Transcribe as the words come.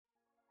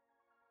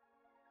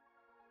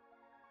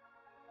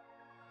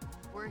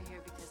We're here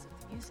because of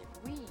the music.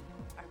 We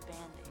are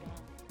Band-Aid.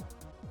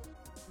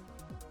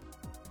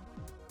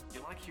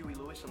 You like Huey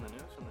Lewis on the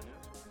news?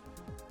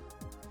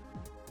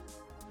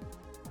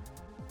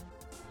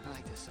 I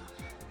like this song.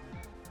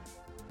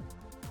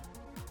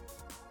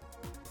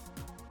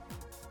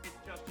 It's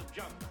just a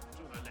jump to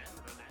the land.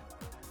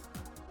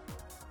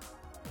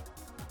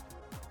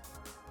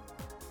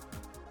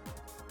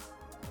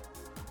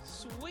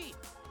 Sweet.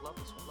 Love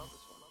this one.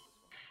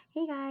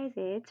 Hey guys,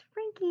 it's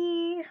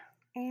Frankie,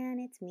 And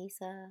it's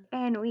Misa.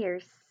 and we are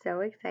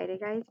so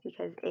excited, guys,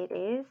 because it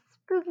is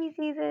spooky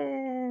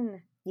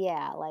season.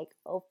 Yeah, like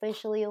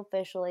officially,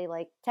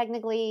 like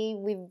technically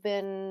we've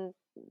been,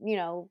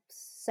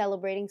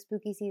 celebrating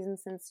spooky season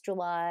since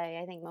July,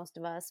 I think most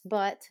of us,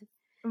 but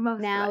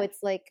now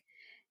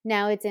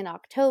it's in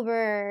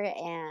October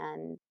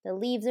and the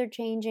leaves are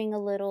changing a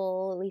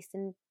little, at least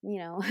in,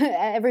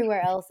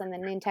 everywhere else. And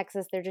then in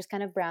Texas, they're just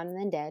kind of brown and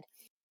then dead.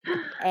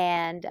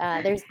 And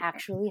there's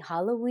actually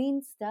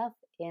Halloween stuff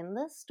in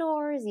the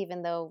stores,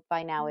 even though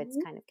by now it's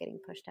kind of getting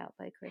pushed out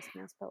by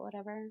Christmas, but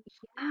whatever.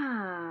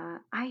 Ah,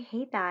 I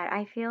hate that.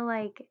 I feel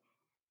like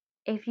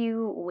if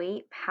you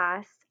wait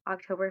past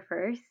October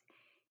 1st,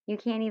 you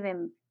can't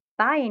even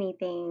buy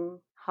anything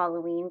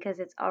Halloween because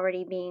it's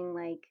already being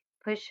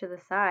pushed to the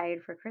side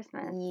for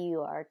Christmas.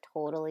 You are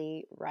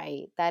totally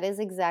right. That is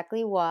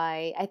exactly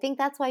why. I think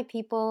that's why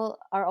people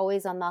are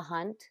always on the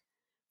hunt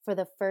for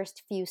the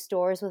first few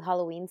stores with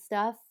Halloween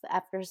stuff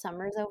after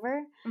summer's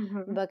over,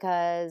 Mhm.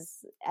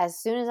 because as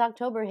soon as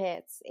October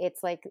hits,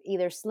 it's like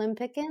either slim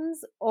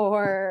pickings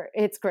or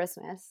it's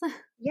Christmas.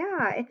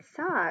 Yeah, it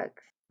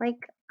sucks.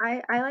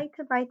 I like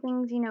to buy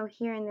things,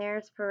 here and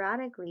there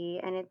sporadically,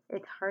 and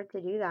it's hard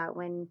to do that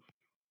when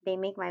they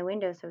make my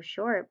window so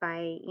short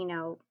by,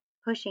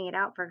 pushing it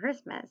out for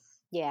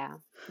Christmas. Yeah.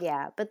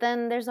 But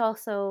then there's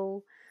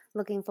also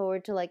looking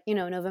forward to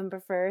November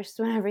 1st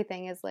when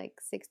everything is like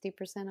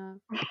 60% off.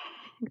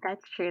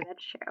 That's true.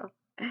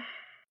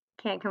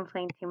 Can't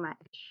complain too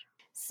much.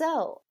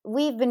 So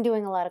we've been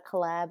doing a lot of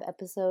collab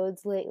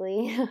episodes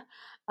lately,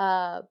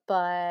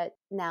 but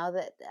now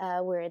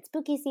that we're at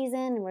spooky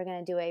season, we're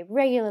going to do a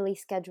regularly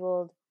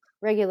scheduled,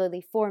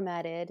 regularly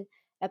formatted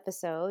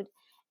episode.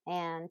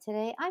 And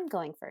today I'm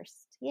going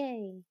first.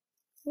 Yay.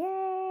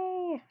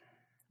 Yay!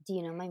 Do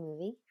you know my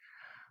movie?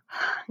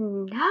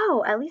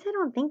 No, at least I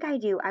don't think I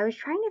do. I was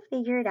trying to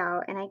figure it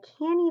out, and I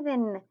can't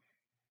even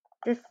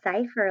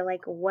decipher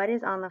what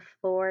is on the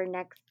floor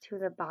next to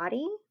the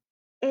body.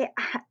 It,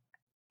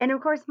 and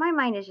of course, my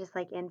mind is just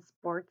in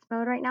sports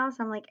mode right now.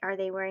 So I'm like, are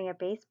they wearing a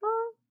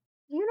baseball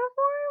uniform?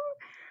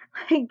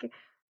 Like,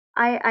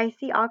 I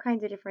see all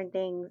kinds of different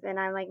things, and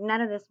I'm like,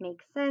 none of this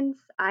makes sense.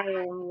 I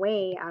am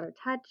way out of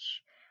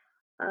touch.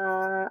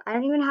 I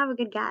don't even have a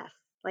good guess.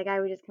 I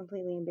would just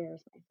completely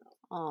embarrass myself.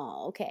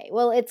 Oh, okay.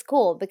 Well, it's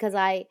cool because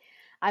I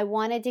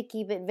wanted to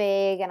keep it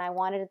vague and I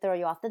wanted to throw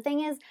you off. The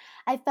thing is,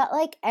 I felt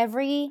like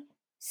every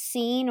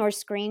scene or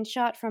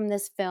screenshot from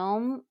this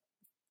film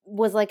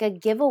was like a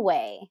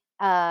giveaway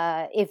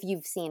if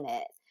you've seen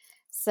it.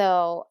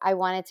 So I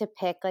wanted to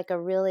pick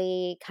a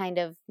really kind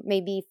of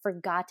maybe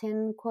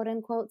forgotten quote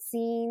unquote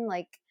scene.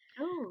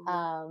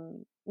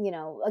 Oh.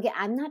 Again,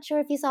 I'm not sure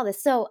if you saw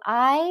this. So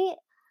I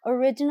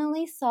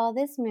originally saw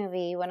this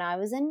movie when I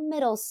was in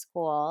middle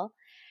school.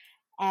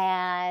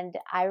 And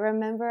I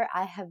remember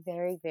I have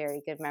very,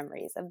 very good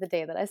memories of the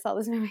day that I saw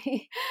this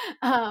movie.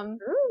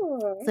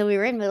 Ooh. So we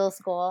were in middle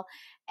school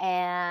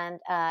and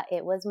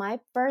it was my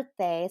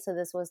birthday. So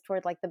this was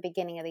toward the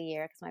beginning of the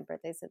year because my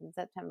birthday's in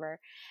September.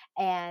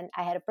 And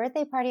I had a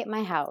birthday party at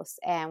my house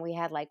and we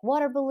had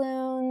water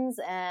balloons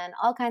and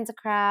all kinds of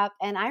crap.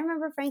 And I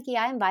remember, Frankie,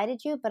 I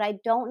invited you, but I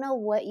don't know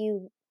what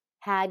you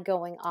had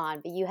going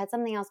on, but you had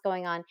something else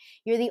going on.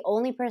 You're the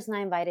only person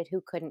I invited who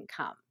couldn't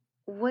come.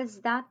 Was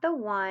that the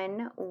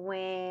one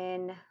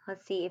when,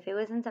 let's see, if it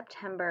was in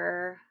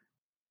September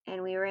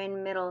and we were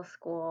in middle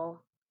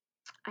school?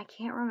 I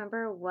can't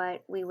remember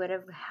what we would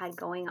have had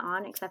going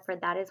on, except for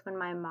that is when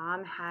my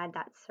mom had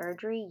that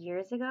surgery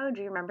years ago.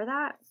 Do you remember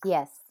that?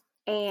 Yes.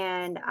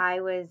 And I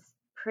was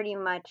pretty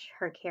much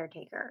her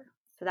caretaker.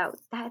 So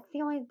that's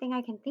the only thing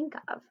I can think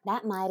of.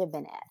 That might have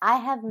been it. I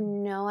have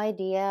no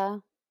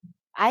idea.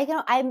 I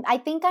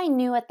think I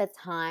knew at the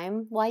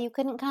time why you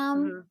couldn't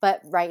come,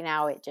 but right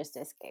now it just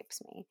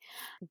escapes me.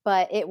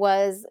 But it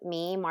was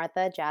me,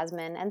 Martha,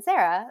 Jasmine, and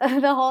Sarah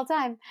the whole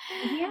time.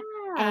 Yeah.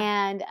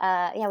 And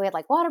we had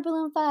water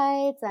balloon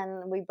fights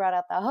and we brought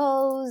out the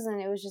hose and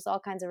it was just all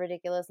kinds of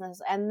ridiculousness.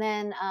 And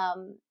then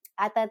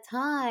at that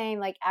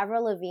time,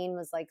 Avril Lavigne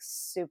was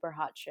super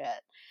hot shit.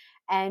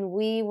 And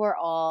we were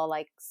all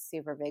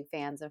super big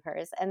fans of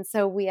hers. And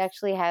so we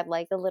actually had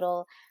a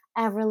little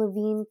Avril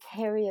Lavigne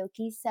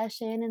karaoke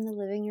session in the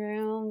living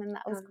room, and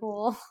that was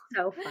cool.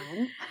 So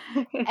fun.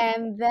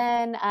 And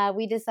then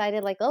we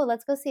decided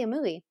let's go see a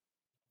movie.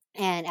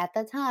 And at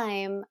the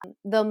time,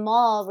 the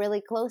mall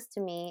really close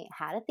to me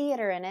had a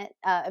theater in it.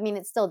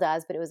 It still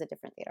does, but it was a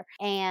different theater.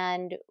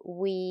 And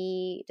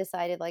we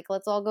decided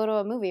let's all go to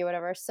a movie or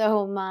whatever.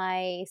 So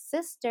my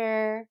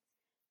sister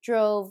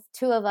drove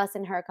two of us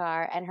in her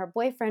car, and her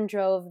boyfriend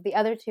drove the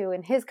other two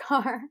in his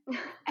car.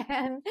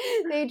 And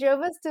they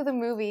drove us to the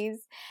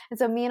movies. And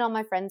so me and all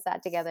my friends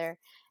sat together.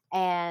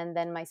 And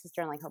then my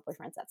sister and like her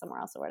boyfriend sat somewhere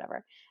else or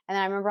whatever. And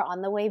then I remember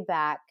on the way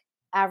back,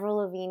 Avril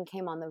Lavigne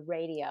came on the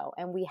radio,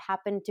 and we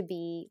happened to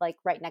be like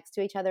right next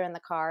to each other in the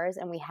cars,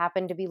 and we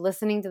happened to be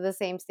listening to the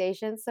same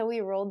station. So we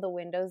rolled the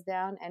windows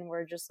down and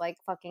we're just like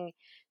fucking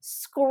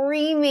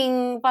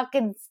screaming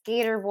fucking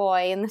Skater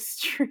Boy in the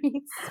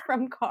streets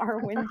from car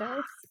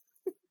windows.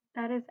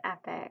 That is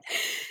epic.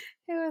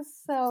 It was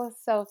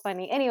so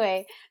funny.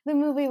 Anyway, the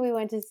movie we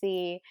went to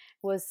see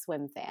was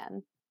Swim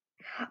Fan.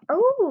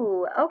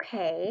 Oh,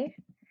 okay.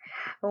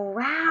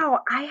 Wow,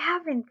 I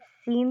haven't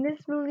seen this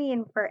movie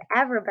in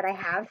forever, but I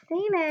have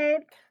seen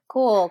it.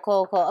 Cool.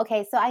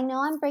 Okay, so I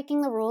know I'm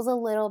breaking the rules a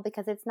little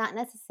because it's not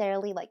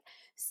necessarily like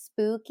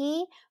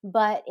spooky,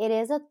 but it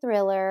is a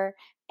thriller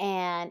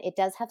and it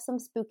does have some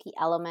spooky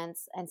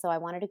elements, and so I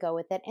wanted to go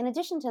with it. In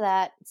addition to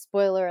that,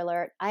 spoiler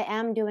alert, I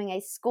am doing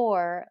a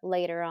score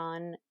later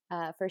on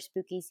for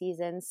spooky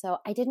season, so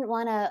I didn't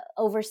want to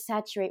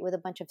oversaturate with a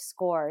bunch of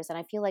scores, and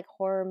I feel like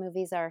horror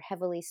movies are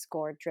heavily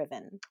score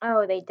driven.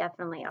 Oh, they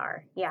definitely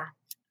are. Yeah,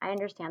 I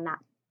understand that.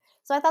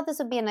 So I thought this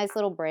would be a nice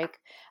little break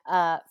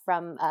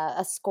from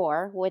a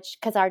score,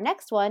 because our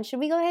next one, should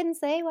we go ahead and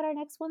say what our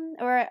next one,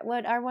 or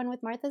what our one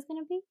with Martha is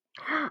going to be?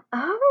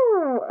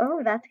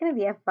 Oh, that's going to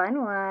be a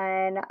fun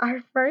one.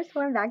 Our first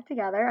one back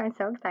together. I'm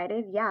so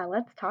excited. Yeah,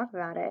 let's talk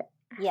about it.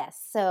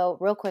 Yes. So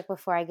real quick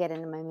before I get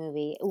into my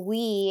movie,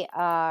 we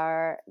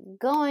are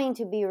going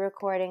to be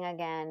recording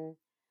again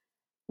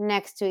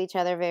next to each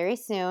other very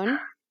soon.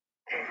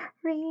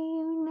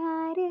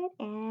 Reunited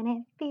and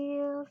it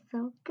feels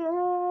so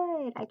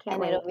good. I can't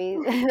wait. And it'll be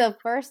the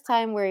first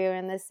time we're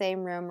in the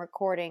same room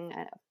recording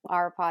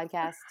our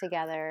podcast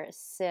together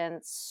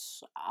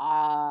since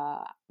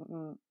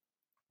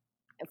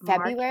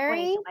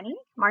February?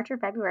 March or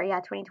February, yeah,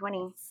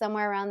 2020.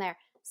 Somewhere around there.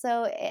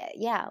 So,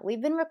 yeah,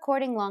 we've been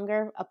recording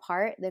longer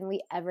apart than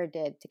we ever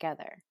did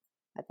together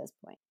at this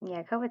point.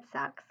 Yeah, COVID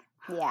sucks.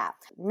 Yeah.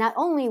 Not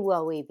only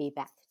will we be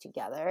back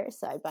together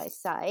side by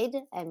side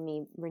and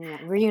me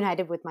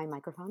reunited with my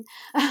microphone,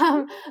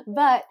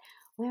 but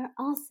we're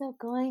also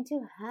going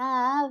to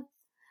have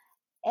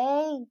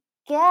a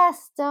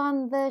guest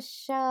on the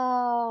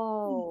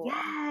show.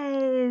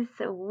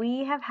 Yes,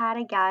 we have had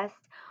a guest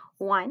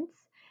once,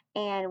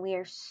 and we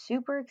are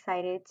super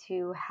excited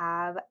to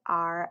have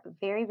our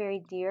very,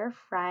 very dear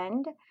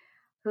friend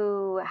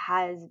who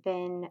has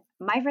been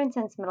my friend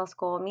since middle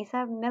school.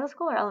 Misa, middle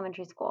school or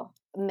elementary school?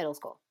 Middle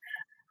school.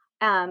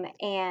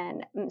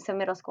 And so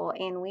middle school,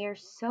 and we are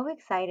so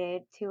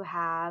excited to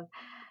have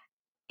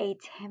a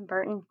Tim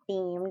Burton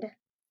themed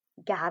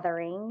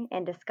gathering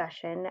and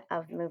discussion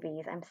of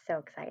movies. I'm so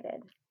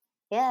excited.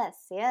 Yes,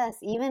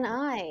 even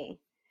I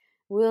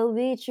will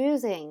be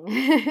choosing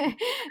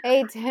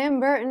a Tim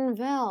Burton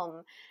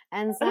film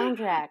and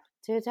soundtrack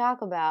to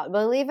talk about.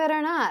 Believe it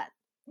or not,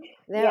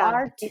 there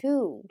are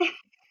two.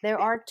 There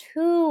are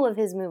two of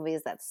his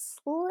movies that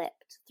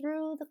slipped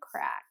through the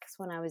cracks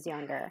when I was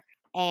younger,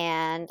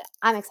 and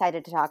I'm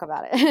excited to talk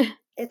about it.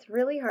 It's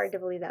really hard to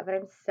believe that, but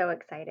I'm so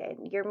excited.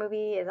 Your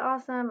movie is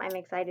awesome. I'm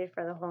excited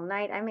for the whole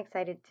night. I'm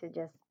excited to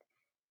just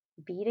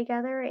be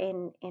together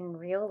in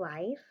real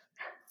life.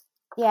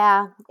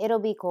 Yeah, it'll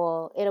be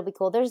cool.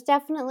 There's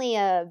definitely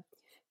a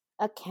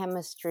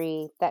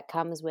chemistry that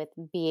comes with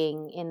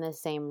being in the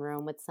same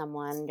room with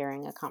someone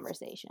during a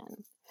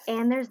conversation.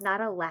 And there's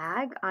not a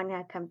lag on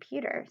a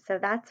computer. So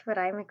that's what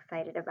I'm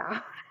excited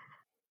about.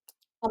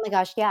 Oh my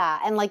gosh, yeah.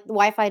 And like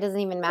Wi-Fi doesn't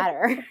even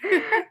matter.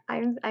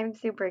 I'm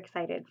super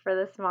excited for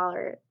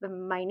the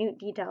minute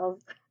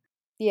details.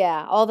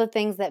 Yeah, all the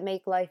things that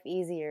make life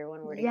easier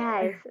when we're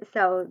together. Yes,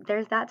 so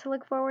there's that to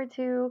look forward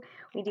to.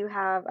 We do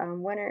have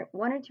one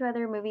or two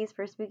other movies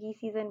for spooky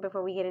season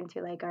before we get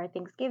into like our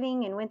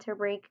Thanksgiving and winter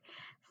break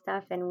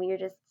stuff, and we are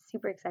just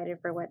super excited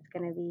for what's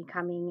going to be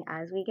coming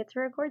as we get to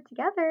record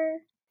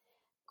together.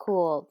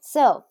 Cool.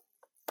 So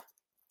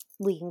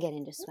we can get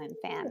into Swim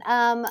Fan.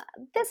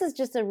 This is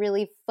just a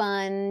really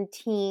fun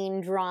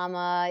teen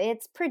drama.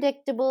 It's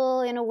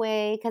predictable in a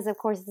way because, of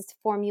course, it's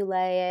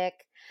formulaic.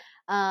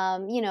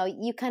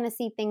 You kind of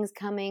see things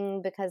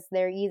coming because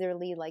they're either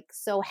like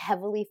so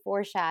heavily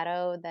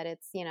foreshadowed that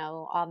it's,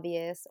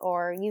 obvious,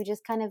 or you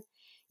just kind of,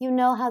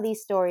 how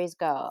these stories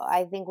go.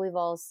 I think we've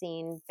all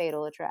seen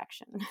Fatal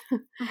Attraction.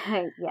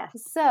 Yes.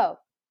 So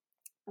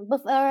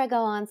before I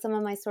go on, some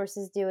of my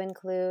sources do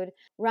include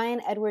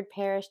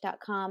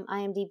RyanEdwardParish.com,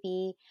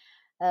 IMDb,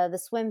 the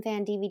Swim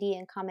Fan DVD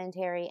and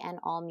commentary, and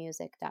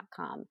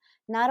allmusic.com.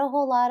 Not a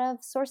whole lot of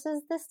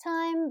sources this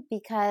time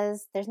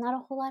because there's not a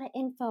whole lot of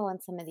info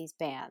on some of these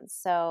bands.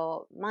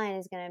 So mine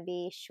is going to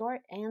be short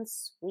and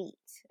sweet.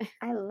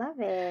 I love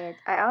it.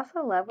 I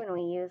also love when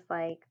we use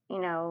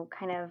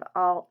kind of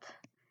alt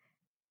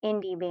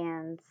indie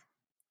bands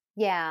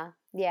Yeah,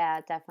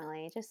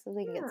 definitely. Just so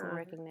we can get some Yeah.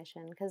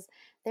 recognition because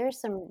there's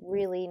some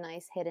really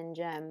nice hidden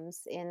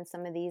gems in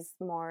some of these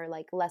more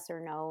like lesser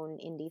known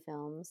indie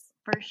films.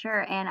 For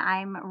sure. And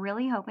I'm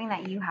really hoping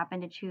that you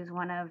happen to choose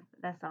one of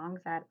the songs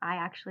that I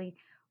actually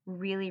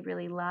really,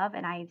 really love.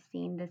 And I've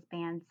seen this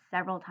band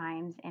several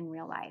times in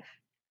real life.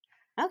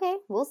 Okay,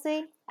 we'll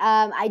see.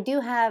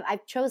 I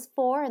chose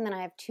 4 and then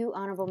I have 2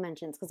 honorable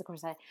mentions because of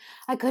course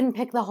I couldn't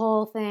pick the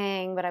whole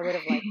thing, but I would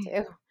have liked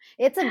to.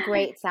 It's a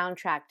great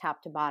soundtrack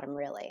top to bottom,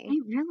 really.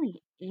 It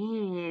really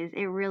is.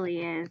 It really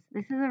is.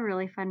 This is a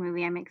really fun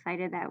movie. I'm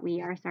excited that we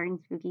are starting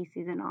spooky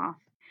season off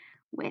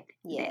with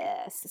this.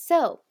 Yes.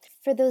 So,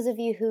 for those of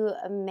you who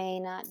may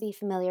not be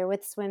familiar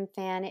with Swim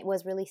Fan, it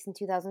was released in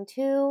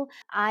 2002.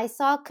 I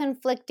saw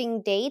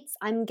conflicting dates.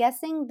 I'm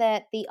guessing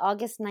that the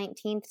August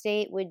 19th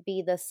date would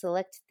be the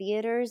select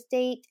theaters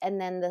date,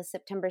 and then the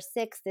September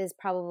 6th is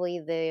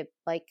probably the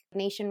like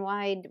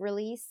nationwide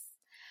release.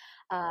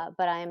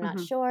 But I am not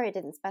Hmm. sure. It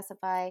didn't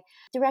specify.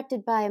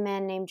 Directed by a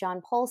man named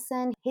John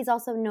Polson. He's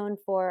also known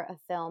for a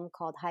film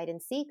called Hide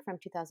and Seek from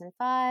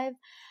 2005,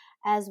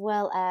 as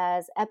well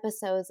as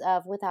episodes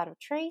of Without a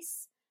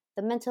Trace,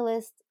 The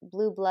Mentalist,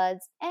 Blue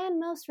Bloods, and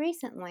most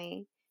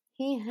recently,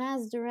 he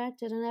has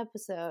directed an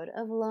episode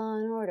of Law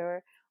and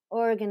Order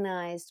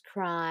Organized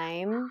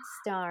Crime,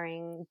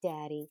 starring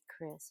Daddy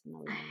Chris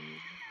Malone.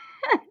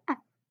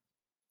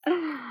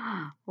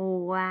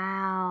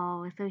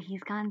 Wow. So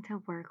he's gone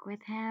to work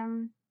with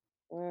him.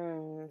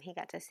 He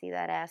got to see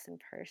that ass in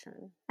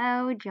person.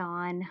 Oh,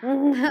 John.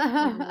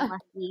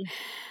 Lucky.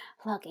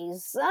 Lucky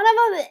son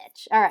of a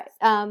bitch. All right.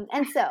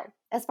 And so,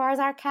 as far as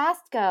our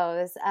cast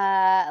goes,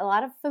 a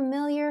lot of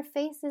familiar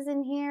faces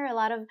in here. A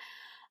lot of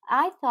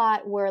I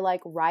thought were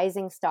like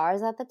rising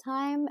stars at the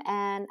time,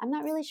 and I'm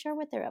not really sure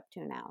what they're up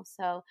to now.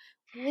 So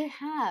we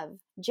have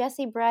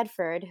Jesse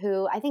Bradford,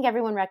 who I think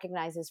everyone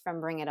recognizes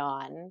from Bring It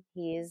On.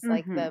 He's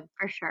like For the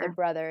sure.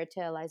 brother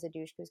to Eliza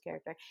Dushku's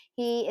character.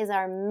 He is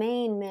our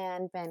main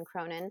man, Ben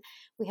Cronin.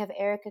 We have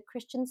Erica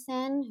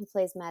Christensen, who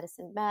plays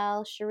Madison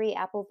Bell. Cherie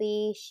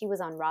Appleby, she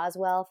was on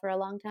Roswell for a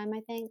long time,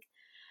 I think.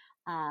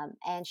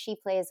 And she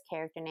plays a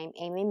character named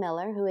Amy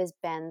Miller, who is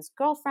Ben's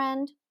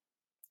girlfriend.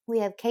 We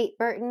have Kate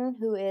Burton,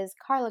 who is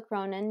Carla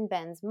Cronin,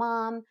 Ben's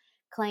mom.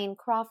 Clayne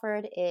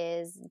Crawford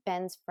is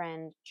Ben's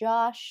friend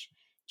Josh.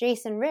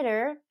 Jason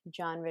Ritter,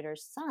 John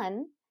Ritter's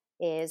son,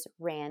 is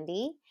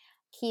Randy.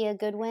 Kia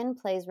Goodwin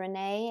plays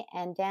Renee,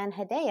 and Dan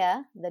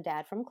Hedaya, the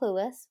dad from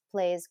Clueless,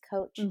 plays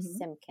Coach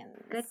Simpkins.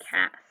 Good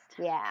cast.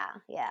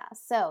 Yeah.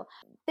 So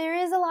there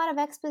is a lot of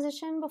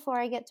exposition before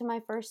I get to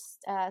my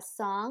first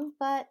song,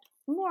 but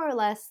more or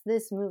less,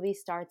 this movie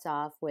starts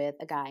off with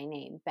a guy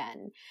named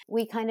Ben.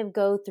 We kind of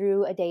go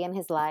through a day in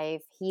his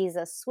life. He's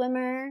a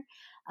swimmer.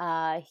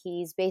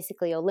 He's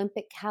basically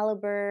Olympic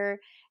caliber.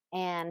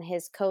 And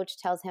his coach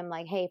tells him,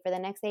 like, hey, for the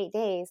next 8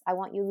 days, I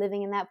want you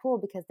living in that pool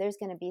because there's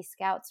going to be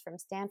scouts from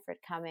Stanford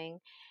coming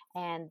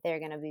and they're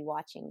going to be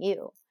watching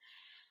you.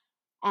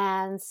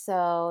 And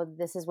so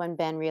this is when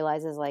Ben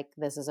realizes, like,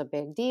 this is a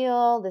big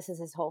deal. This is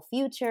his whole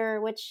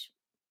future, which,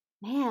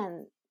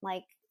 man,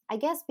 like, I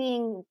guess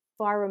being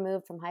far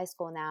removed from high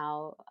school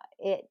now,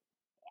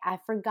 I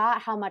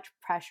forgot how much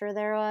pressure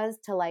there was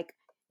to like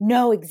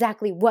know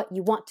exactly what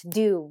you want to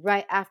do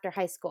right after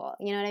high school.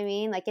 You know what I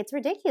mean? Like it's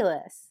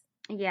ridiculous.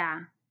 Yeah.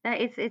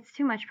 It's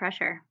too much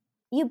pressure.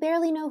 You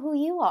barely know who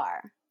you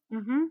are.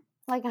 Mm-hmm.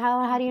 Like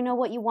how do you know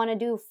what you want to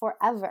do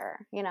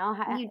forever? You know?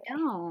 You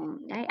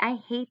don't. I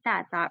hate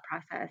that thought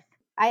process.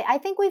 I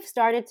think we've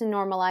started to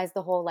normalize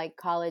the whole like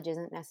college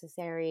isn't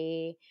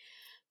necessary.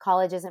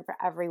 College isn't for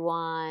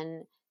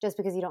everyone. Just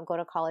because you don't go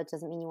to college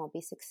doesn't mean you won't be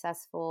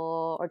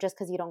successful, or just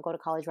because you don't go to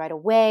college right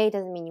away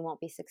doesn't mean you won't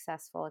be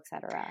successful,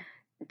 etc.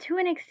 To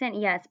an extent,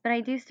 yes, but I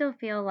do still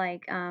feel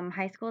like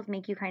high schools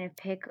make you kind of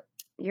pick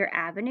your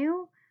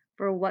avenue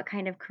for what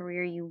kind of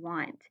career you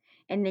want,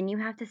 and then you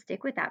have to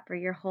stick with that for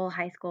your whole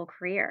high school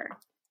career.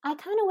 I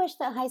kind of wish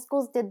that high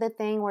schools did the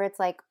thing where it's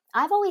like,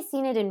 I've always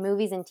seen it in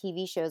movies and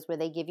TV shows where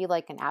they give you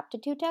like an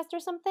aptitude test or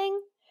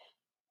something,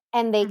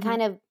 and they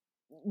kind of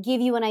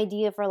give you an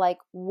idea for like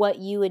what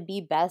you would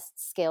be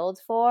best skilled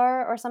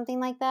for or something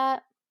like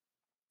that.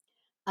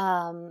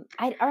 I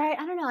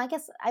don't know. I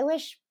guess I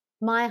wish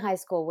my high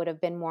school would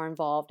have been more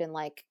involved in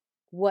like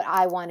what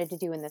I wanted to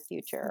do in the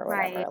future or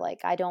whatever. Right. Like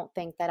I don't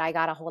think that I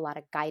got a whole lot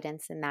of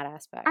guidance in that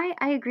aspect.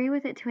 I agree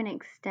with it to an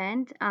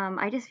extent.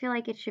 I just feel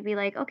like it should be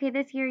like, okay,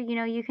 this year,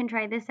 you can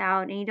try this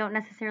out and you don't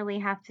necessarily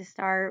have to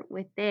start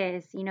with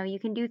this. You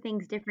can do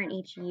things different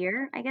each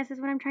year, I guess is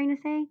what I'm trying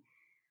to say.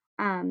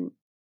 Um,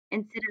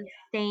 Instead of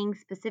saying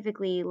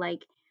specifically like,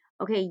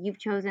 okay, you've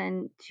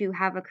chosen to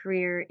have a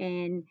career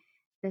in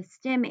the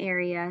STEM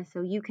area,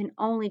 so you can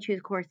only choose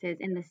courses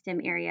in the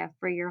STEM area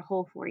for your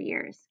whole 4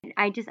 years.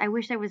 I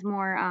wish there was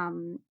more,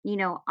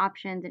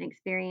 options and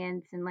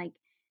experience and like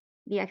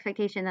the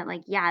expectation that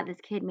like, yeah,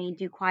 this kid may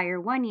do choir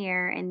 1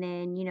 year and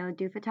then,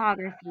 do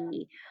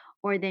photography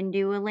or then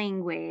do a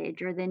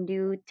language or then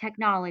do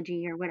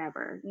technology or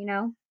whatever.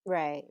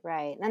 Right.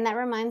 And that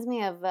reminds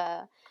me of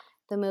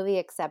the movie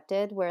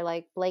Accepted, where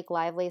like Blake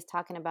Lively is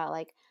talking about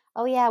like,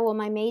 oh yeah, well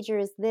my major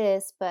is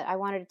this, but I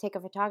wanted to take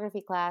a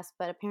photography class,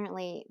 but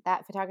apparently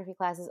that photography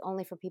class is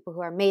only for people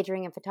who are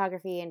majoring in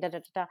photography and da da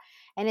da da.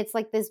 And it's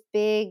like this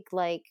big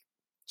like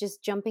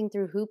just jumping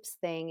through hoops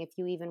thing if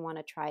you even want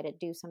to try to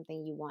do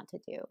something you want to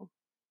do.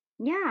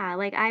 Yeah,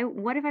 like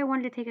what if I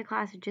wanted to take a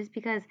class just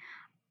because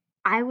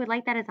I would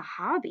like that as a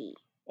hobby?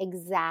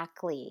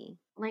 Exactly.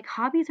 Like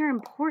hobbies are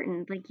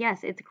important. Like yes,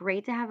 it's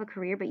great to have a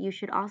career, but you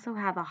should also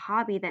have a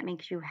hobby that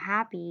makes you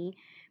happy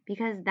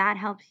because that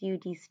helps you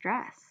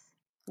de-stress.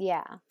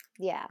 Yeah.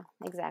 Yeah,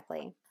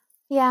 exactly.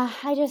 Yeah,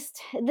 I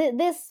just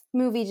this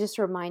movie just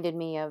reminded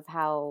me of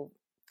how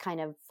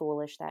kind of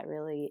foolish that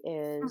really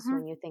is Mhm.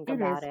 when you think It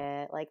about is.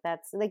 it. Like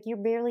that's like you're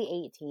barely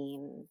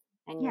 18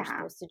 and you're Yeah.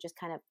 supposed to just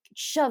kind of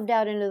shoved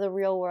out into the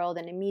real world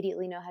and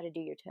immediately know how to do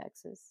your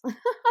taxes.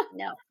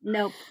 No.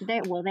 Nope.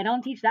 They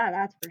don't teach that,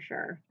 that's for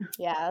sure.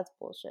 Yeah, that's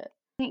bullshit.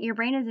 Your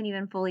brain isn't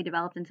even fully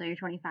developed until you're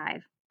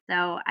 25.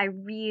 So I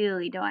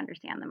really don't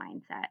understand the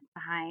mindset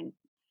behind,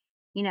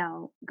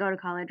 go to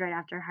college right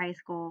after high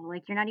school.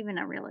 Like you're not even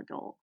a real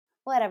adult.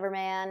 Whatever,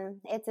 man.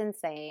 It's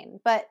insane.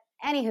 But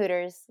any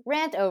hooters,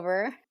 rant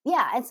over.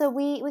 Yeah, and so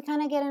we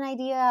kind of get an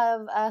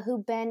idea of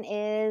who Ben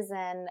is,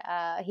 and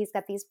he's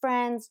got these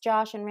friends,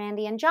 Josh and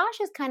Randy. And Josh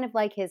is kind of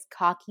like his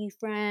cocky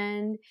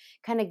friend,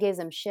 kind of gives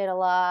him shit a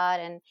lot.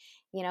 And,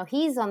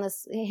 he's on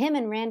this, him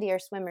and Randy are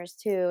swimmers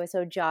too.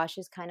 So Josh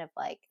is kind of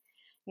like,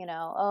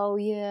 oh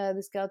yeah,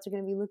 the scouts are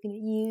going to be looking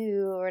at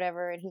you or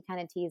whatever. And he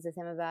kind of teases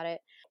him about it.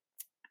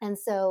 And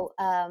so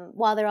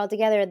while they're all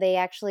together, they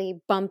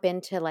actually bump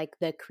into like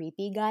the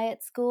creepy guy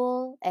at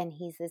school. And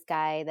he's this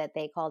guy that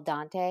they call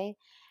Dante.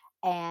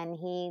 And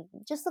he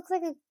just looks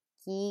like a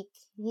geek.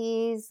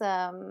 He's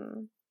got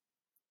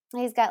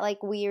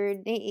like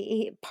weird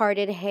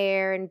parted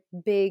hair and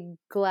big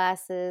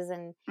glasses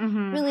and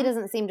really Mhm.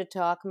 doesn't seem to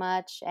talk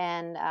much.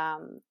 And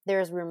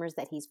there's rumors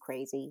that he's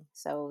crazy.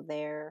 So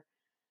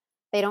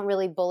they don't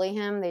really bully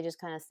him. They just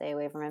kind of stay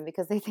away from him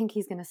because they think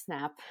he's going to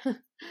snap.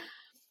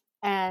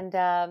 And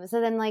so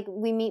then, like,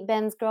 we meet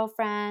Ben's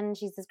girlfriend.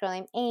 She's this girl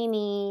named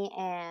Amy,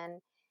 and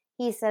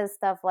he says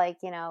stuff like,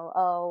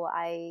 oh,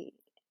 I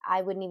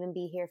wouldn't even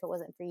be here if it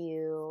wasn't for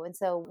you. And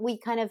so we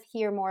kind of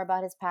hear more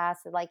about his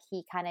past. Like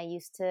he kind of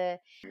used to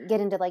get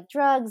into like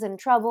drugs and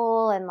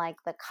trouble, and like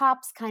the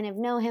cops kind of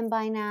know him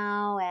by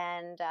now.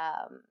 And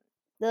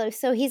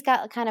so he's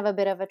got kind of a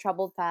bit of a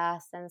troubled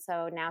past, and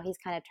so now he's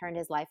kind of turned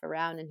his life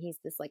around, and he's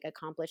this like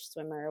accomplished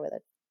swimmer with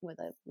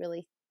a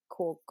really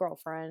cool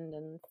girlfriend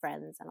and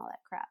friends and all that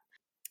crap.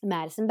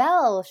 Madison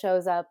Bell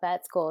shows up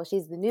at school.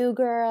 She's the new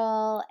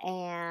girl,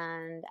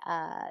 and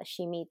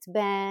she meets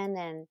Ben,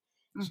 and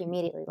she Mhm.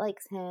 immediately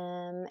likes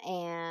him.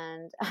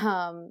 And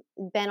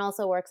Ben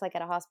also works like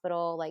at a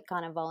hospital, like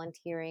kind of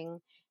volunteering,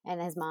 and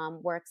his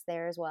mom works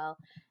there as well.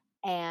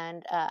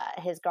 And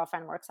his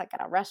girlfriend works like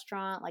at a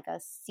restaurant, like a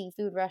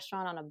seafood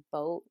restaurant on a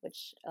boat,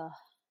 which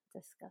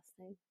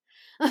disgusting.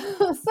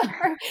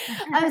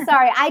 I'm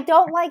sorry. I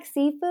don't like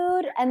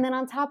seafood. And then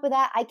on top of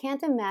that, I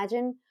can't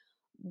imagine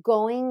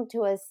going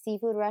to a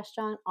seafood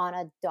restaurant on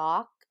a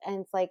dock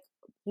and it's like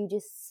you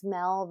just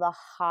smell the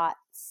hot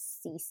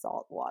sea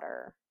salt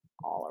water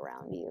all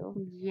around you.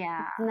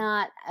 Yeah. It's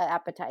not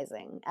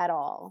appetizing at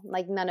all.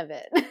 Like none of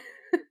it.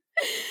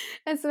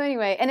 And so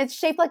anyway, and it's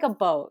shaped like a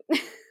boat.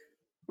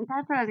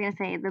 That's what I was gonna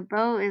say. The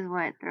boat is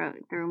what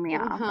threw me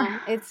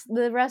off. It's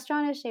the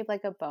restaurant is shaped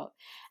like a boat.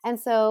 And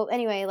so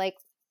anyway, like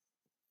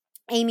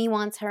Amy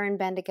wants her and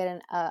Ben to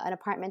get an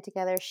apartment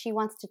together. She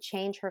wants to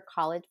change her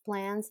college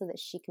plan so that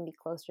she can be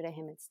closer to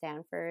him at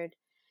Stanford.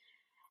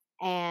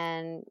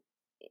 And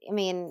I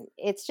mean,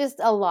 it's just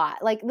a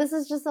lot. Like this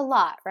is just a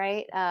lot,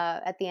 right?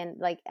 At the end,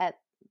 like at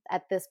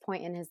this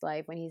point in his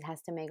life when he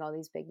has to make all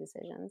these big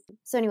decisions.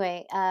 So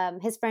anyway,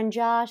 his friend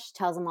Josh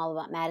tells him all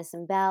about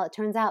Madison Bell. It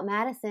turns out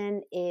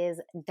Madison is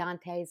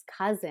Dante's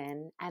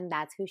cousin, and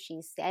that's who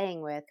she's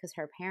staying with because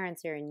her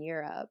parents are in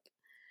Europe.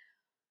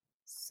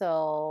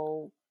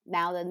 So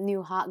now the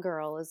new hot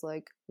girl is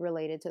like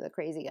related to the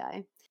crazy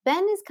guy.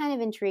 Ben is kind of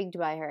intrigued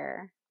by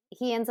her.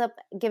 He ends up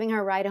giving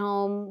her a ride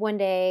home one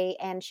day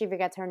and she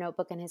forgets her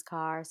notebook in his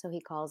car. So he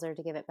calls her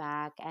to give it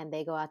back and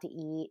they go out to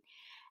eat.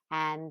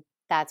 And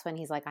that's when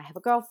he's like, I have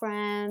a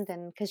girlfriend.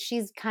 And because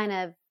she's kind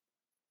of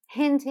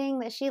hinting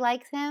that she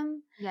likes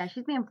him. Yeah,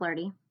 she's being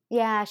flirty.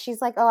 Yeah,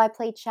 she's like, oh, I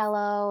play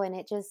cello and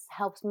it just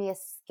helps me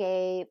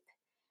escape.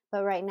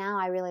 But right now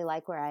I really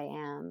like where I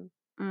am.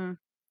 Mm.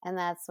 And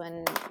that's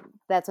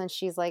when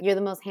she's like, you're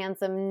the most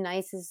handsome,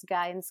 nicest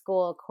guy in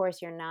school. Of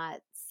course you're not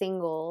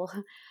single.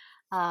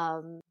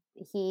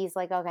 He's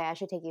like, okay, I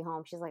should take you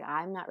home. She's like,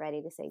 I'm not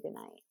ready to say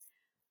goodnight.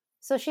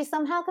 So she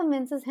somehow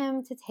convinces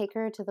him to take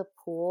her to the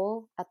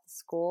pool at the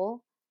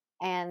school.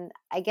 And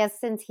I guess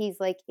since he's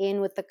like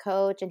in with the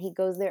coach and he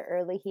goes there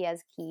early, he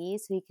has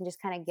keys so he can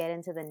just kind of get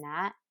into the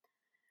Nat.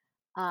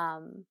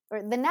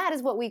 Or the Nat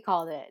is what we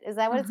called it. Is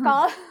that what it's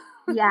called?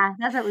 Yeah,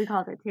 that's what we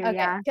called it too.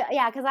 Okay.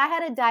 Yeah, because I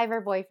had a diver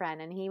boyfriend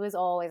and he was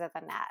always at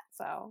the Nat.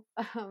 So,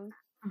 so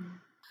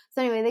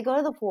anyway, they go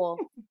to the pool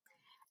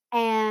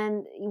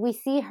and we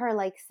see her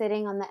like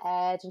sitting on the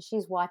edge and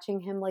she's watching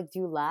him like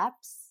do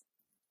laps.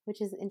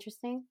 which is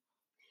interesting.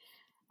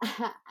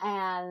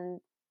 And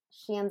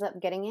she ends up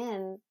getting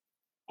in,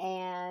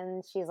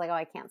 and she's like, oh,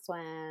 I can't swim.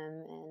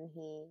 And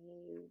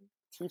he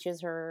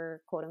teaches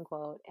her, quote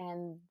unquote,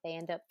 and they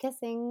end up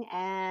kissing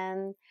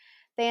and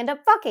they end up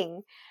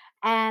fucking.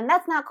 And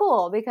that's not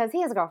cool because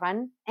he has a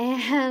girlfriend.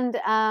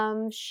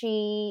 And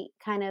she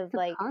kind of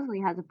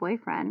supposedly has a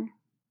boyfriend.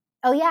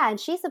 Oh, yeah. And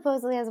she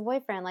supposedly has a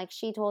boyfriend. Like,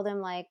 she told him,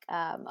 like,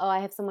 oh, I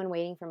have someone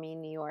waiting for me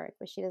in New York.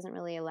 But she doesn't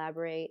really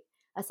elaborate,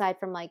 aside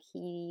from, like,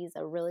 he's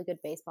a really good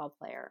baseball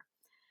player.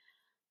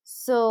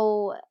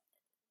 So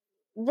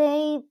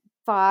they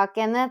fuck.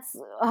 And that's,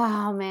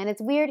 oh, man,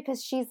 it's weird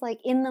because she's, like,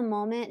 in the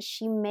moment,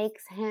 she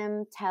makes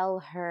him tell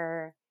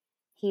her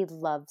he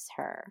loves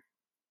her.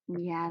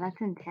 Yeah,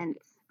 that's intense.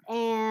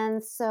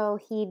 And so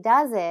he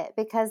does it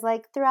because,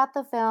 like, throughout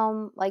the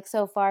film, like,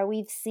 so far,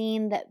 we've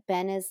seen that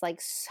Ben is, like,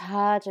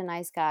 such a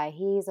nice guy.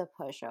 He's a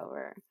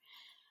pushover.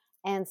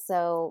 And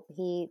so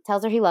he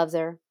tells her he loves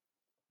her.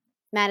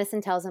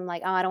 Madison tells him,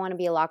 like, oh, I don't want to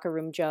be a locker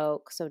room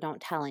joke, so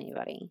don't tell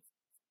anybody.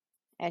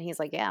 And he's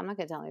like, yeah, I'm not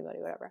going to tell anybody,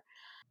 whatever.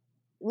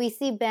 We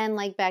see Ben,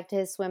 like, back to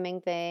his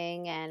swimming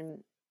thing,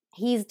 and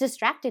he's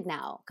distracted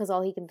now because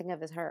all he can think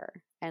of is her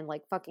and,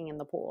 like, fucking in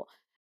the pool.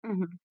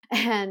 Mm-hmm.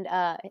 And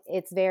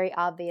it's very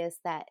obvious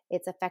that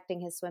it's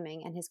affecting his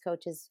swimming, and his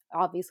coach is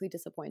obviously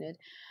disappointed.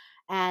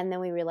 And then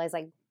we realize,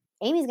 like,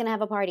 Amy's going to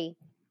have a party.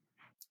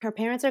 Her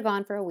parents are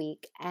gone for a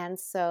week. And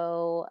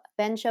so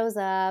Ben shows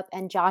up,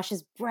 and Josh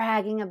is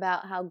bragging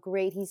about how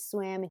great he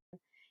swam.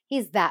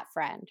 He's that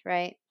friend,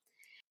 right?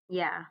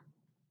 Yeah.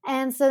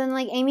 And so then,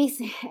 like,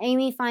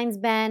 Amy finds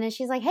Ben, and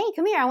she's like, hey,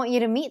 come here. I want you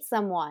to meet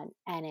someone.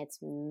 And it's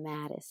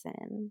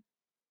Madison.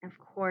 Of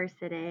course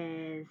it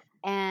is.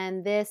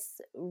 And this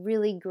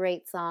really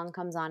great song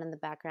comes on in the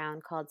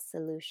background called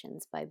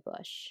Solutions by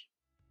Bush.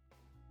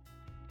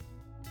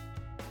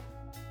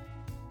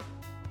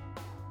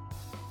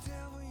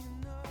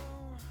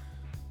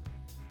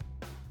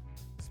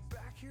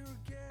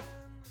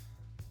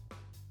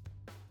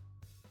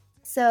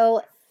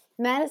 So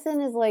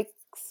Madison is, like,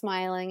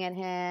 smiling at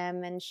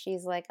him, and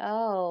she's like,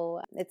 oh,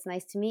 it's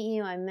nice to meet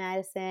you. I'm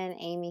Madison.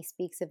 Amy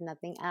speaks of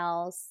nothing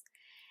else.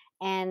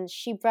 And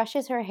she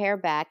brushes her hair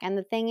back. And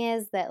the thing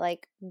is that,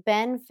 like,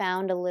 Ben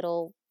found a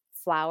little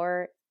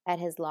flower at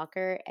his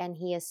locker, and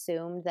he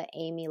assumed that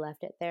Amy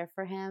left it there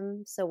for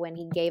him. So when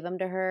he gave them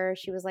to her,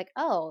 she was like,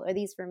 oh, are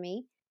these for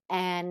me?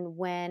 And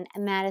when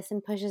Madison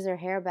pushes her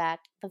hair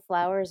back, the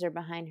flowers are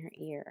behind her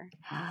ear.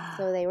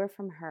 So they were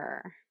from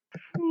her.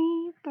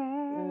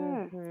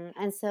 Mm-hmm.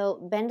 And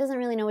so Ben doesn't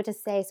really know what to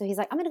say. So he's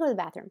like, I'm going to go to the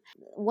bathroom.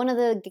 One of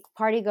the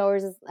party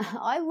goers is,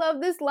 I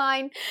love this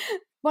line.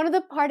 One of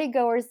the party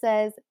goers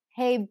says,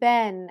 hey,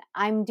 Ben,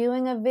 I'm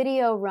doing a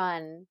video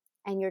run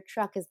and your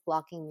truck is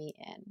blocking me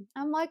in.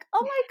 I'm like,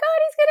 oh my God,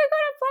 he's going to go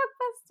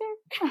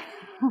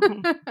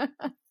to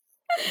Blockbuster.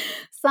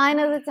 Sign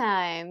of the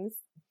times.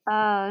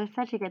 Oh,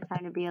 such a good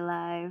time to be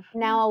alive.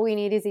 Now all we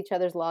need is each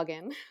other's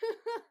login.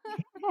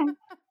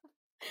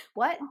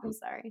 What? I'm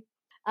sorry.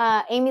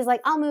 Amy's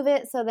like, I'll move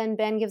it. So then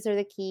Ben gives her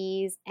the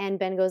keys, and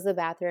Ben goes to the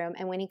bathroom.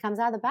 And when he comes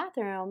out of the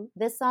bathroom,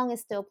 this song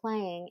is still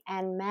playing,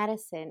 and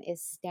Madison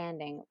is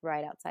standing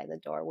right outside the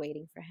door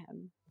waiting for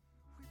him.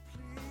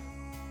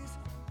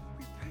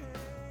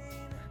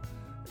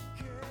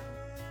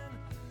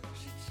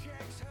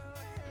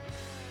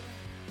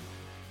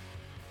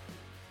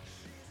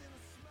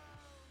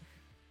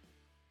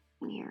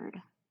 Weird.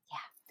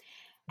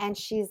 Yeah. And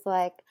she's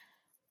like,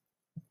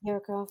 your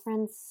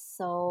girlfriend's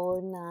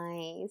so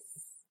nice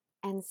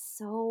and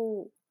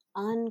so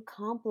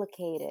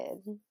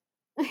uncomplicated.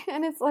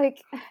 And it's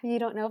like, you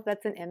don't know if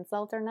that's an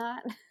insult or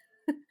not.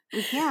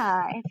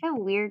 Yeah, it's a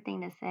weird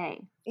thing to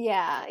say.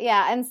 Yeah.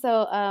 And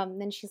so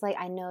then she's like,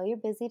 I know you're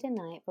busy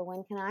tonight, but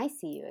when can I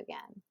see you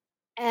again?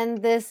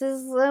 And this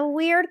is a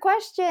weird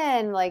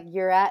question. Like,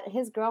 you're at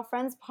his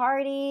girlfriend's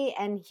party,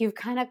 and you've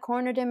kind of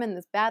cornered him in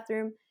this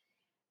bathroom.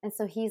 And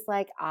so he's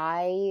like,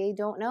 I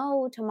don't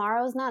know.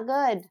 Tomorrow's not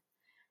good.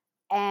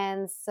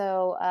 And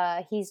so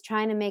he's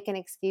trying to make an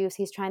excuse.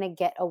 He's trying to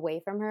get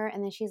away from her.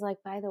 And then she's like,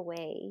 by the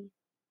way,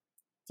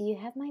 do you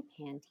have my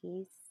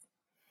panties?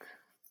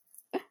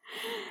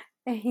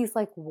 And he's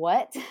like,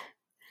 what?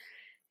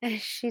 And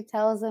she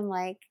tells him,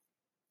 like,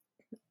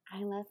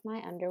 I left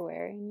my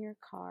underwear in your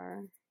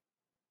car.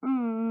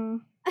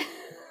 On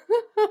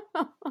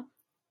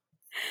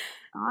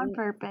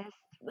purpose.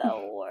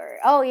 The word.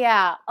 Oh,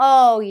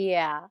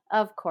 yeah.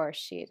 Of course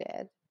she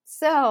did.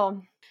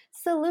 So,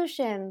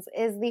 Solutions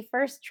is the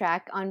first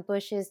track on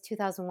Bush's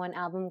 2001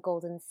 album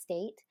Golden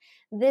State.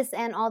 This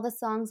and all the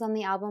songs on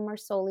the album are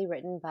solely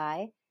written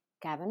by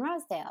Gavin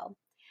Rossdale.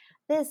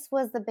 This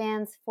was the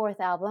band's fourth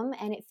album,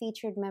 and it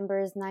featured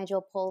members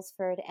Nigel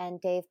Pulsford and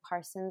Dave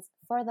Parsons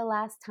for the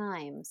last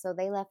time, so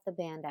they left the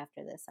band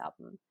after this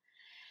album.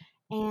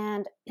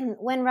 And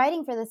when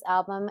writing for this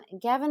album,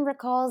 Gavin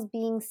recalls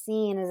being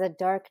seen as a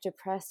dark,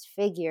 depressed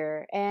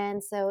figure,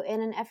 and so in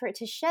an effort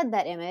to shed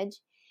that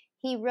image,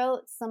 he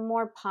wrote some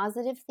more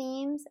positive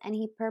themes, and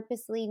he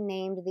purposely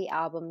named the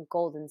album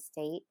Golden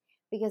State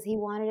because he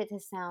wanted it to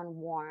sound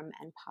warm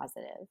and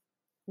positive.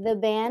 The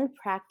band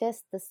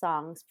practiced the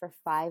songs for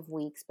 5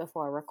 weeks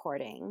before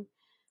recording.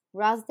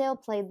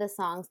 Rosdale played the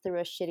songs through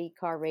a shitty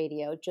car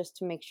radio just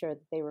to make sure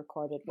that they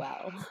recorded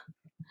well.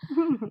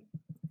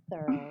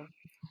 Thorough.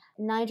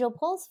 Nigel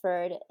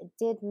Pulsford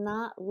did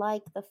not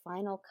like the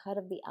final cut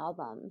of the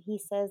album. He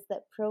says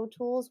that Pro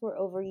Tools were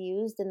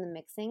overused in the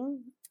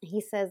mixing.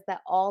 He says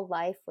that all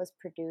life was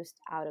produced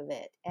out of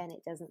it, and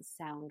it doesn't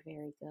sound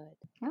very good.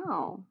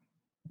 Oh.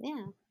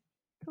 Yeah.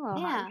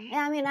 Yeah.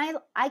 I mean,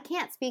 I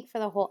can't speak for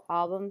the whole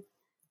album,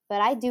 but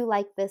I do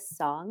like this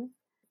song.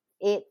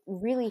 It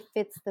really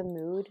fits the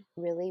mood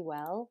really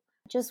well.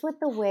 Just with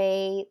the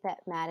way that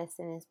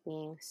Madison is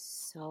being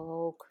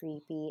so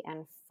creepy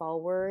and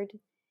forward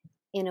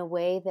in a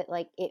way that,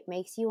 like, it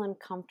makes you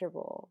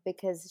uncomfortable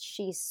because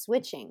she's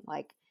switching.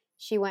 Like,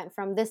 she went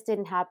from this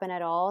didn't happen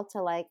at all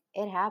to, like,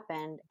 it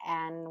happened,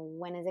 and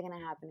when is it going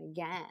to happen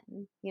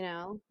again, you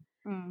know?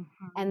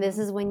 Mm-hmm. And this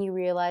is when you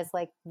realize,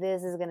 like,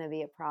 this is going to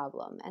be a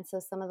problem. And so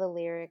some of the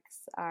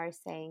lyrics are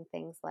saying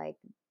things like,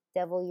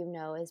 devil you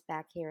know is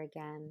back here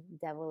again.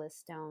 Devil is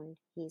stoned.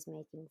 He's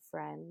making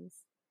friends.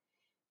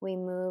 We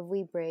move,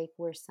 we break,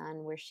 we're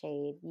sun, we're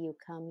shade. You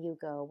come, you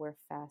go, we're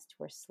fast,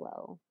 we're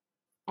slow.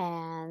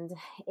 And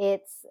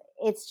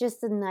it's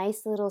just a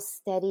nice little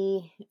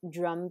steady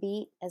drum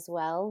beat as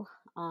well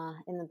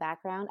in the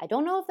background. I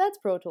don't know if that's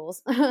Pro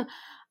Tools, but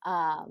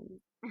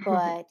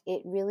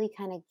it really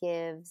kind of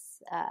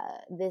gives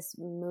this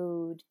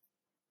mood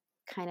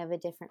kind of a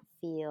different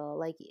feel.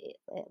 Like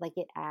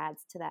it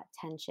adds to that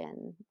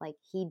tension. Like,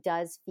 he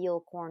does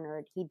feel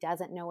cornered. He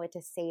doesn't know what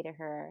to say to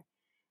her.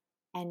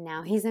 And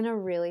now he's in a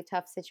really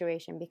tough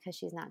situation because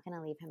she's not going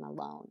to leave him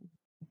alone.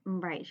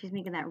 Right. She's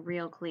making that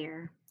real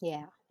clear.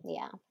 Yeah.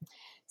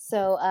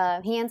 So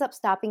he ends up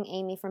stopping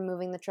Amy from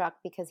moving the truck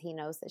because he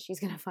knows that she's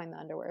going to find the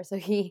underwear. So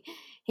he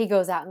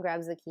goes out and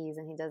grabs the keys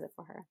and he does it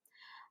for her.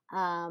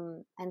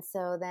 And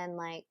so then,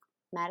 like,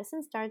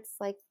 Madison starts,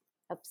 like,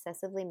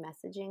 obsessively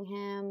messaging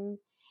him.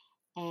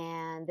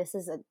 And this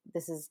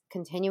is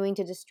continuing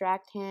to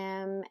distract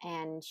him.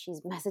 And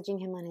she's messaging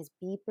him on his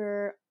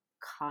beeper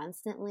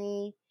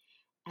constantly.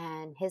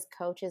 And his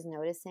coach is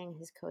noticing.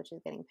 His coach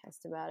is getting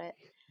pissed about it.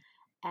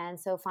 And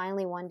so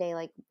finally one day,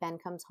 like, Ben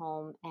comes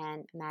home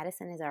and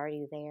Madison is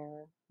already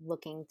there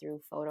looking through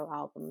photo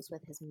albums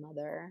with his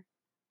mother.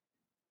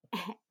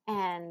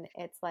 And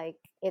it's like,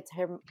 it's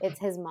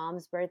his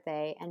mom's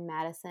birthday and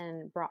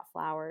Madison brought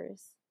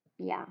flowers.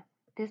 Yeah.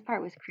 This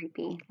part was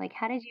creepy. Like,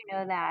 how did you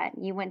know that?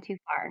 You went too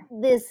far.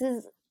 This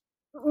is,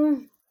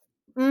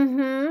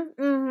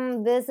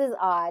 this is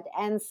odd.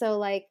 And so,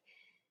 like,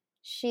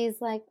 she's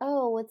like,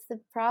 oh, what's the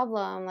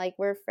problem? Like,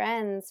 we're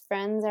friends.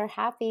 Friends are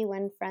happy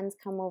when friends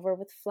come over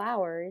with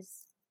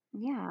flowers.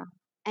 Yeah.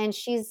 And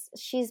she's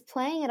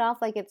playing it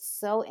off like it's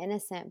so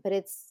innocent, but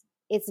it's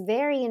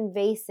very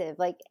invasive.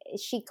 Like,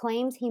 she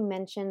claims he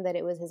mentioned that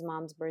it was his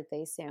mom's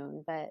birthday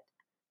soon, but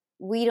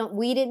we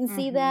didn't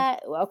see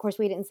that. Well, of course,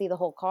 we didn't see the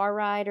whole car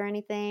ride or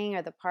anything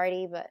or the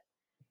party, but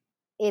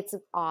it's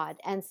odd.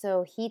 And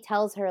so he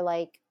tells her,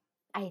 like,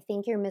 I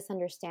think you're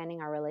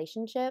misunderstanding our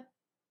relationship.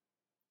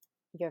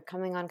 You're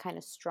coming on kind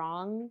of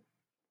strong.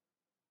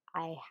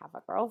 I have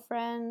a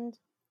girlfriend,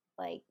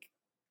 like,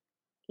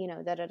 you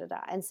know,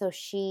 And so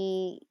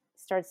she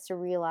starts to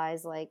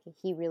realize, like,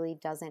 he really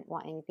doesn't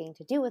want anything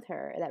to do with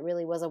her. That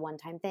really was a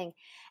one-time thing.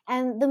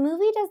 And the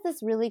movie does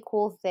this really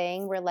cool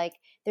thing where, like,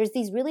 there's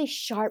these really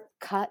sharp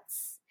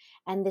cuts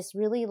and this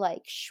really,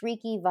 like,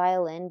 shrieky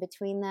violin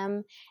between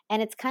them.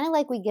 And it's kind of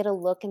like we get a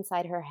look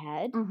inside her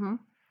head.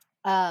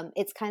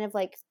 It's kind of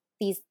like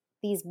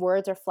these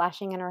words are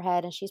flashing in her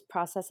head and she's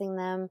processing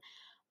them.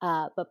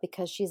 But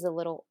because she's a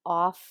little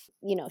off,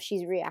 you know,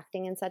 she's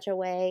reacting in such a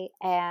way.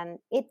 And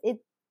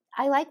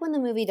I like when the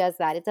movie does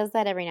that. It does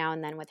that every now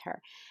and then with her.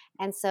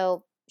 And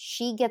so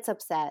she gets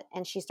upset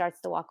and she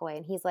starts to walk away.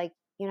 And he's like,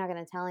 you're not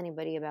going to tell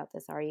anybody about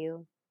this, are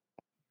you?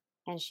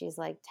 And she's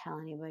like, tell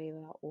anybody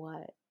about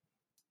what?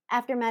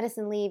 After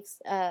Madison leaves,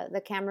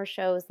 the camera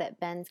shows that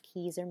Ben's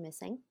keys are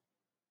missing.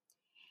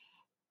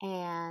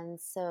 And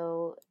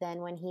so then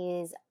when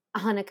he's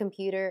on a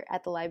computer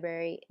at the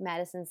library,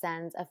 Madison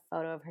sends a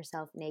photo of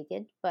herself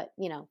naked, but,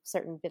 you know,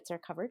 certain bits are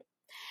covered.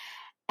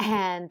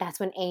 And that's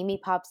when Amy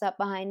pops up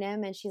behind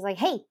him and she's like,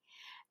 hey.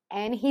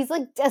 And he's,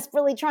 like,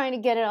 desperately trying to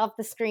get it off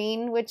the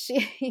screen, which,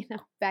 you know,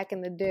 back in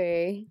the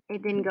day.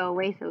 It didn't go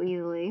away so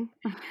easily.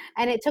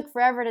 And it took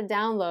forever to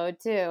download,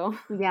 too.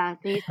 Yeah,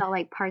 so you saw,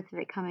 like, parts of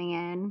it coming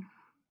in.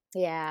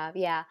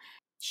 Yeah.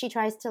 She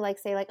tries to, like,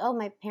 say, like, oh,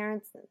 my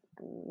parents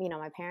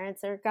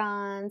are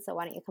gone, so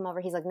why don't you come over?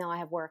 He's like, no, I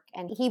have work.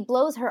 And he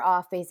blows her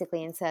off,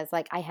 basically, and says,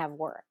 like, I have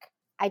work.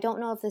 I don't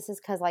know if this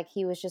is because, like,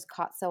 he was just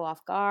caught so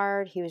off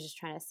guard. He was just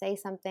trying to say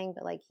something,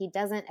 but, like, he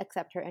doesn't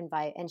accept her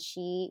invite, and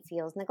she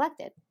feels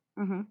neglected.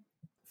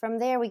 From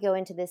there, we go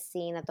into this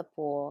scene at the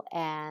pool,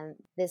 and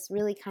this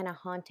really kind of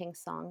haunting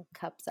song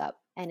comes up,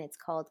 and it's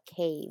called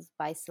Cave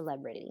by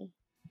Celebrity.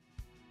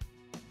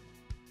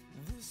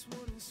 This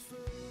one is for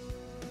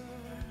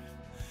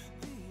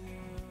the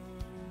young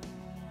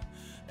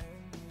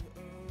and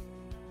the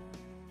old.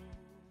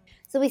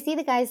 So we see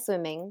the guys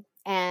swimming,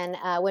 and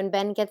when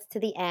Ben gets to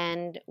the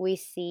end, we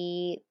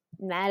see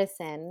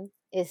Madison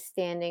is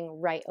standing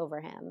right over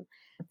him.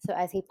 So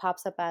as he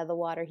pops up out of the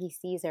water, he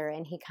sees her,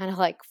 and he kind of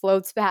like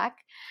floats back.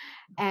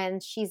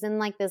 And she's in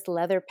like this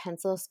leather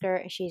pencil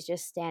skirt, and she's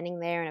just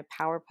standing there in a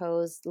power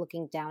pose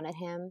looking down at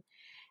him.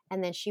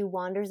 And then she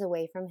wanders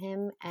away from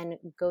him and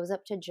goes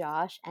up to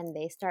Josh, and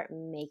they start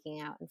making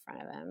out in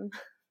front of him.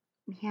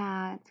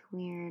 Yeah, it's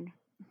weird.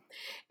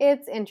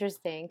 It's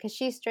interesting because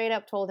she straight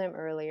up told him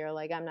earlier,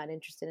 like, I'm not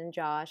interested in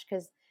Josh,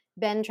 because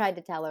Ben tried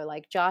to tell her,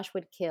 like, Josh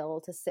would kill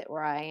to sit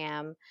where I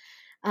am.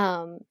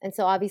 And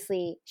so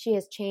obviously she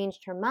has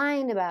changed her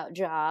mind about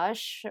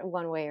Josh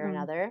one way or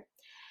another.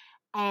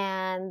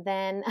 And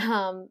then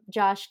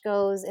Josh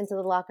goes into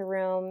the locker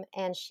room,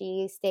 and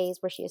she stays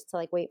where she is to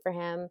like wait for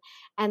him.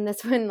 And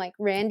that's when like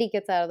Randy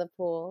gets out of the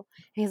pool,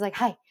 and he's like,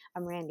 "Hi,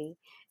 I'm Randy."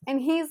 And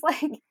he's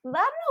like, I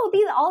don't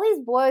know, all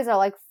these boys are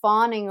like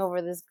fawning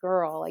over this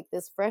girl, like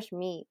this fresh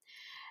meat.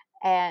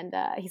 And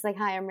he's like,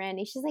 "Hi, I'm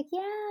Randy." She's like,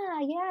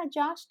 yeah,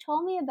 Josh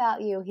told me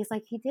about you." He's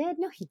like, "He did?"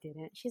 "No, he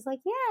didn't." She's like,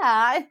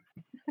 "Yeah."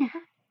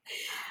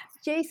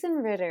 Jason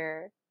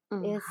Ritter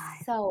is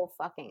so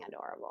fucking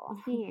adorable.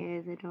 He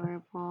is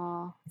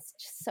adorable. It's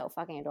just so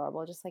fucking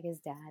adorable, just like his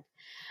dad.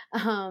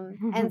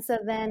 And so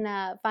then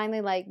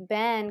finally, like,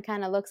 Ben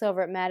kind of looks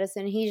over at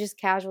Madison. He's just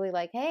casually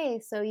like, "Hey,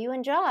 so you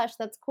and Josh,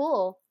 that's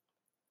cool."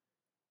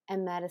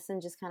 And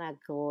Madison just kind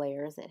of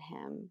glares at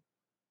him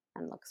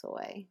and looks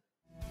away.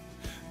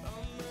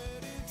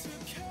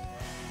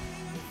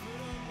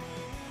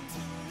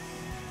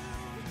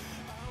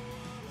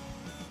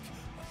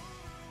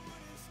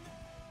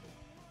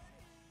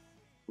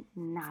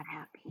 Not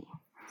happy.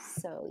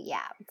 So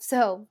yeah.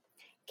 So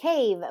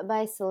Cave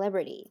by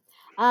Celebrity.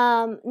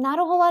 Not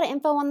a whole lot of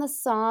info on the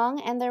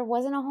song, and there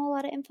wasn't a whole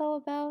lot of info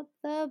about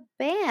the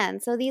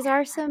band. So these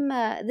are some,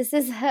 this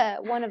is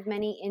one of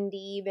many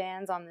indie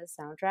bands on this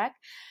soundtrack.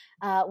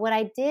 What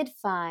I did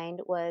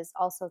find was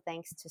also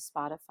thanks to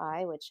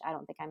Spotify, which I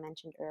don't think I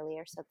mentioned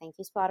earlier. So thank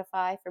you,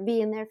 Spotify, for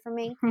being there for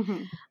me.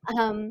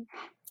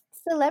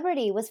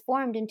 Celebrity was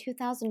formed in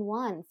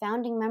 2001.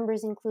 Founding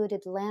members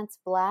included Lance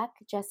Black,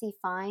 Jesse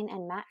Fine,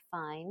 and Matt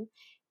Fine.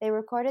 They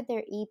recorded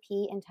their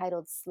EP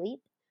entitled Sleep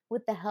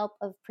with the help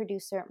of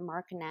producer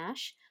Mark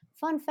Nash.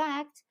 Fun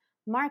fact,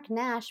 Mark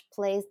Nash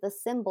plays the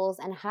cymbals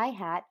and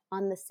hi-hat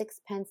on the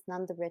Sixpence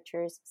None the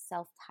Richer's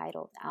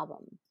self-titled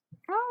album.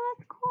 Oh,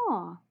 that's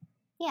cool.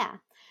 Yeah.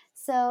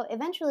 So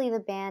eventually the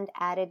band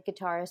added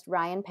guitarist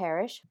Ryan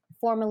Parrish,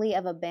 formerly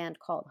of a band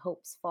called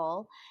Hope's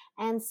Fall,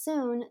 and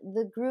soon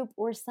the group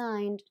were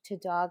signed to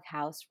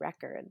Doghouse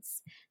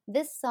Records.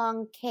 This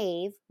song,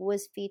 Cave,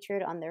 was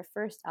featured on their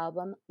first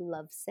album,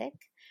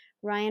 Lovesick.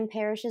 Ryan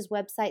Parrish's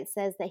website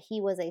says that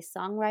he was a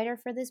songwriter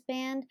for this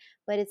band,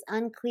 but it's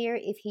unclear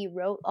if he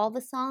wrote all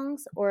the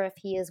songs or if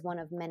he is one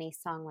of many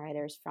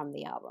songwriters from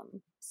the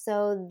album.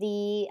 So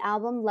the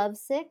album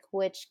Lovesick,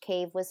 which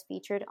Cave was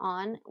featured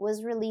on,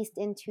 was released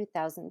in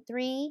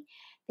 2003.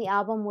 The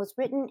album was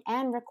written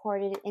and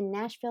recorded in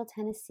Nashville,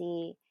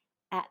 Tennessee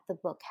at the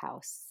Book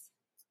House.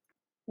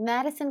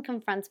 Madison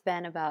confronts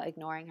Ben about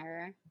ignoring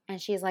her, and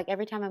she's like,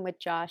 "Every time I'm with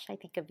Josh, I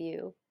think of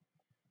you."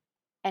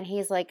 And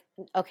he's like,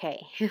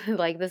 "Okay,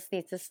 like this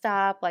needs to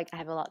stop. Like I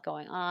have a lot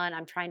going on.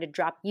 I'm trying to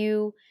drop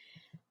you."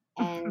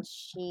 And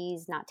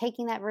she's not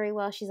taking that very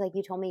well. She's like,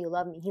 "You told me you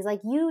love me." He's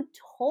like, "You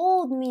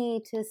told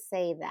me to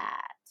say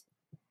that."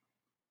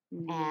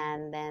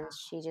 And then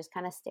she just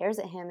kind of stares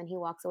at him, and he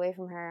walks away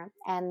from her.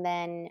 And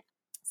then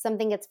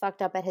something gets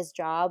fucked up at his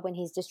job when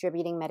he's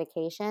distributing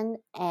medication,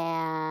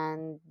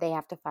 and they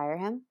have to fire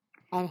him.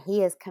 And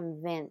he is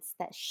convinced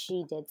that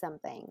she did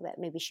something, that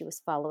maybe she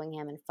was following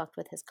him and fucked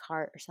with his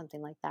cart or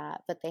something like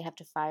that. But they have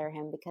to fire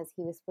him because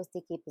he was supposed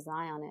to keep his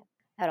eye on it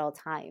at all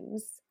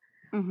times.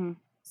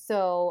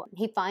 So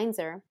he finds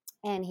her,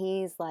 and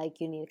he's like,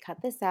 "You need to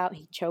cut this out."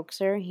 He chokes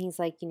her. He's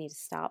like, "You need to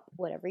stop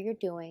whatever you're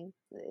doing.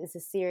 This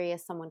is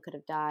serious. Someone could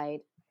have died.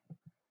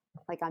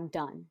 Like, I'm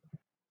done."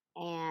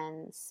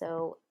 And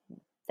so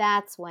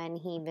that's when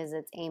he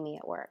visits Amy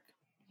at work.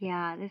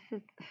 Yeah, this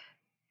is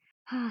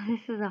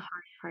a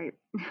hard part.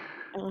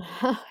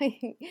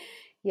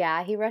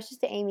 Yeah, he rushes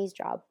to Amy's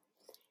job,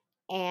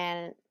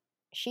 and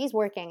she's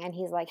working, and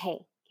he's like,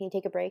 "Hey, can you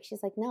take a break?"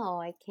 She's like, "No,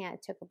 I can't. I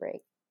took a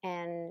break."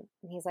 And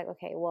he's like,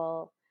 "Okay,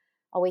 well,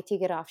 I'll wait till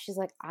you get off." She's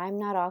like, "I'm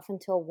not off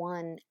until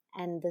 1,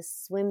 and the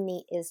swim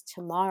meet is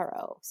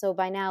tomorrow." So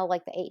by now,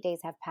 like, the 8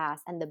 days have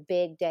passed, and the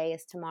big day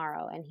is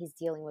tomorrow, and he's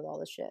dealing with all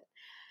this shit.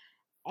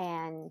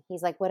 And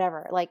he's like,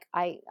 "Whatever, like,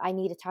 I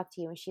need to talk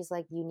to you." And she's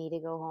like, "You need to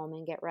go home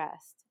and get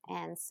rest."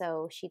 And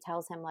so she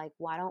tells him, like,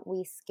 "Why don't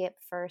we skip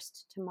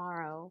first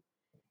tomorrow,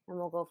 and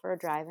we'll go for a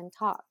drive and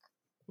talk?"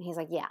 And he's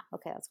like, "Yeah,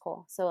 okay, that's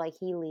cool." So, like,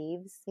 he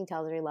leaves. He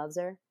tells her he loves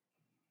her.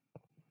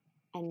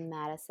 And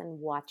Madison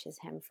watches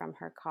him from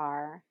her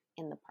car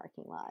in the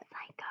parking lot.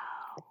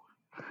 Psycho.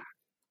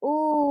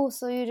 Ooh,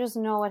 so you just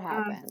know what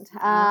happened.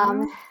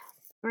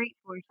 Great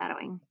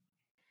foreshadowing.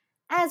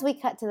 As we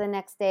cut to the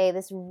next day,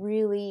 this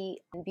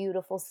really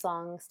beautiful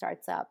song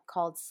starts up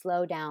called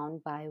 "Slow Down"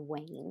 by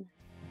Wayne.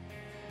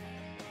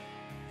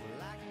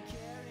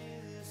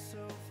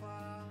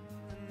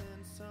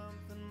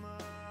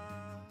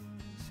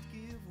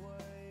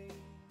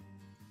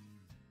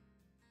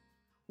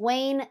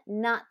 Wayne,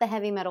 not the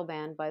heavy metal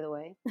band, by the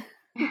way.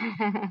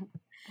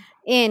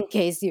 In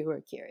case you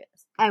were curious.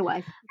 I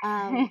was.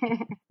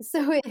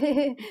 So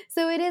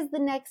it is the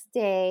next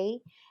day,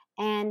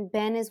 and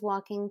Ben is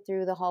walking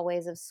through the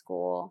hallways of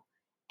school,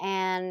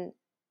 and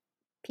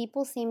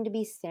people seem to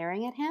be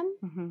staring at him.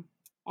 Mm-hmm.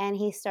 And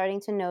he's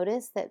starting to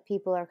notice that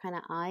people are kind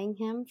of eyeing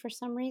him for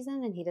some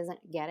reason, and he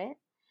doesn't get it.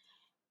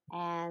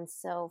 And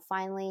so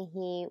finally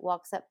he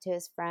walks up to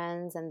his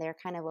friends, and they're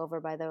kind of over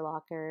by their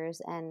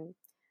lockers, and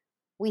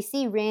we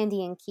see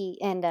Randy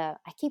and I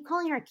keep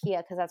calling her Kia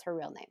because that's her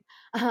real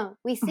name.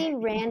 We see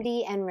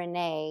Randy and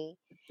Renee,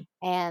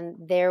 and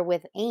they're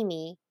with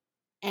Amy,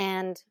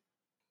 and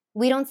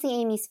we don't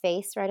see Amy's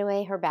face right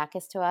away. Her back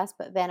is to us,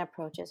 but Ben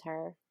approaches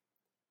her,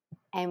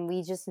 and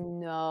we just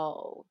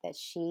know that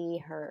she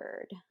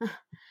heard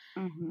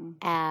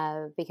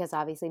because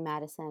obviously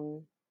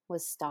Madison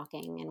was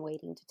stalking and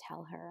waiting to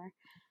tell her.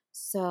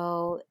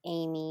 So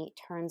Amy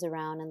turns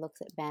around and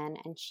looks at Ben,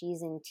 and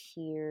she's in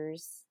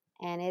tears.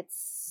 And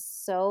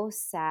it's so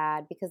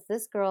sad because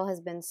this girl has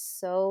been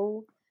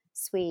so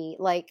sweet.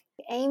 Like,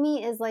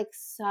 Amy is like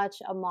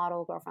such a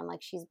model girlfriend.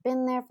 Like, she's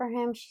been there for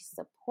him. She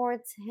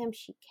supports him.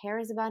 She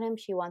cares about him.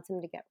 She wants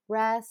him to get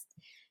rest.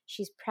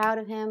 She's proud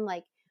of him.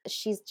 Like,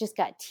 she's just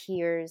got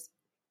tears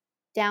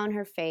down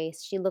her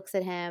face. She looks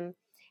at him,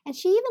 and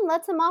she even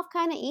lets him off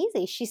kind of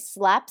easy. She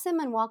slaps him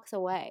and walks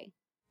away.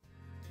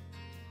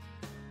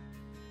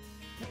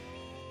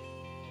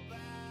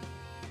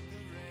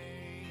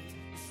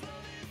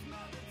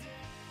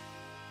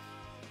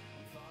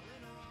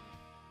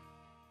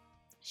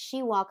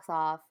 She walks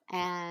off,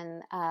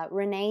 and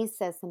Renee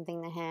says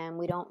something to him.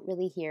 We don't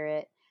really hear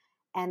it.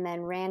 And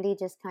then Randy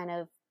just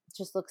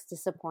looks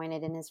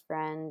disappointed in his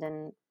friend,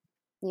 and,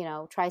 you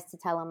know, tries to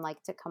tell him,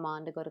 like, to come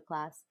on to go to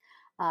class.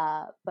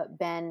 But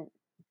Ben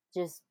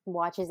just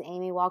watches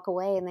Amy walk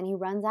away, and then he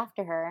runs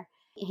after her.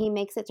 He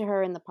makes it to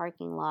her in the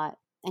parking lot,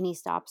 and he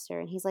stops her,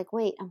 and he's like,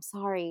 "Wait, I'm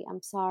sorry.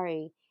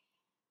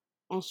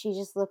 And she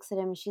just looks at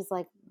him, and she's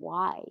like,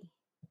 "Why?"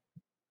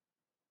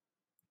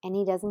 And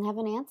he doesn't have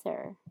an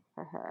answer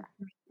for her.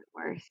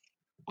 Worse.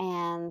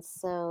 And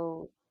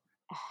so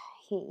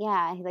he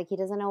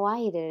doesn't know why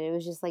he did it. It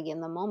was just like in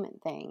the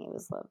moment thing. It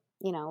was,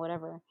 you know,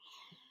 whatever.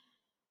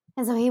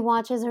 And so he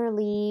watches her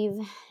leave,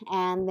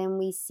 and then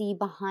we see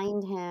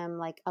behind him,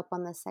 like up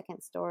on the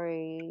second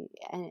story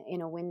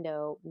in a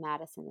window,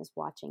 Madison is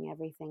watching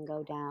everything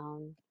go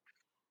down.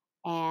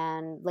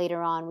 And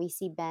later on we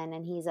see Ben,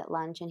 and he's at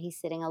lunch, and he's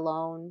sitting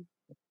alone.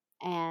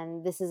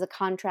 And this is a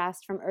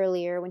contrast from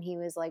earlier when he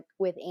was like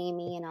with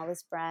Amy and all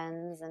his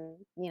friends and,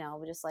 you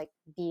know, just like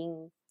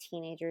being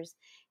teenagers.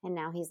 And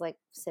now he's like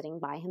sitting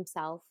by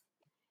himself.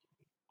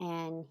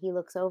 And he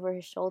looks over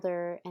his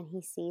shoulder, and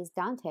he sees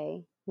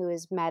Dante, who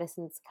is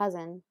Madison's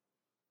cousin.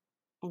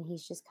 And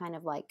he's just kind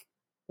of like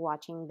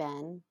watching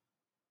Ben.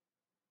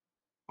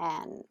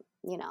 And,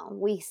 you know,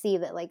 we see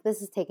that like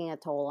this is taking a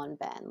toll on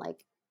Ben.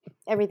 Like,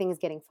 everything is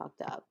getting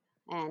fucked up,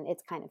 and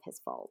it's kind of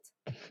his fault.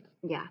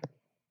 Yeah.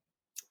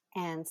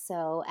 And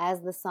so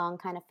as the song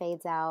kind of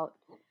fades out,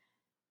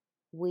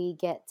 we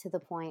get to the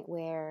point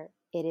where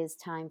it is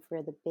time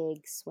for the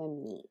big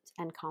swim meet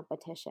and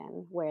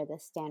competition where the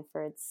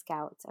Stanford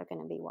Scouts are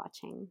going to be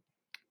watching.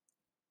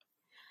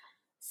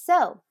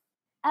 So,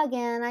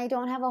 again, I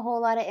don't have a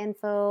whole lot of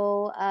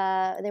info.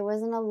 There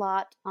wasn't a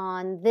lot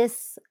on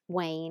this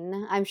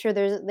Wayne. I'm sure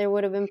there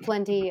would have been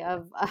plenty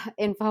of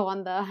info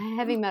on the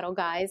heavy metal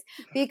guys,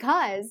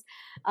 because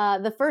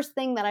the first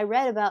thing that I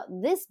read about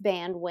this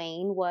band,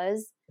 Wayne,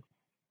 was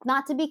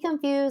not to be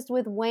confused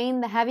with Wayne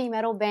the heavy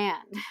metal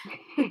band.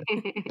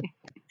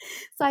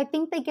 So I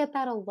think they get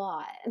that a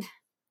lot.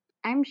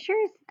 I'm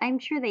sure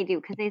they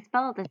do, because they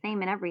spell it the same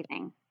and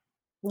everything.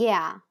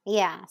 Yeah.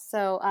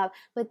 So,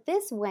 but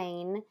this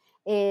Wayne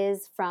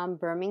is from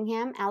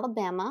Birmingham,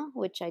 Alabama,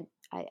 which I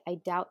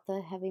doubt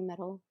the heavy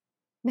metal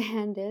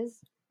band is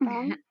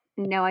from.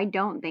 No, I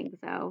don't think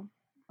so.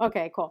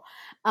 Okay, cool.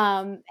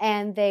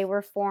 And they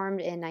were formed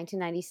in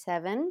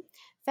 1997,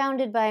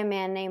 founded by a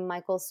man named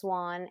Michael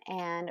Swan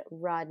and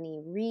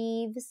Rodney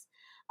Reeves.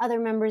 Other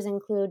members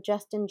include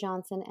Justin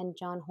Johnson and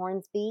John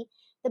Hornsby.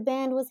 The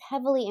band was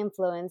heavily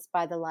influenced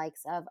by the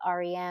likes of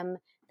R.E.M.,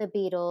 the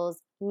Beatles,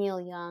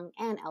 Neil Young,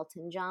 and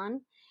Elton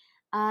John.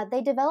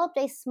 They developed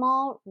a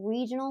small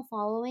regional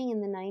following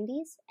in the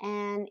 90s,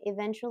 and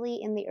eventually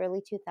in the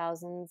early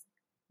 2000s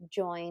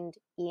joined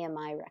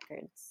EMI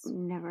Records.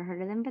 Never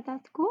heard of them, but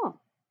that's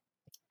cool.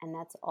 And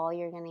that's all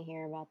you're going to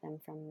hear about them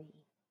from me.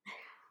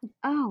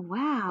 Oh,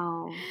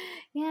 wow.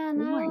 Yeah,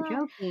 no. You weren't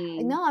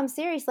joking. No, I'm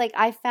serious. Like,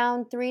 I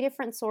found 3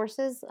 different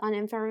sources on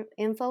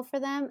info for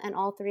them, and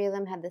all 3 of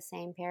them had the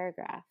same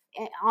paragraph.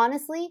 And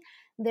honestly,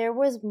 there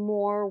was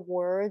more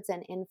words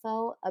and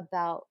info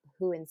about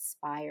who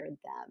inspired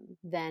them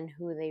than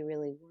who they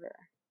really were.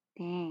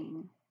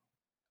 Dang.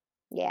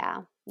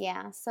 Yeah.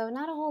 So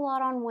not a whole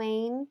lot on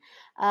Wayne,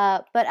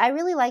 but I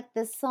really like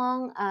this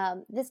song.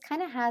 This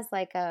kind of has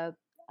like a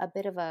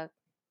bit of a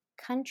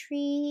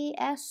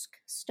country-esque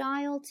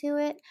style to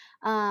it.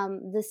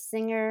 The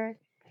singer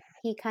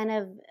he kind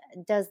of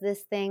does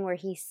this thing where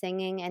he's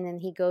singing and then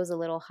he goes a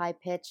little high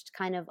pitched,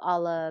 kind of a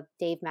la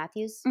Dave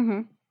Matthews.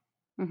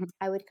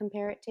 I would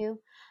compare it to.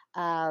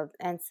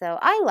 And so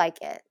I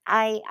like it.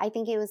 I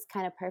think it was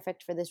kind of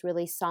perfect for this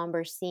really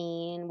somber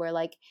scene where,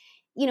 like,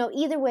 you know,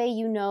 either way,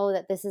 you know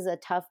that this is a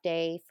tough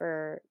day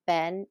for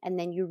Ben, and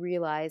then you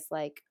realize,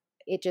 like,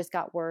 it just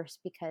got worse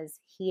because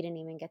he didn't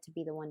even get to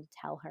be the one to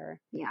tell her.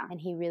 Yeah. And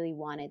he really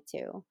wanted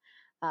to.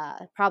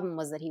 Problem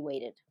was that he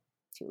waited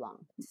too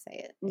long to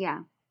say it. Yeah.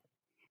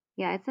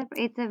 Yeah,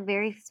 it's a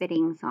very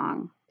fitting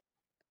song.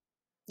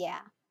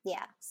 Yeah.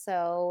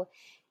 So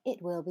it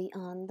will be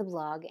on the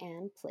blog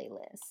and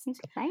playlist.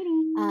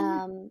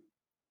 Exciting.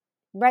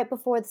 Right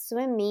before the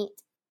swim meet,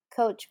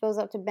 Coach goes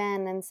up to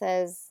Ben and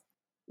says,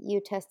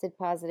 "You tested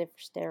positive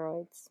for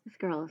steroids." This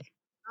girl is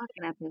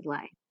fucking up his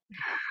life.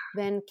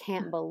 Ben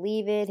can't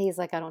believe it. He's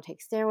like, "I don't take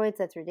steroids.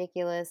 That's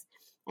ridiculous."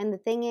 And the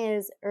thing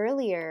is,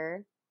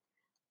 earlier,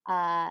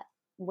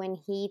 when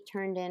he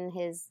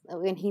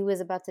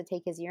was about to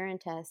take his urine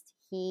test,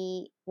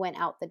 he went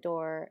out the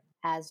door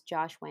as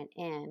Josh went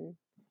in.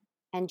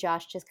 And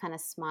Josh just kind of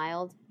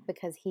smiled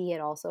because he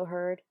had also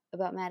heard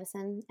about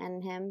Madison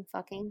and him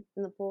fucking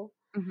in the pool.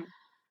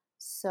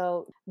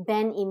 So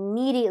Ben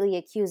immediately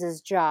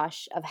accuses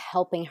Josh of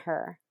helping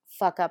her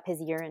fuck up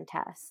his urine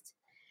test.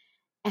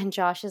 And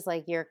Josh is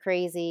like, "You're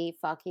crazy,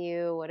 fuck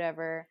you,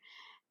 whatever."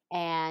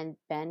 And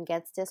Ben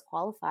gets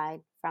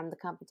disqualified from the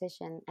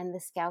competition. And the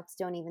scouts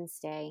don't even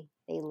stay.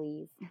 They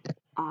leave.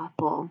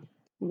 Awful.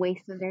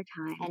 Waste of their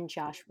time. And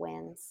Josh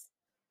wins.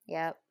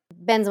 Yep.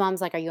 Ben's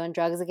mom's like, "Are you on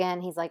drugs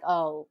again?" He's like,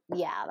 "Oh,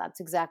 yeah, that's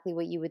exactly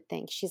what you would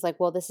think." She's like,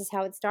 "Well, this is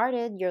how it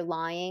started. You're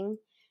lying.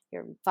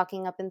 You're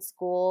fucking up in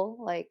school."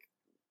 Like,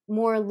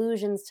 more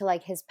allusions to,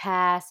 like, his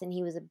past, and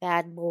he was a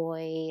bad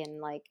boy,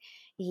 and, like,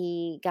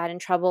 he got in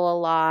trouble a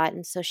lot.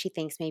 And so she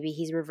thinks maybe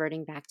he's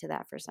reverting back to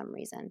that for some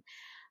reason.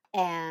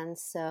 And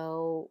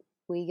so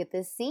we get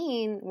this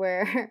scene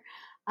where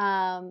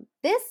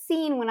this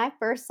scene, when I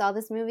first saw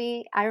this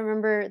movie, I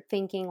remember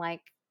thinking,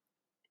 like,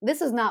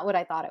 this is not what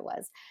I thought it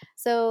was.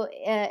 So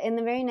in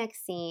the very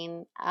next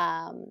scene,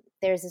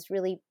 there's this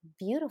really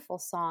beautiful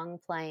song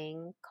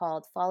playing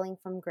called "Falling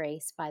from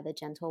Grace" by the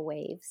Gentle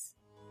Waves.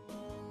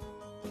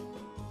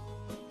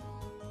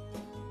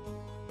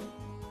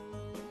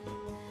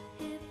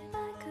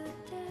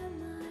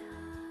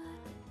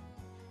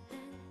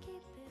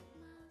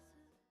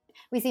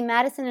 We see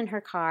Madison in her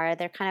car.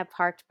 They're kind of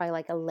parked by,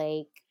 like, a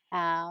lake,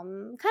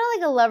 kind of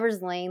like a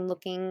Lover's Lane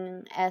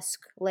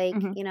looking-esque lake,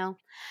 you know?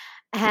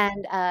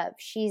 And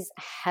she's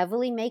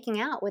heavily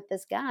making out with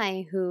this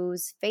guy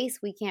whose face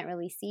we can't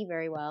really see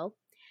very well.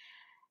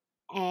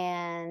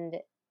 And,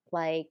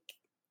 like,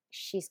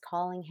 she's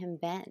calling him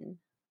Ben.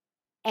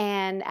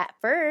 And at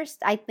first,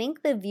 I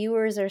think the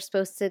viewers are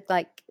supposed to,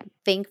 like,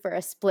 think for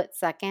a split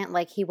second,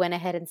 like, he went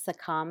ahead and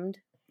succumbed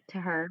to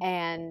her.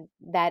 And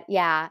that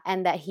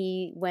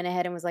he went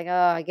ahead and was like, "Oh,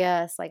 I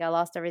guess, like, I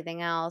lost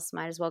everything else.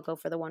 Might as well go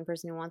for the one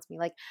person who wants me."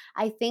 Like,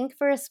 I think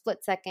for a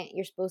split second,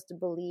 you're supposed to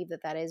believe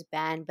that that is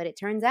Ben. But it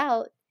turns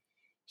out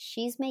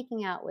she's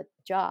making out with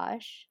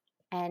Josh,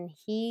 and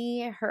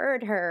he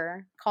heard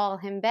her call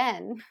him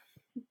Ben.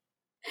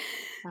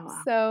 Oh,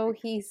 wow. So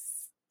he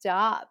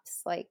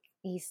stops. Like,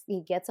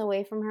 he gets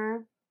away from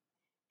her,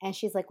 and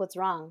she's like, "What's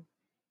wrong?"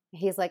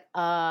 He's like,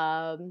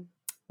 "My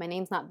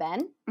name's not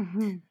Ben."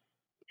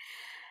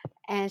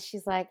 And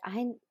she's like,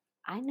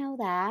 I know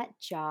that,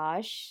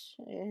 Josh.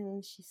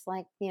 And she's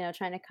like, you know,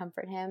 trying to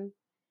comfort him.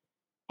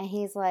 And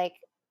he's like,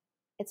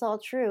 "It's all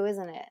true,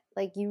 isn't it?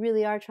 Like, you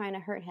really are trying to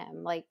hurt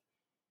him. Like,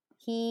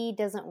 he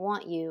doesn't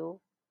want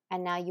you,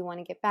 and now you want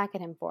to get back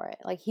at him for it.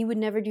 Like, he would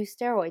never do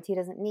steroids. He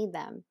doesn't need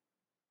them."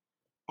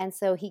 And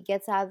so he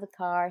gets out of the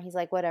car. He's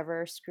like,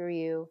 "Whatever, screw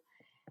you."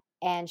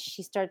 And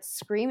she starts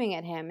screaming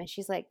at him. And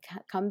she's like,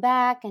 "Come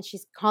back." And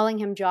she's calling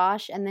him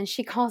Josh. And then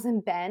she calls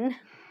him Ben.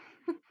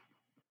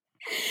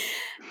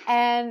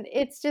 And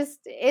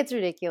it's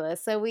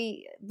ridiculous. So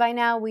by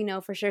now we know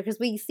for sure, because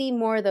we see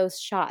more of those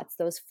shots,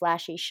 those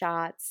flashy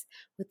shots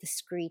with the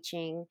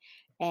screeching,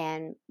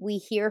 and we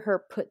hear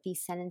her put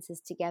these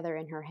sentences together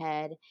in her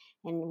head,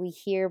 and we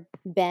hear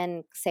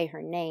Ben say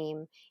her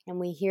name, and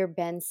we hear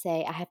Ben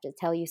say, "I have to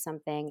tell you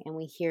something," and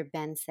we hear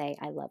Ben say,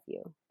 "I love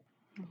you."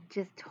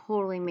 Just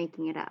totally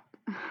making it up.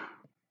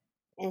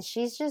 And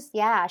she's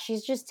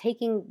just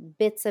taking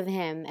bits of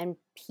him and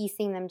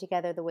piecing them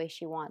together the way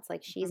she wants.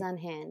 Like, she's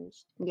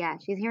unhinged. Yeah,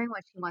 she's hearing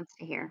what she wants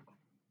to hear.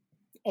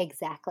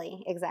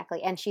 Exactly.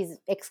 And she's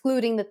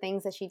excluding the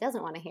things that she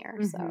doesn't want to hear.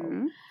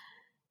 So,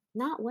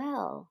 not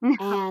well.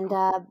 And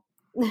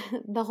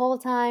the whole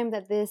time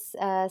that this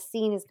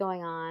scene is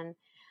going on,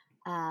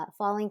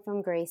 "Falling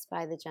from Grace"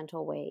 by the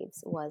Gentle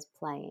Waves was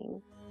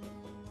playing.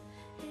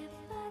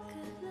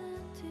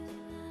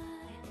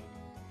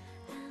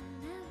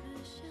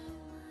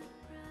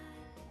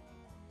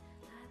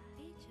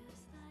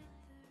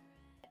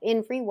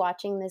 In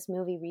rewatching this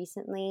movie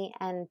recently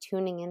and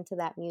tuning into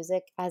that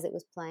music as it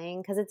was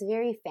playing, because it's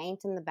very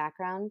faint in the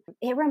background,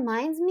 it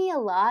reminds me a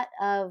lot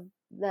of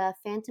the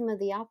Phantom of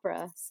the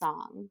Opera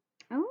song.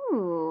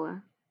 Oh.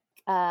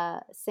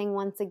 Sing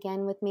Once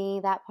Again with me,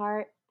 that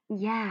part?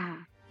 Yeah.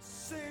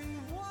 Sing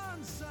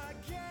once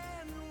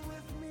again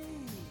with me,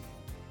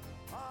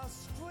 a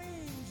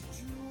strange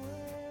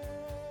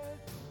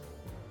duet.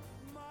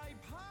 My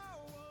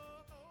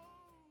power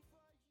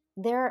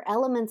There are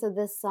elements of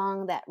this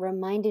song that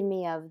reminded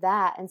me of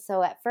that. And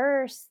so at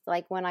first,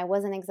 like when I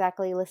wasn't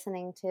exactly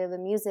listening to the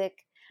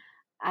music,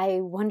 I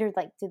wondered,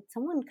 like, did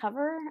someone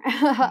cover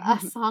a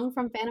song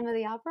from Phantom of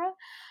the Opera?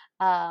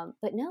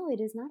 But no, it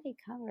is not a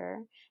cover.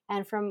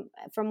 And from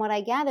what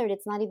I gathered,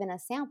 it's not even a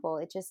sample.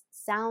 It just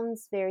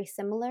sounds very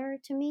similar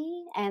to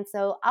me. And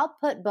so I'll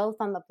put both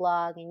on the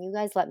blog, and you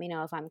guys let me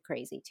know if I'm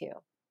crazy too.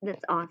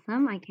 That's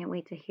awesome. I can't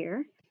wait to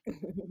hear.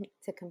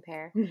 To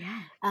compare.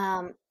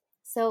 Yeah.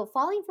 So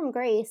Falling from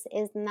Grace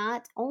is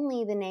not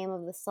only the name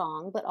of the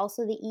song, but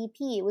also the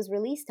EP it was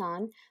released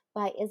on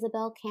by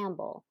Isabel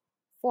Campbell,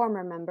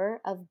 former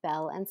member of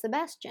Belle and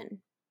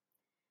Sebastian.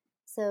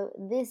 So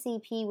this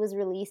EP was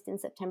released in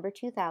September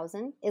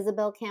 2000.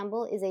 Isabel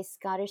Campbell is a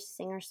Scottish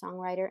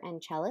singer-songwriter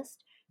and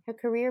cellist. Her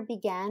career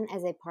began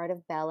as a part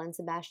of Belle and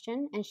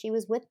Sebastian, and she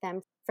was with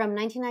them from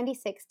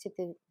 1996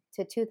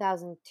 to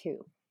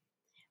 2002.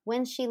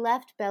 When she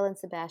left Belle and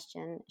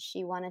Sebastian,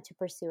 she wanted to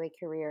pursue a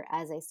career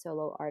as a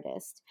solo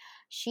artist.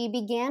 She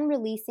began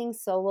releasing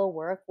solo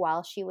work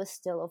while she was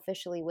still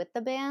officially with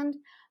the band,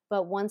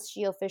 but once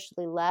she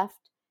officially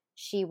left,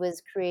 she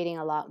was creating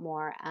a lot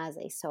more as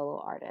a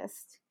solo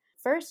artist.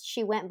 First,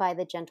 she went by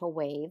the Gentle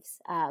Waves,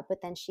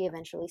 but then she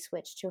eventually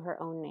switched to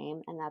her own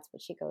name, and that's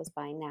what she goes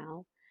by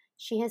now.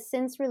 She has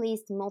since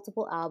released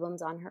multiple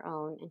albums on her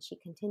own, and she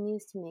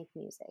continues to make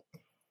music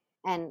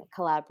and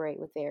collaborate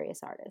with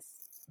various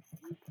artists.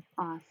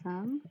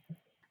 Awesome.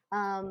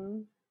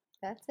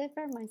 That's it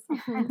for my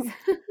songs.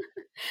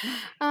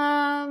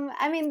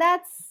 I mean,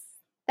 that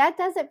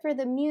does it for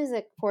the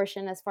music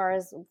portion as far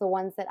as the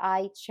ones that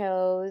I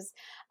chose.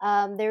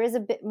 There is a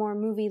bit more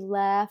movie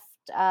left.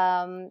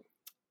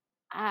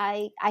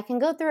 I can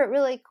go through it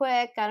really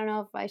quick. I don't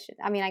know if I should.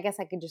 I mean, I guess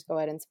I could just go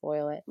ahead and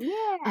spoil it.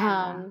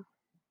 Yeah.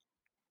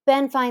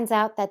 Ben finds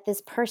out that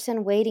this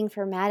person waiting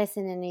for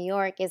Madison in New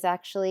York is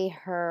actually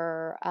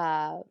her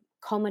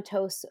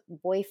comatose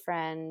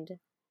boyfriend,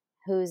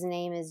 whose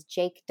name is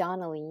Jake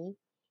Donnelly,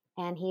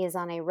 and he is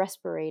on a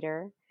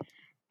respirator,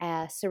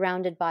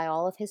 surrounded by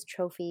all of his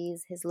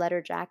trophies, his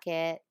letter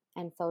jacket,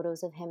 and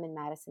photos of him and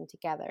Madison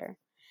together.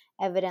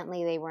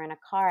 Evidently, they were in a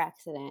car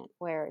accident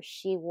where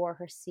she wore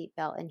her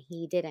seatbelt and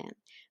he didn't.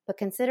 But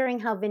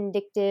considering how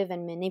vindictive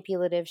and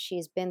manipulative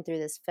she's been through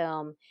this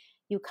film,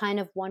 you kind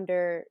of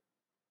wonder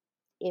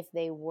if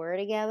they were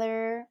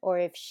together or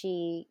if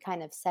she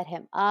kind of set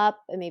him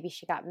up and maybe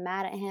she got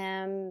mad at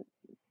him,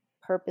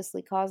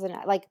 purposely causing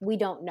it. Like, we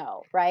don't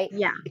know, right?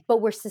 Yeah. But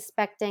we're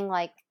suspecting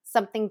like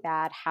something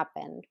bad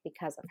happened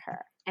because of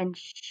her. And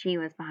she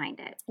was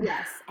behind it.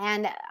 Yes.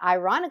 And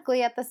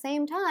ironically, at the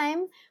same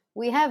time,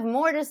 we have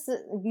more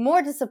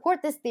to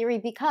support this theory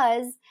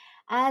because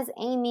as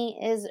Amy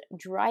is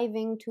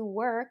driving to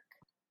work,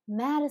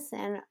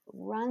 Madison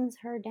runs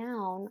her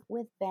down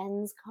with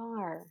Ben's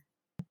car.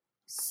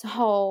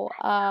 So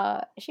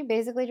she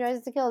basically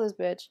tries to kill this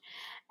bitch.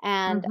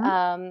 And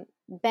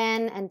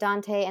Ben and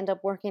Dante end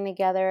up working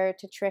together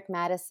to trick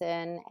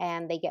Madison,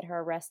 and they get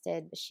her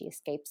arrested. She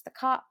escapes the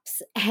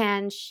cops,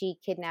 and she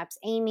kidnaps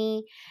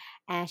Amy,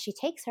 and she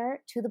takes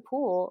her to the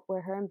pool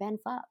where her and Ben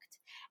fucked.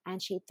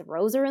 And she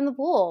throws her in the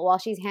pool while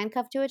she's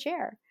handcuffed to a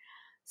chair.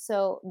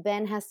 So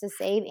Ben has to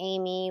save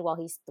Amy while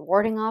he's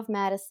thwarting off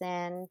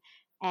Madison.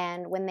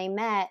 And when they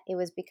met, it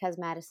was because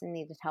Madison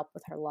needed help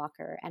with her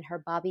locker, and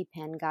her bobby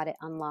pin got it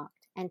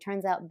unlocked. And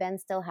turns out Ben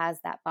still has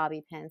that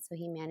bobby pin, so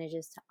he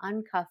manages to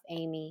uncuff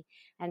Amy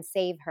and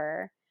save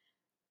her.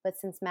 But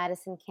since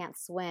Madison can't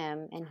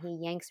swim and he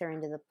yanks her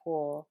into the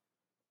pool,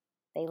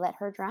 they let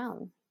her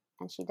drown,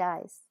 and she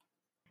dies.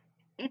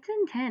 It's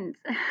intense.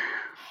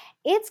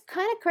 It's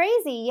kind of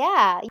crazy,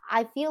 yeah.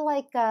 I feel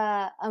like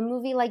a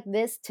movie like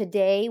this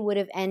today would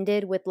have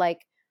ended with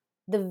like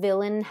the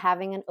villain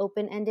having an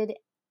open-ended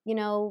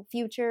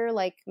future,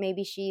 like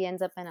maybe she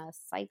ends up in a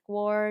psych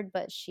ward,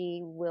 but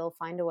she will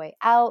find a way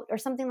out or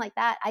something like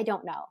that. I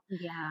don't know.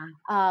 Yeah.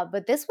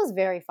 But this was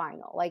very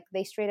final. Like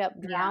they straight up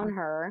drown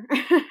her.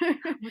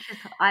 Which is,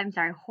 I'm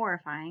sorry,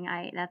 horrifying.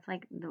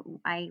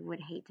 I would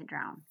hate to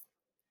drown.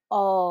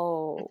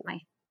 Oh.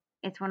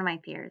 It's one of my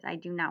fears. I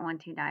do not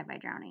want to die by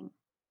drowning.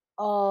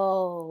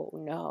 Oh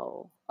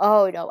no.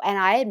 And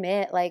I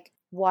admit, like,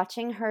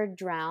 watching her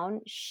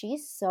drown,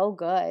 she's so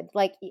good.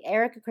 Like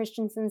Erica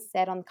Christensen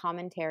said on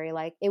commentary,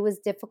 like it was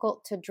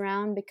difficult to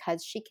drown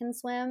because she can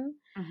swim.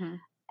 Mm-hmm.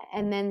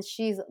 And then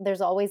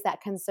there's always that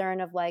concern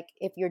of like,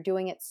 if you're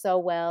doing it so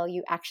well,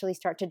 you actually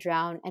start to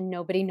drown and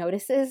nobody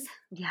notices.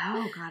 Yeah.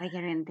 Oh God, I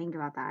can't even think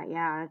about that.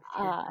 Yeah.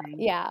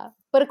 Yeah.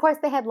 But of course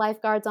they had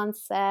lifeguards on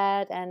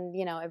set and,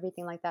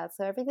 everything like that.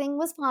 So everything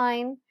was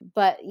fine.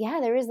 But yeah,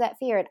 there is that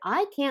fear. And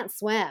I can't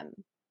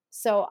swim.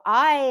 So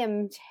I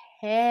am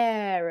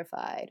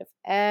terrified of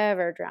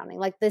ever drowning.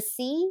 Like the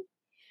sea,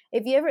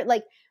 if you ever,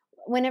 like,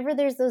 whenever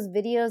there's those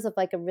videos of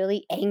like a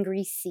really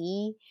angry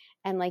sea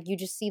and like you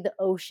just see the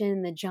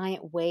ocean, the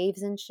giant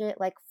waves and shit.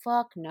 Like,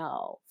 fuck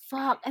no.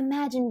 Fuck.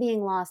 Imagine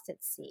being lost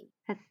at sea.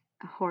 That's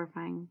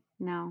horrifying.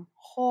 No.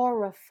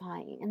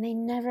 Horrifying. And they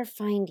never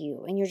find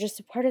you, and you're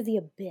just a part of the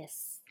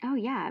abyss. Oh,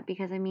 yeah,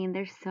 because I mean,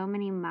 there's so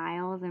many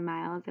miles and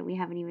miles that we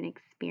haven't even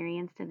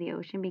experienced of the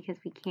ocean because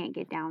we can't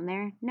get down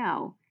there.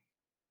 No.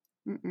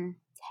 Mm-mm.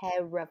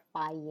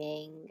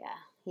 Terrifying.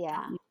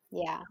 Yeah.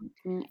 Yeah.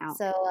 Me out.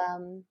 So,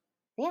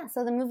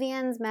 so the movie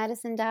ends.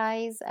 Madison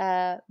dies.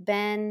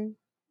 Ben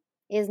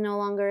is no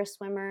longer a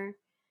swimmer,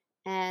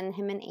 and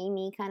him and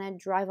Amy kind of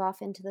drive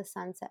off into the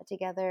sunset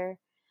together.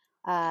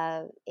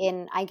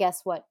 In, I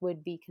guess, what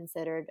would be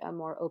considered a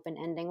more open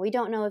ending. We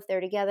don't know if they're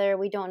together.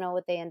 We don't know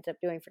what they ended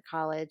up doing for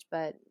college,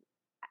 but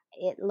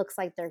it looks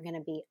like they're going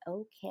to be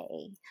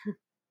okay.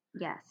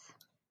 Yes.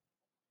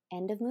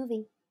 End of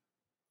movie.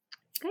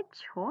 Good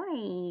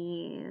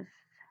choice.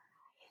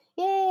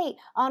 Yay!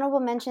 Honorable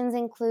mentions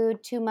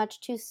include Too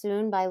Much Too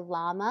Soon by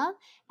Llama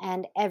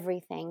and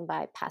Everything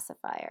by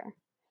Pacifier.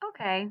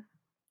 Okay.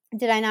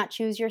 Did I not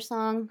choose your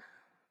song?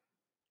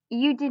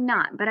 You did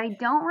not, but I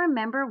don't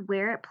remember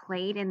where it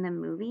played in the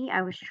movie.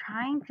 I was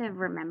trying to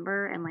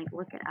remember and like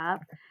look it up,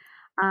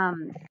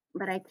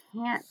 but I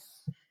can't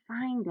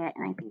find it,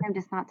 and I think I'm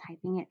just not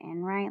typing it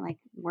in right, like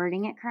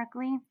wording it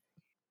correctly.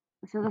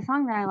 So the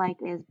song that I like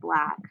is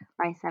Black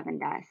by Seven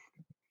Dust.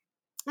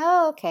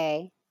 Oh,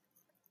 okay.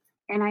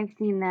 And I've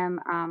seen them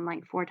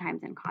like 4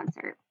 times in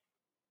concert.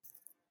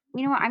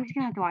 You know what? I'm just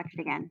gonna have to watch it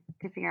again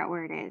to figure out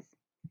where it is.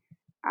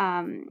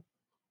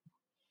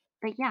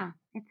 But yeah,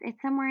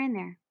 it's somewhere in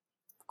there.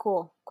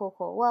 Cool.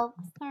 Well,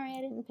 sorry I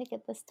didn't pick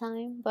it this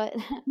time, but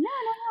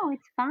No,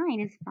 it's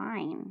fine.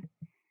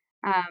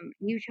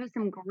 You chose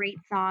some great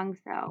songs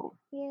though.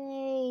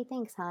 Yay,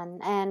 thanks, hon.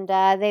 And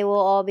they will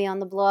all be on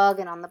the blog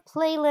and on the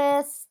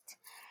playlist.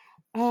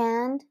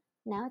 And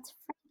now it's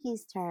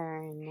Frankie's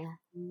turn.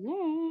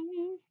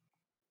 Yay!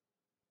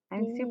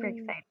 I'm super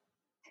excited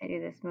to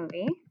do this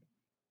movie.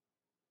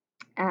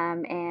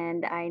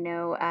 And I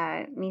know,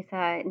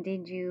 Misa,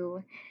 did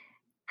you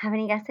have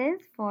any guesses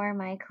for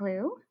my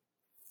clue?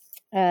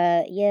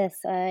 Yes,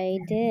 I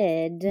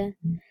did.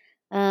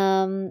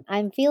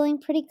 I'm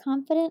feeling pretty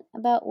confident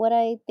about what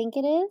I think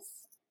it is.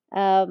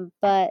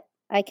 But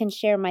I can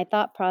share my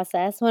thought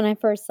process when I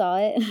first saw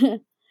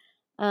it.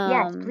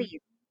 Yes,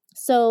 please.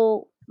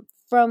 So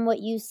from what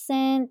you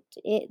sent,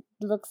 it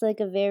looks like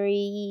a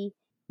very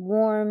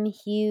warm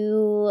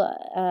hue,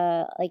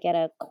 like at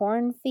a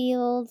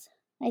cornfield,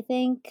 I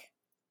think.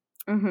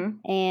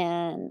 Mm-hmm.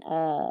 And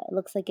it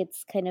looks like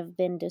it's kind of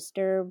been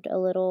disturbed a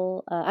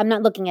little. I'm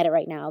not looking at it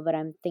right now, but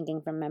I'm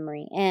thinking from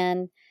memory.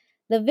 And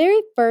the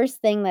very first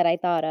thing that I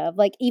thought of,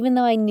 like, even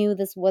though I knew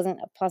this wasn't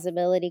a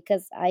possibility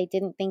because I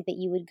didn't think that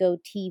you would go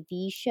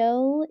TV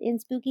show in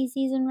spooky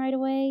season right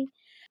away,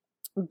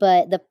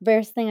 but the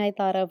first thing I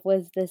thought of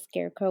was the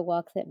Scarecrow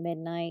Walks at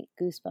Midnight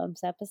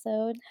Goosebumps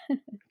episode.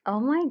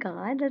 Oh my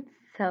God, that's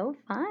so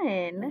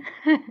fun.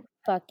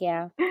 Fuck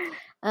yeah.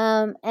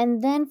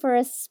 And then for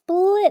a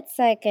split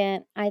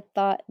second, I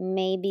thought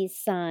maybe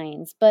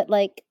Signs, but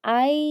like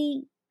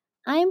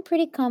I'm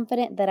pretty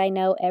confident that I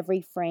know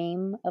every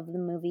frame of the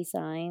movie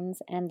Signs,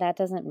 and that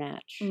doesn't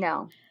match.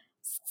 No.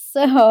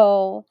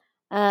 So,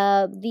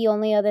 the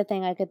only other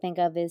thing I could think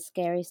of is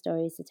Scary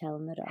Stories to Tell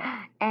in the Dark.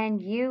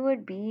 And you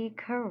would be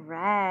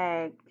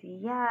correct.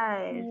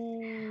 Yes.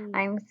 Yay.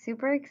 I'm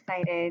super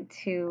excited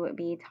to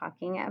be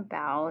talking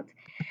about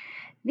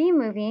the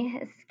movie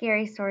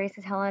Scary Stories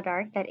to Tell in the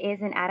Dark that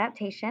is an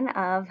adaptation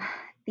of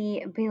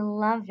the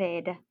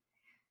beloved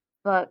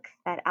books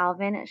that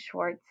Alvin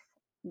Schwartz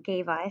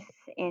gave us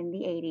in the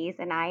 80s,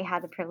 and I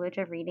had the privilege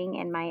of reading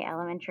in my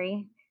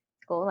elementary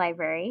school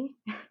library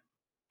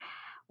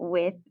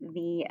with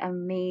the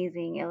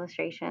amazing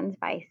illustrations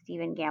by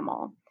Stephen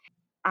Gamble.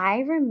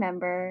 I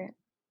remember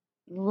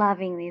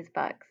loving these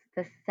books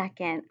the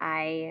second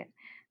I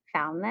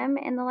found them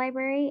in the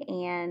library,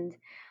 and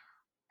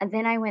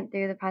then I went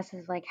through the process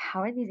of like,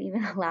 how are these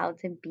even allowed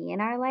to be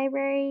in our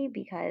library?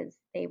 Because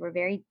they were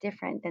very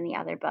different than the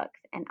other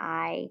books. And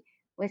I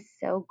was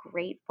so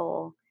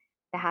grateful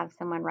to have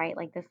someone write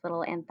like this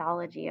little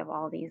anthology of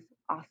all these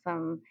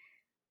awesome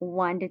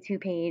 1 to 2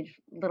 page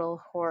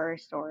little horror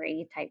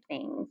story type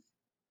things.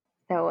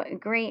 So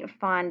great,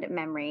 fond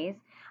memories.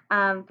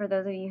 For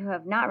those of you who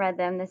have not read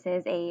them, this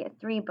is a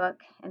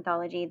 3-book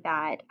anthology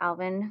that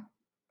Alvin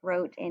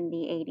wrote in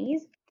the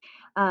 80s.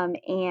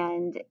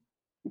 And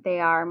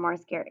they are more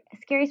scary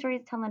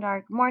stories to tell in the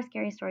dark, more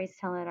scary stories to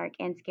tell in the dark,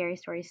 and Scary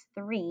Stories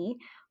 3,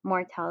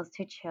 more tales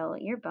to chill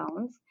your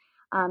bones.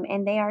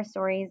 And they are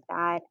stories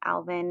that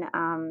Alvin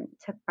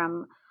took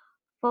from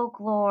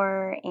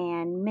folklore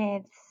and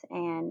myths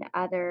and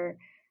other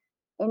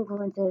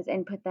influences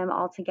and put them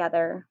all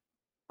together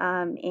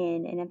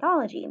in an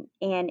anthology.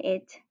 And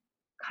it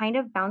kind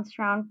of bounced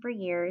around for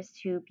years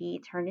to be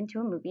turned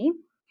into a movie.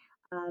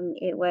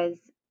 It was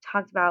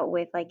talked about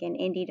with like an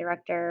indie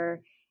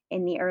director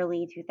in the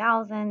early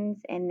 2000s,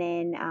 and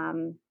then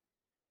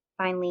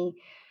finally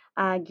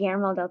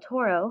Guillermo del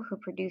Toro, who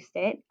produced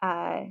it,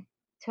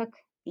 took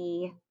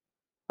the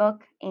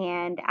book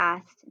and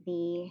asked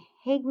the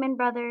Hageman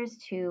brothers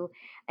to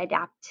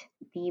adapt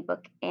the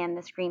book and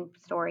the screen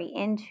story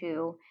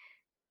into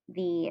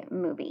the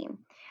movie.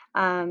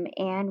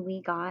 And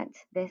we got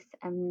this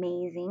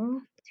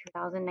amazing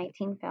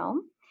 2019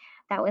 film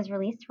that was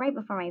released right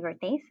before my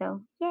birthday.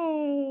 So,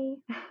 yay!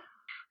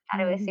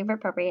 Thought it was super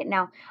appropriate.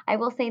 Now, I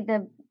will say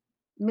the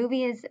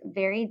movie is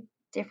very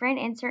different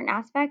in certain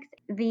aspects.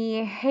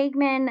 The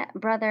Hageman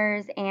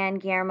brothers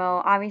and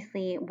Guillermo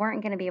obviously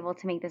weren't going to be able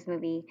to make this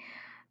movie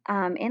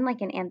in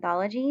like an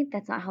anthology.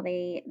 That's not how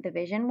the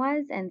vision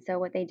was. And so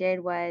what they did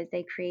was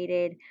they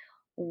created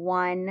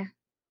one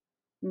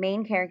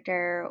main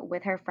character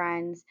with her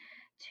friends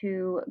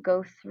to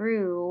go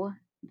through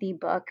the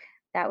book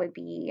that would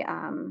be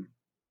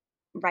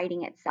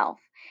writing itself.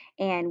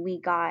 And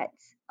we got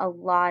a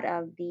lot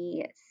of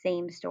the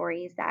same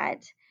stories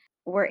that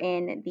were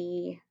in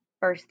the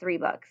first three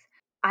books.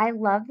 I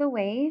love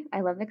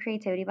the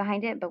creativity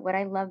behind it, but what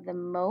I love the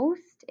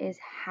most is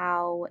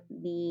how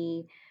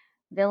the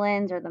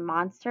villains or the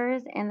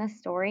monsters in the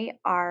story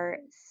are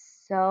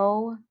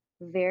so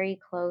very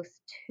close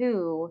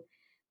to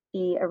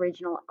the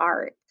original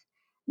art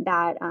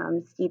that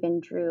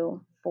Stephen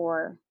drew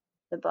for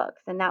the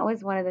books. And that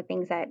was one of the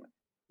things that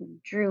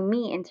drew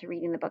me into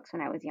reading the books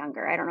when I was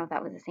younger. I don't know if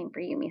that was the same for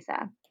you,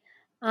 Misa.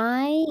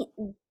 I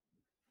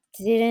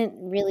didn't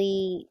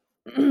really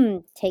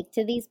take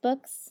to these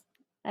books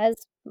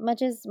as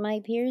much as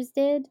my peers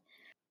did.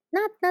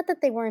 Not that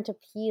they weren't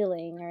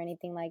appealing or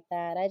anything like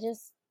that. I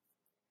just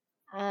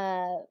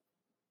I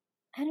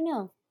don't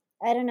know.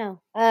 I don't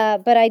know.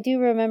 But I do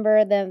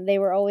remember them. They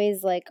were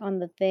always like on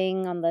the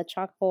thing on the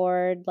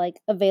chalkboard, like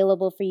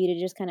available for you to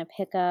just kind of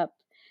pick up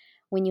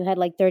when you had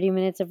like 30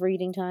 minutes of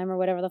reading time or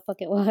whatever the fuck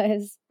it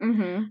was.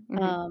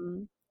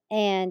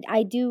 And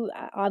I do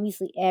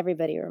obviously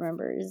everybody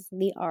remembers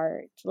the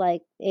art.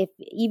 Like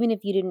even if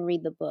you didn't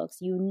read the books,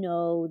 you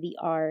know the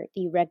art,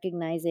 you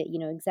recognize it, you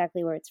know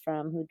exactly where it's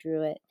from, who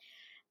drew it.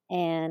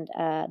 And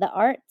the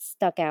art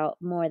stuck out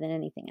more than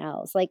anything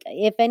else. Like,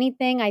 if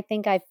anything, I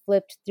think I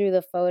flipped through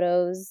the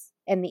photos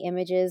and the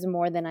images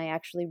more than I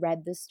actually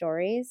read the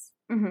stories.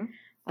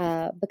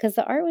 Because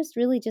the art was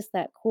really just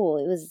that cool.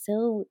 It was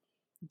so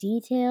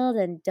detailed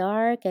and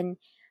dark, and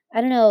I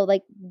don't know,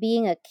 like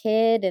being a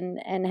kid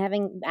and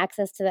having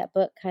access to that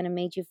book kind of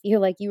made you feel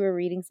like you were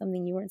reading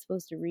something you weren't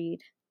supposed to read.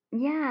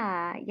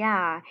 Yeah,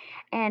 yeah.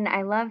 And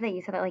I love that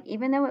you said that, like,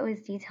 even though it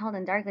was detailed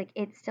and dark, like,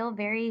 it's still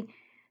very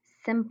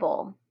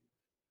simple.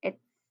 It's,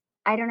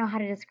 I don't know how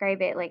to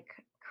describe it, like,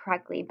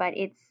 correctly, but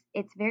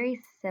it's very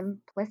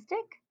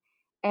simplistic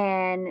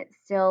and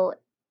still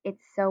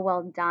it's so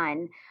well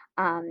done.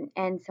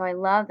 And so I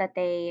love that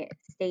they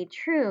stayed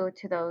true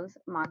to those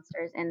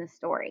monsters in the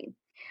story.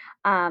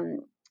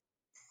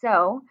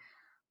 So,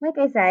 like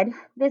I said,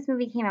 this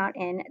movie came out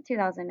in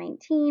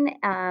 2019.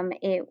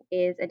 It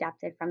is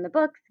adapted from the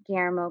books.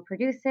 Guillermo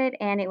produced it,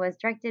 and it was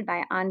directed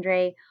by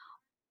Andre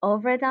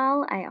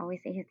Ovredal. I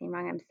always say his name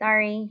wrong. I'm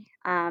sorry.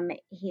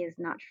 He is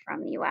not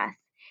from the US.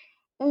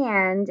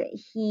 And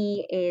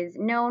he is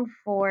known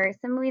for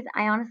some movies.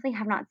 I honestly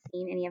have not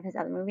seen any of his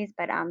other movies,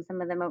 but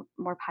some of the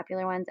more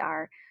popular ones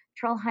are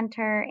Troll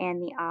Hunter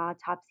and The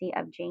Autopsy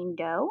of Jane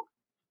Doe.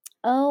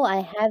 Oh, I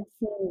have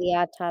seen The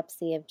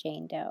Autopsy of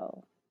Jane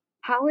Doe.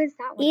 How is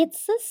that one?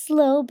 It's a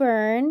slow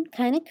burn,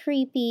 kind of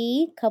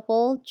creepy,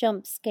 couple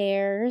jump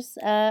scares.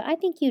 I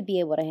think you'd be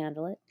able to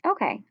handle it.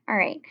 Okay, all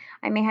right.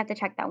 I may have to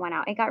check that one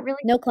out. It got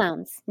really no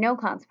clowns. No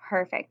clowns.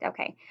 Perfect.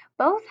 Okay,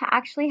 both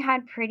actually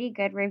had pretty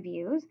good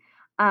reviews.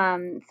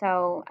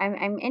 So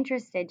I'm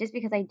interested just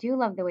because I do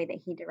love the way that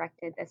he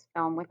directed this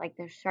film with like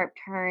the sharp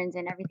turns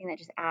and everything that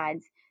just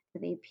adds to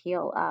the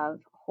appeal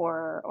of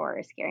horror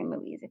or scary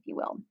movies, if you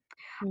will.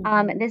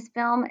 This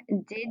film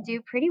did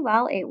do pretty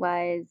well. It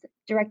was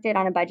directed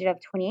on a budget of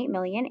 28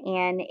 million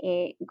and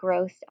it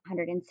grossed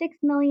 106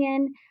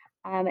 million.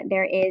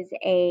 There is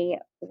a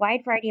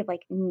wide variety of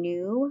like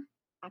new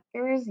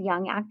actors,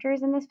 young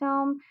actors in this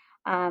film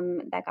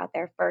that got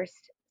their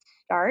first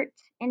start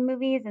in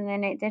movies, and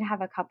then it did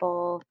have a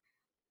couple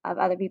of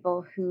other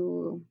people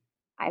who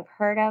I've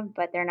heard of,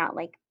 but they're not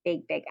like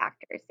big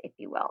actors, if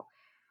you will.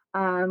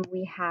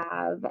 We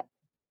have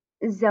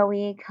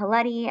Zoe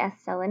Colletti as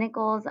Stella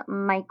Nichols,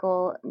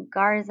 Michael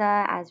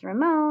Garza as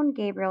Ramon,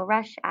 Gabriel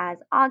Rush as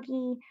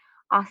Augie,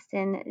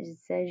 Austin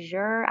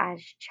Zajur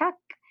as Chuck,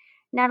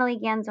 Natalie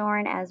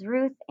Ganzorn as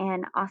Ruth,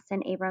 and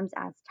Austin Abrams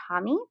as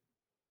Tommy.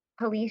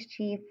 Police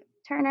Chief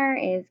Turner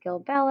is Gil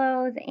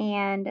Bellows,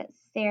 and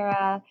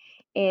Sarah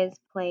is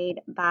played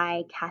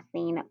by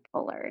Kathleen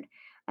Pollard.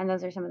 And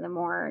those are some of the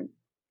more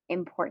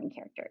important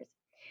characters.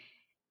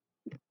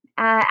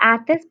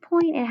 At this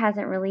point, it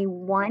hasn't really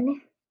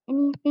won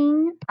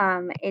anything.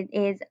 It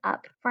is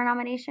up for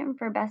nomination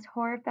for Best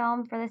Horror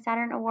Film for the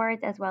Saturn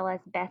Awards as well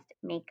as Best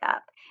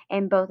Makeup.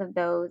 And both of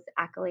those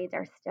accolades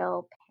are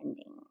still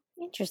pending.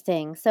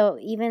 Interesting. So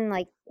even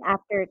like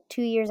after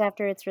 2 years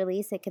after its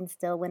release, it can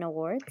still win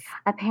awards?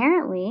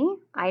 Apparently,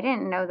 I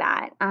didn't know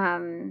that.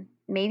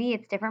 Maybe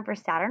it's different for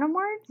Saturn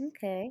Awards.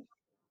 Okay.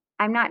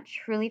 I'm not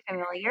truly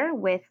familiar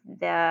with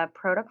the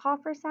protocol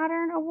for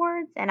Saturn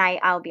Awards, and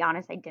I'll be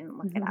honest, I didn't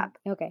look it up.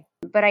 Okay.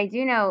 But I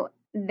do know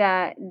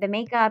the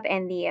makeup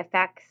and the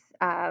effects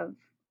of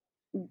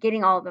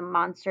getting all the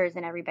monsters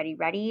and everybody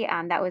ready,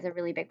 that was a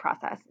really big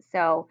process.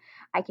 So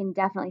I can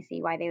definitely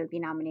see why they would be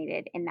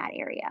nominated in that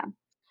area.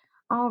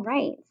 All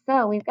right,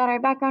 so we've got our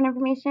background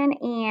information,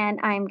 and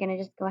I'm going to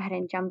just go ahead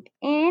and jump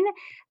in.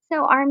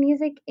 So our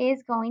music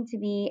is going to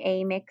be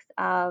a mix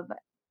of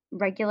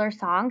regular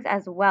songs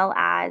as well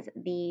as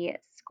the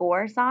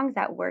score songs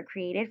that were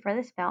created for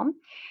this film.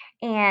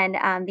 And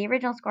the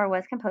original score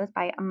was composed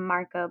by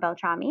Marco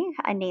Beltrami,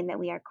 a name that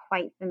we are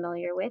quite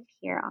familiar with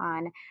here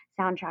on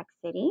Soundtrack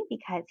City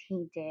because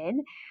he did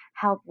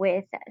help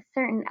with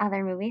certain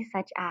other movies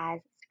such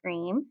as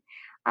Scream,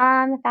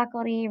 The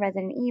Faculty,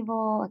 Resident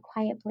Evil, A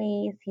Quiet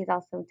Place. He's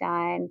also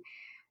done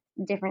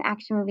different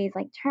action movies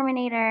like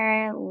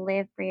Terminator,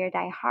 Live Free or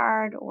Die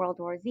Hard, World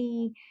War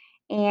Z.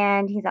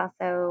 And he's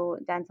also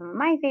done some of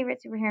my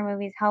favorite superhero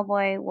movies,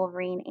 Hellboy,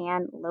 Wolverine,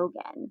 and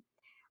Logan.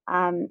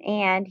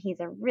 And he's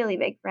a really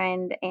big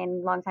friend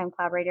and longtime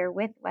collaborator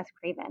with Wes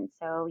Craven.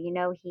 So,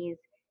 he's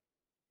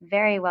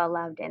very well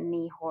loved in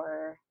the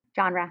horror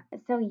genre.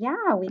 So,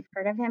 yeah, we've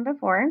heard of him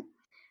before.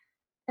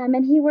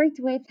 And he worked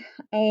with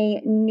a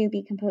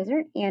newbie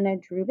composer, Anna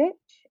Drubich.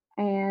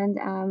 And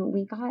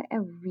we got a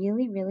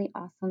really, really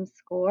awesome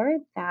score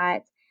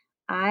that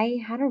I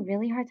had a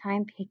really hard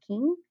time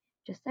picking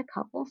just a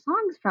couple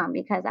songs from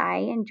because I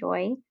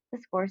enjoy the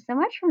score so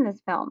much from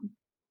this film.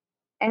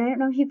 And I don't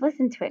know if you've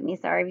listened to it,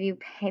 Misa, or if you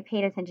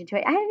paid attention to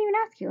it. I didn't even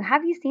ask you.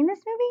 Have you seen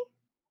this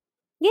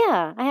movie?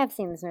 Yeah, I have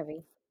seen this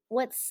movie.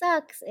 What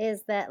sucks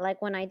is that,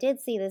 like, when I did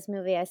see this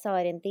movie, I saw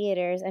it in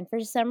theaters, and for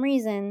some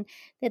reason,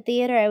 the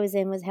theater I was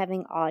in was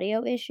having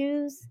audio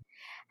issues.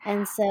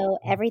 And so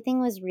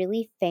everything was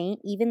really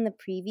faint, even the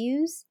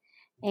previews.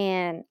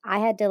 And I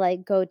had to,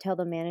 like, go tell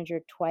the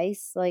manager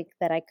twice, like,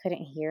 that I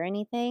couldn't hear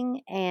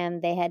anything.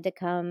 And they had to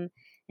come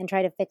and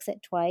try to fix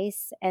it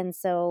twice. And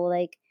so,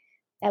 like,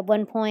 at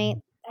one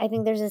point, I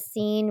think there's a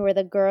scene where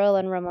the girl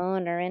and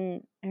Ramon are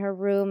in her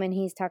room and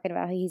he's talking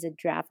about how he's a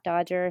draft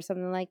dodger or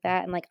something like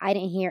that. And, like, I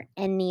didn't hear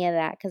any of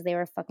that because they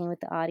were fucking with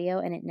the audio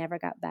and it never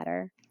got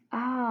better.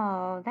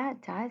 Oh,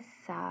 that does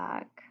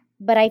suck.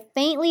 But I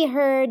faintly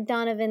heard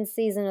Donovan's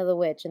Season of the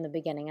Witch in the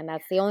beginning, and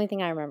that's the only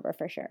thing I remember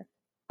for sure.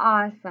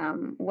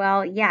 Awesome.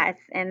 Well, yes,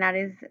 and that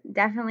is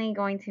definitely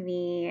going to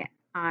be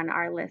on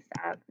our list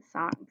of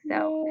songs.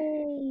 So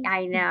Yay.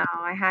 I know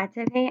I had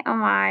to pay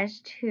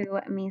homage to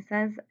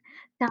Misa's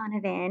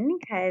Donovan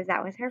because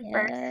that was her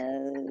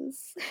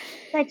first.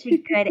 Such a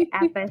good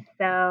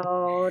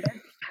episode.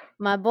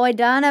 My boy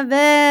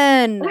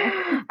Donovan.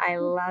 I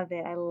love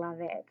it. I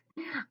love it.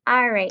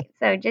 All right.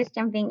 So just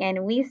jumping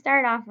in, we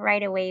start off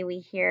right away. We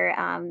hear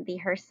the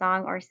Her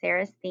Song or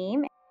Sarah's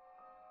theme.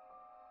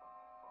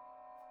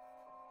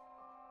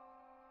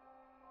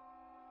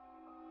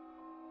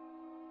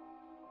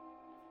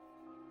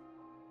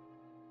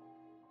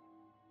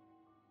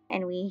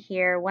 And we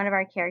hear one of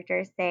our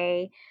characters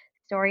say,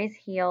 "Stories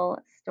heal,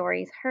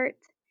 stories hurt.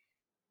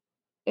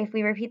 If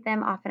we repeat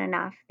them often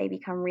enough, they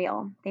become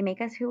real. They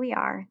make us who we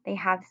are. They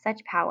have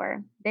such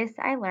power. This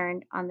I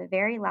learned on the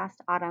very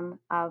last autumn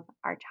of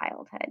our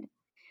childhood."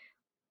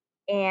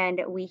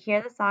 And we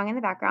hear the song in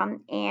the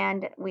background,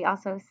 and we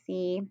also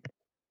see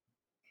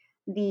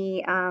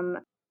the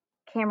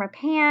camera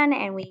pan,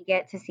 and we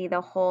get to see the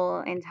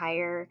whole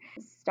entire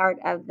start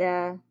of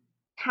the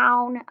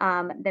town.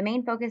 The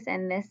main focus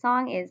in this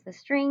song is the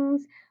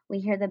strings. We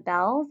hear the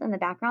bells in the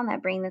background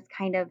that bring this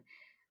kind of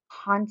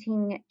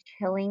haunting,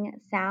 chilling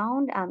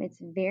sound. It's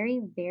very,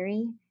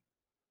 very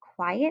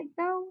quiet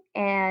though,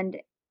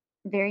 and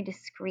very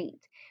discreet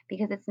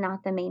because it's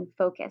not the main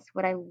focus.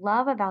 What I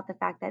love about the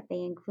fact that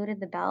they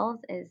included the bells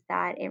is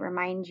that it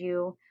reminds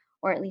you,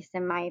 or at least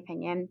in my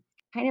opinion,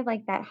 kind of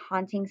like that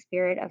haunting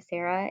spirit of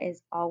Sarah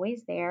is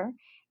always there.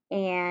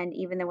 And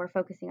even though we're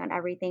focusing on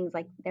everything's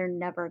like they're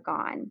never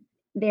gone.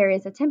 There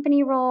is a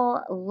timpani roll,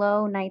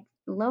 low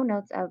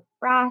notes of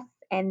brass,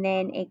 and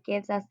then it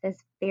gives us this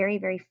very,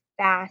 very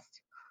fast,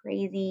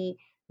 crazy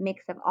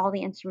mix of all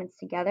the instruments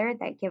together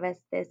that give us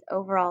this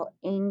overall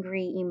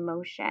angry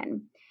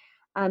emotion.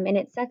 And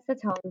it sets the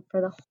tone for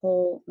the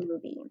whole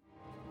movie.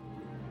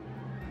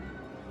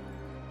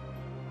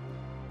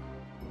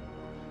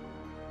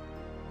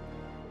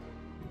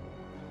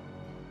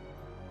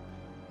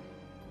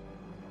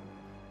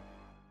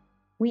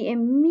 We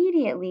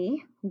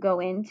immediately go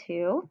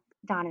into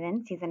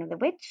Donovan, Season of the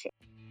Witch.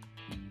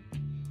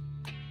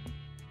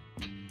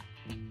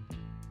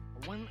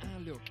 When I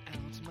look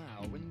out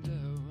my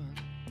window,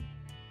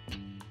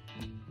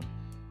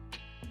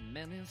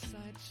 many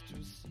sights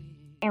to see.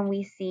 And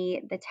we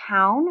see the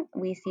town.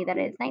 We see that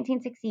it's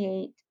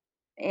 1968.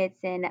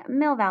 It's in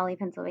Mill Valley,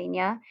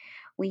 Pennsylvania.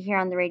 We hear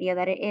on the radio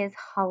that it is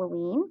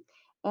Halloween.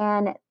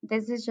 And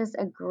this is just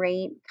a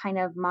great kind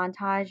of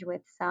montage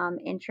with some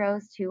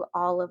intros to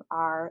all of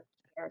our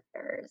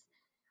characters.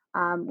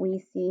 We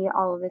see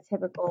all of the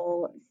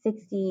typical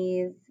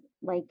 60s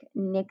like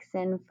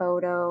Nixon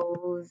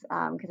photos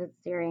because it's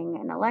during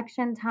an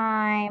election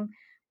time.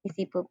 We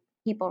see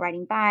people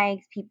riding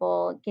bikes,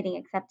 people getting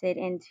accepted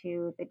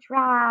into the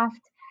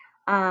draft.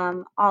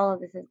 All of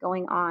this is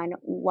going on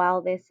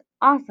while this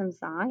awesome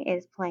song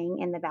is playing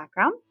in the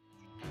background.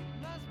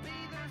 Must be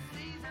the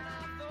season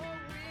of the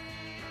witch.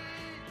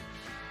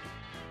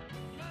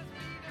 Must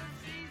be the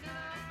season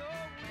of the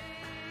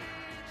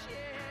witch,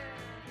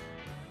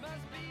 yeah.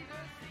 Must be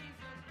the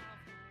season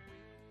of the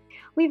witch.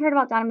 We've heard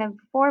about Donovan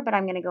before, but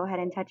I'm going to go ahead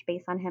and touch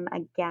base on him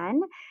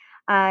again.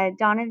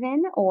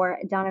 Donovan, or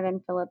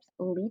Donovan Phillips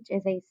Leitch,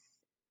 is a.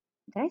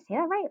 Did I say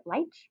that right?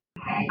 Leitch?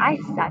 I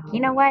suck. You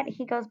know what?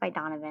 He goes by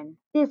Donovan.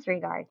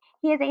 Disregard.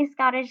 He is a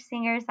Scottish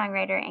singer,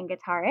 songwriter, and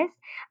guitarist.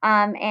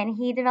 And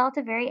he developed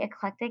a very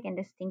eclectic and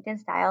distinctive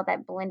style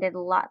that blended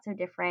lots of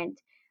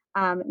different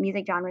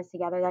music genres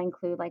together that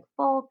include like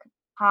folk,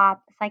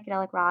 pop,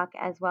 psychedelic rock,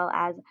 as well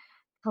as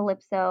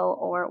calypso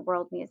or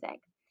world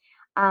music.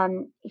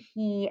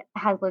 He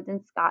has lived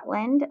in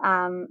Scotland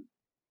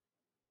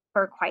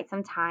for quite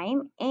some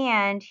time,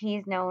 and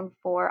he's known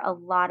for a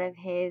lot of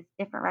his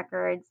different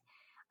records.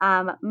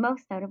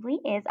 Most notably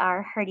is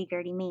our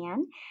Hurdy-Gurdy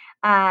Man,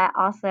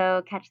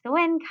 also Catch the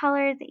Wind,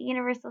 Colors,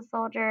 Universal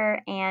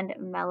Soldier, and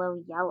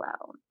Mellow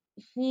Yellow.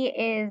 He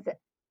is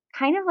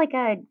kind of like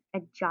a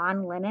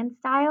John Lennon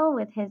style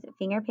with his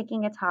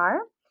finger-picking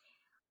guitar.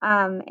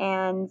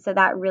 And so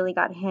that really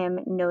got him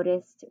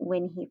noticed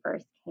when he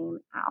first came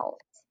out.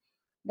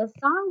 The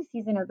song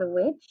Season of the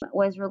Witch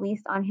was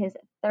released on his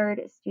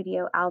third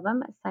studio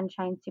album,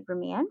 Sunshine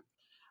Superman.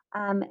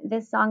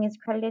 This song is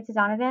credited to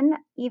Donovan,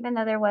 even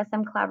though there was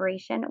some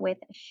collaboration with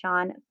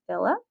Sean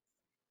Phillips,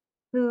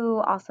 who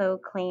also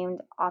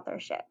claimed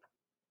authorship.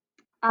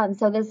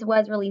 So this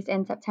was released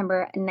in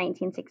September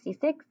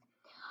 1966,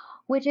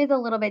 which is a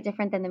little bit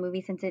different than the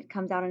movie since it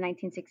comes out in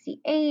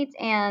 1968,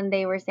 and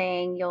they were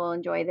saying you'll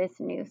enjoy this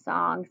new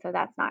song, so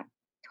that's not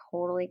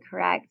totally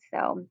correct.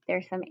 So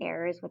there's some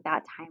errors with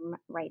that time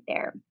right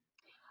there.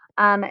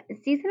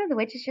 Season of the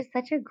Witch is just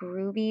such a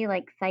groovy,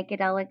 like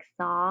psychedelic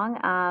song.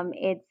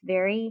 It's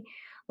very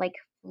like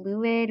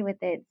fluid with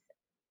its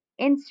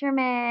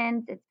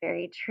instruments. It's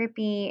very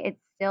trippy.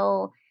 It's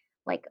still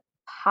like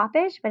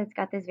popish, but it's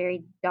got this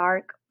very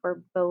dark,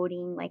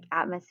 foreboding like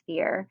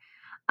atmosphere.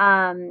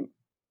 Um,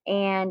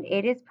 and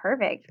it is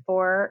perfect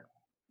for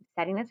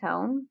setting the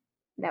tone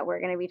that we're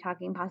going to be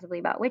talking possibly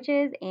about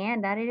witches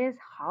and that it is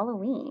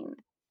Halloween.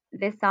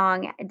 This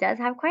song does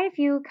have quite a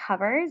few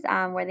covers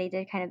where they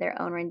did kind of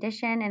their own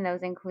rendition, and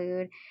those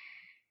include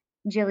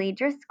Jilly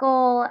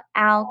Driscoll,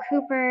 Al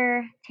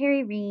Cooper,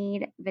 Terry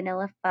Reid,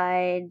 Vanilla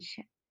Fudge,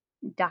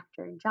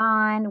 Dr.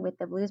 John with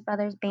the Blues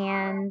Brothers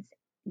bands,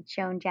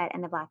 Joan Jett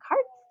and the Black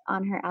Hearts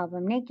on her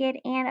album Naked,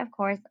 and of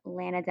course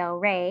Lana Del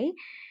Rey.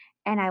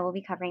 And I will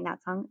be covering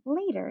that song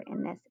later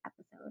in this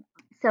episode.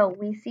 So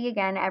we see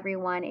again,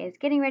 everyone is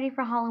getting ready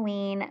for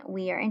Halloween.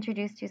 We are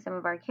introduced to some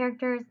of our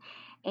characters,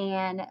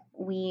 and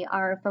we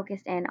are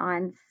focused in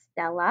on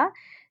Stella.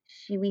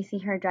 We see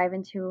her drive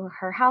into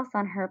her house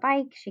on her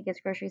bike. She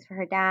gets groceries for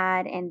her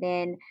dad, and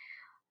then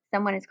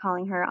someone is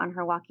calling her on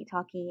her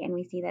walkie-talkie, and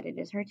we see that it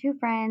is her two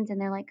friends,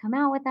 and they're like, "Come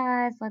out with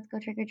us. Let's go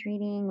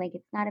trick-or-treating." Like,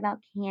 it's not about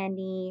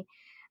candy.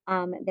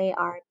 They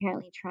are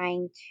apparently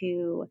trying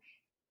to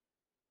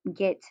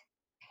get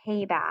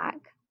payback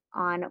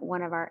on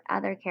one of our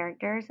other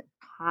characters,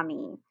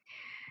 Tommy.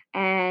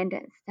 And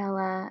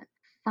Stella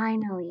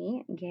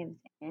finally gives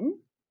in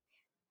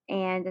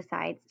and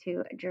decides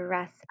to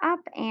dress up,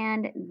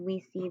 and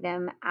we see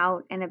them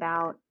out and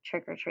about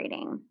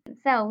trick-or-treating.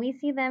 So we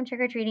see them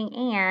trick-or-treating,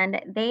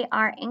 and they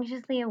are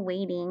anxiously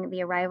awaiting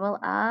the arrival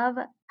of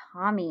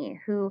Tommy,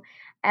 who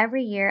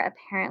every year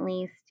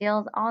apparently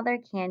steals all their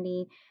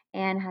candy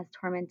and has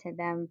tormented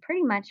them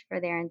pretty much for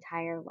their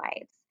entire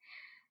lives.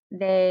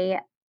 They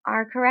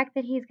are correct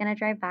that he's going to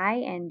drive by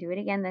and do it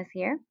again this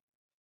year.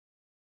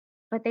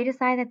 But they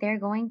decide that they're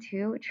going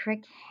to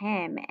trick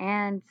him.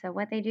 And so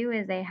what they do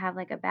is they have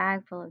like a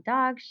bag full of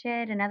dog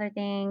shit and other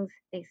things.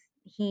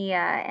 He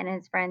and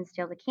his friends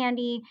steal the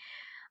candy.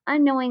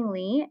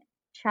 Unknowingly,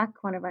 Chuck,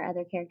 one of our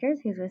other characters,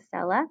 who's with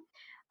Stella,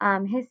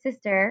 his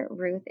sister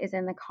Ruth is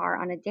in the car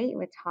on a date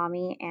with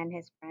Tommy and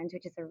his friends,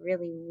 which is a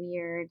really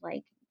weird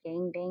like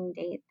gangbang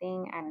date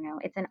thing. I don't know.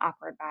 It's an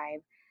awkward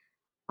vibe.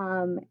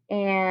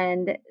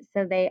 And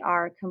so they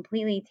are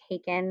completely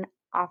taken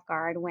off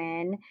guard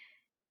when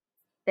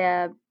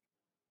the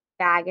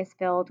bag is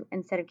filled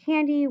instead of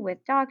candy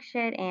with dog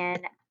shit and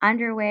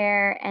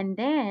underwear. And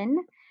then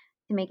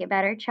to make it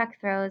better, Chuck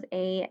throws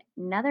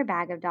another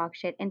bag of dog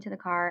shit into the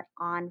car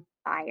on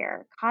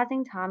fire,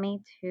 causing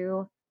Tommy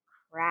to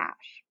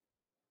crash.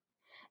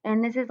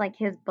 And this is like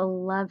his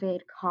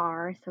beloved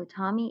car, so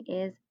Tommy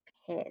is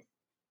pissed.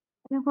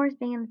 And of course,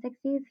 being in the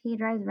 60s, he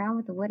drives around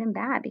with a wooden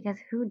bat because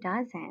who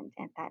doesn't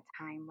at that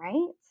time,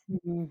 right?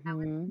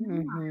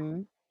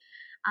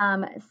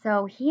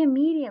 So he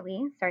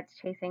immediately starts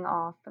chasing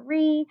all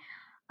three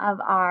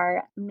of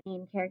our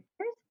main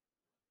characters.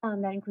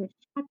 That includes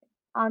Chuck,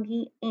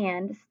 Augie,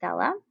 and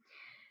Stella.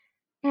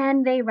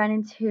 And they run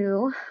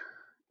into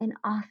an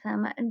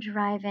awesome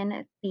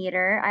drive-in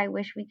theater. I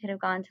wish we could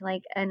have gone to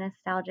like a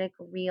nostalgic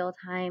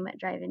real-time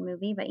drive-in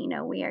movie, but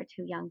we are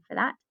too young for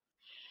that.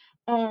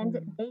 And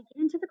they get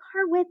into the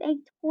car with a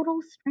total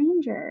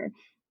stranger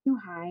to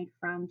hide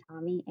from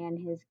Tommy and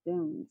his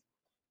goons.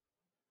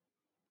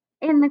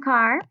 In the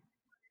car,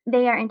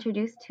 they are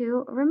introduced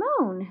to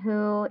Ramon,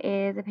 who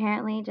is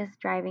apparently just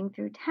driving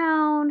through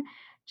town.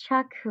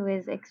 Chuck, who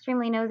is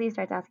extremely nosy,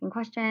 starts asking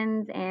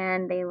questions,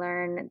 and they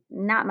learn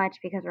not much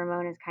because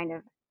Ramon is kind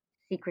of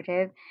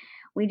secretive.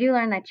 We do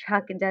learn that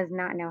Chuck does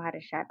not know how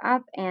to shut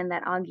up, and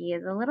that Augie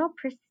is a little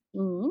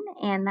pristine,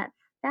 and that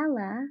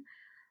Stella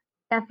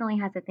definitely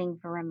has a thing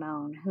for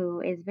Ramon,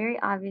 who is very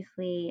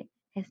obviously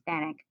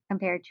Hispanic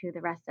compared to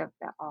the rest of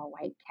the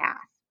all-white cast.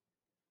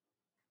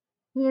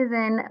 He is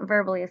then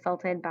verbally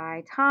assaulted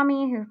by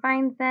Tommy, who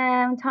finds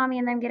them. Tommy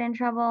and them get in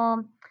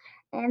trouble.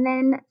 And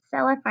then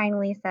Stella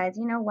finally says,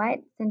 you know what?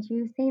 Since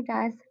you saved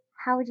us,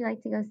 how would you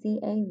like to go see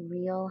a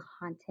real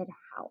haunted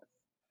house?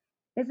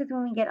 This is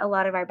when we get a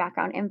lot of our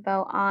background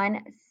info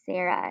on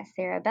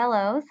Sarah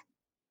Bellows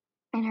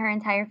and her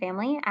entire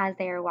family. As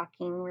they are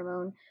walking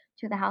Ramon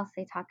to the house,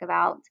 they talk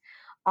about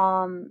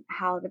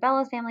how the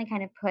Bellows family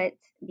kind of put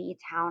the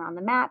town on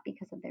the map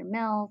because of their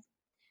mills.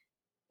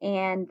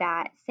 And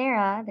that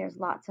Sarah, there's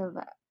lots of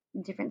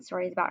different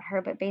stories about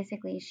her, but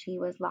basically she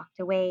was locked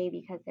away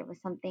because there was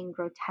something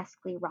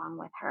grotesquely wrong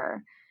with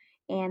her.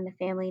 And the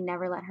family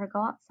never let her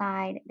go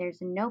outside. There's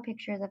no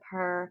pictures of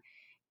her.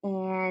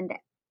 And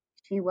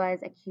she was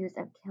accused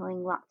of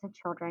killing lots of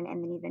children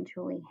and then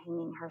eventually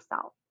hanging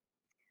herself.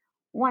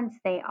 Once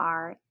they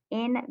are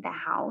in the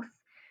house,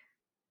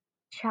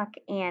 Chuck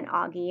and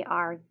Augie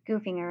are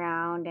goofing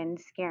around and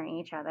scaring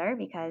each other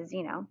because,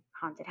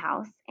 haunted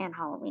house and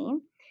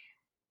Halloween.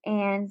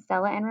 And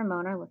Stella and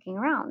Ramon are looking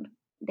around.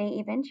 They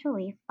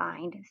eventually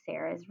find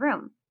Sarah's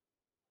room.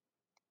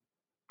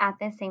 At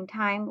the same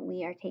time,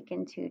 we are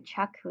taken to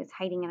Chuck, who is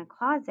hiding in a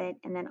closet,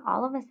 and then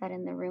all of a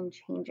sudden the room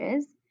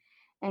changes,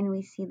 and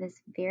we see this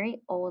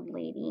very old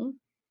lady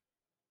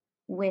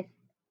with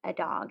a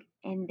dog.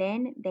 And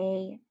then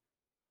they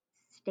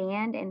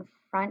stand in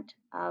front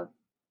of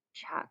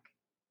Chuck.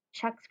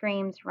 Chuck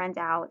screams, runs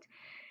out.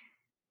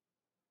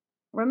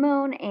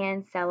 Ramon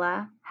and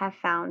Stella have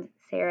found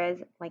Sarah's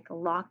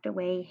locked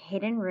away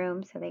hidden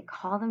room, so they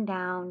call them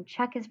down.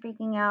 Chuck is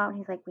freaking out.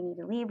 He's like, we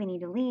need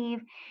to leave.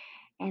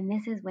 And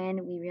this is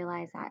when we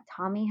realize that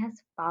Tommy has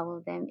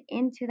followed them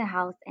into the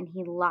house and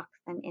he locks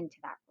them into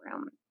that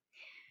room.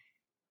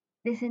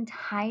 This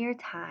entire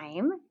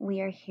time,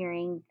 we are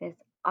hearing this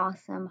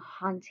awesome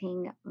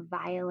haunting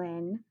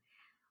violin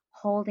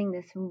holding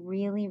this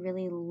really,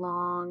 really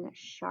long,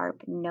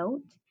 sharp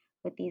note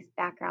with these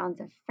backgrounds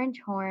of French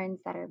horns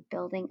that are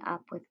building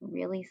up with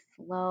really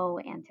slow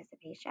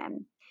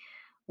anticipation.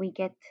 We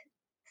get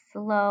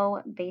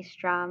slow bass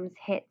drums,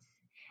 hits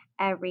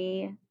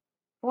every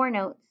 4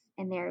 notes,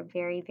 and they're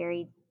very,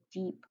 very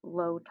deep,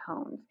 low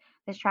tones.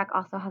 This track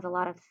also has a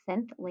lot of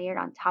synth layered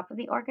on top of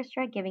the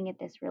orchestra, giving it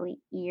this really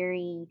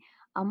eerie,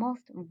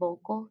 almost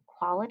vocal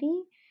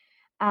quality.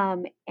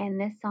 And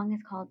this song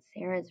is called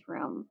Sarah's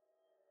Room.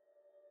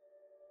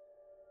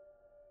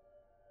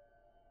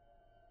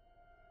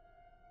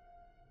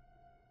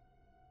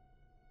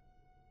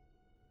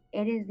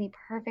 It is the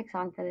perfect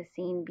song for the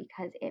scene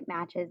because it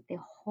matches the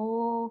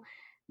whole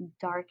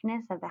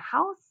darkness of the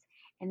house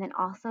and then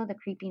also the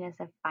creepiness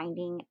of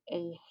finding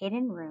a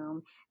hidden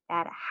room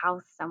that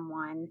housed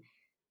someone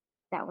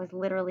that was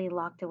literally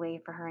locked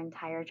away for her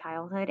entire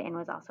childhood and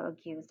was also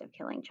accused of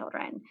killing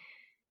children.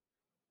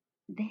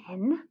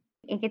 Then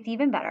it gets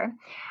even better.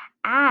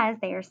 As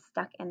they are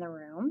stuck in the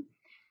room,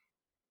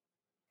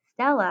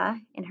 Stella,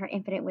 in her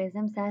infinite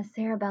wisdom, says,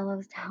 Sarah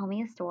Bellows, tell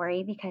me a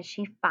story, because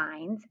she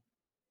finds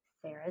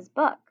Sarah's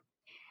book.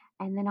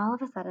 And then all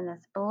of a sudden,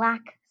 this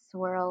black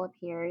swirl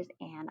appears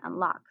and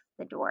unlocks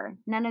the door.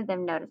 None of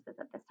them notice this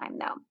at this time,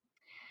 though.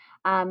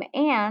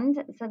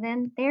 And so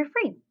then they're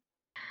free.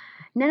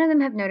 None of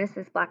them have noticed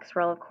this black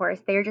swirl, of course.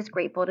 They're just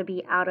grateful to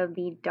be out of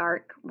the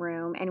dark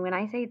room. And when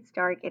I say it's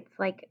dark, it's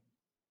like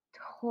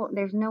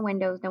there's no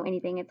windows, no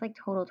anything. It's like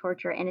total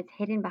torture, and it's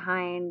hidden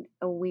behind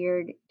a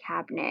weird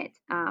cabinet.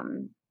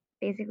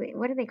 Basically,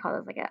 what do they call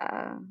this? Like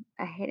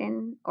a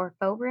hidden or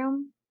faux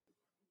room?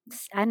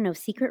 I don't know,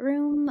 secret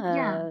room,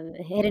 Yeah.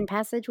 hidden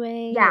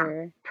passageway. Yeah,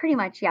 or... pretty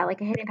much. Yeah,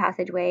 like a hidden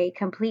passageway,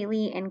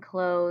 completely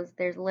enclosed.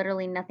 There's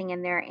literally nothing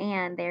in there,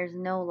 and there's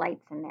no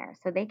lights in there.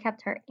 So they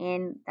kept her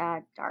in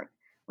the dark,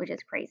 which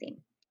is crazy.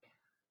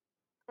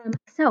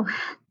 So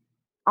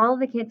all of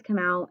the kids come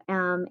out,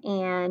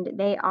 and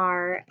they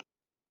are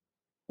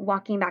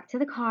walking back to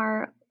the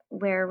car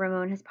where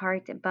Ramon has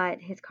parked,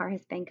 but his car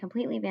has been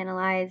completely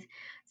vandalized.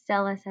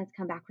 Stella says,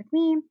 come back with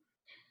me,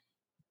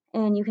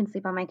 and you can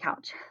sleep on my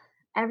couch.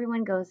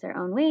 Everyone goes their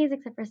own ways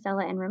except for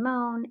Stella and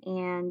Ramon,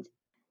 and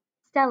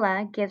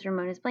Stella gives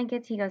Ramon his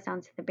blankets. He goes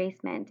down to the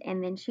basement,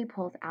 and then she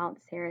pulls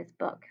out Sarah's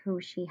book, who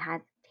she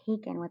has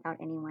taken without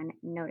anyone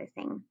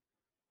noticing.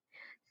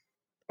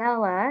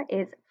 Stella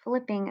is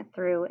flipping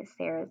through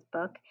Sarah's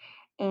book,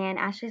 And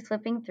as she's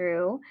flipping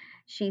through,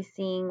 she's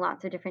seeing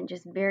lots of different,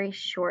 just very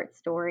short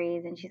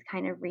stories, and she's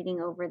kind of reading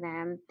over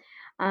them.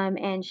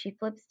 And she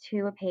flips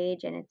to a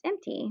page and it's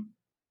empty.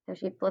 So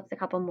she flips a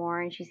couple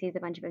more and she sees a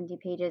bunch of empty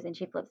pages and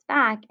she flips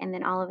back, and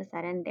then all of a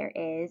sudden there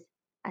is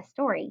a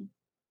story,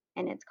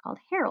 and it's called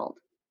Harold.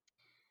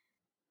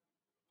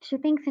 She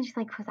thinks and she's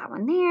like, was that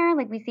one there?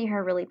 Like, we see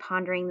her really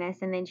pondering this,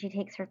 and then she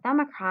takes her thumb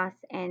across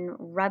and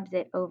rubs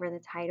it over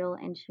the title,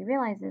 and she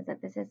realizes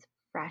that this is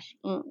fresh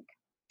ink.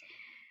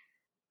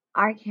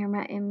 Our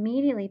camera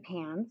immediately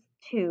pans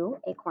to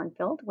a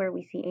cornfield where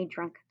we see a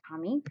drunk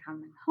Tommy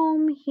coming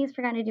home. He's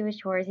forgotten to do his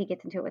chores. He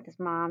gets into it with his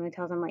mom, who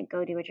tells him, like,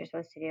 go do what you're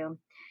supposed to do.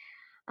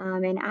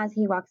 And as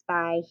he walks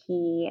by,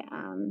 he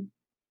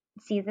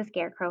sees the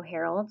scarecrow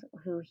Harold,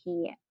 who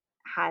he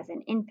has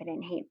an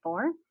infinite hate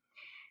for.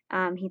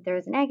 He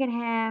throws an egg at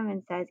him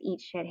and says,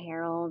 eat shit,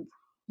 Harold.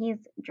 He's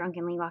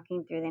drunkenly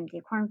walking through the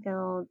empty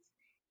cornfields,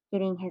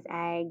 getting his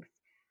eggs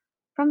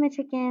from the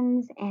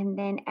chickens, and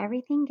then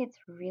everything gets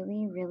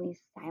really, really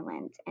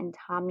silent, and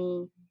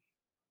Tommy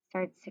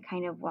starts to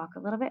kind of walk a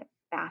little bit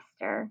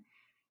faster,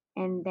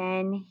 and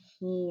then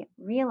he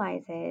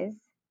realizes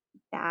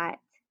that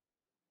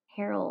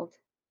Harold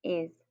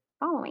is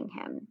following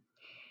him.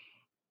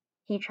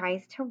 He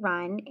tries to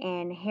run,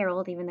 and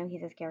Harold, even though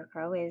he's a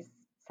scarecrow, is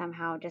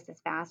somehow just as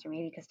fast, or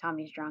maybe because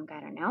Tommy's drunk, I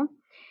don't know.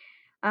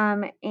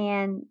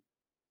 And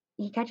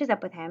he catches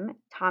up with him.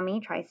 Tommy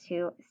tries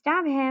to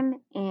stab him,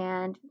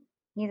 and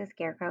he's a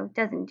scarecrow,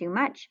 doesn't do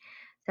much.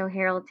 So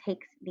Harold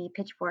takes the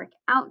pitchfork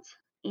out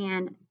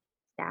and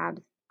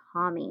stabs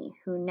Tommy,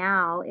 who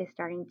now is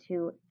starting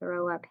to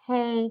throw up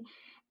hay,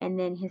 and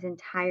then his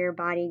entire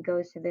body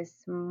goes to this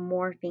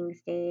morphing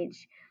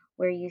stage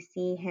where you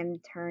see him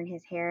turn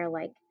his hair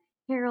like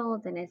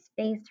Harold, and his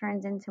face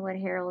turns into what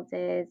Harold's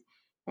is.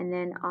 And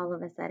then all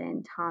of a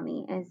sudden,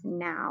 Tommy is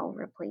now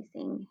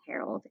replacing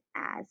Harold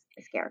as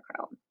the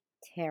scarecrow.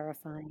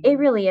 Terrifying. It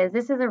really is.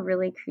 This is a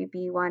really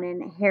creepy one,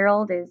 and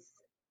Harold is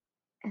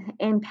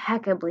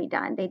impeccably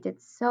done. They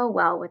did so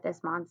well with this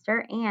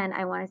monster, and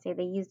I want to say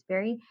they used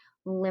very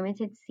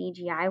limited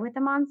CGI with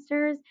the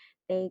monsters.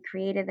 They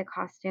created the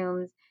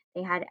costumes,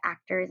 they had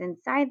actors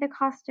inside the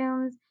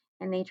costumes,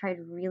 and they tried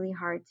really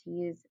hard to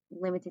use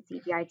limited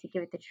CGI to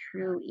give it the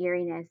true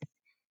eeriness.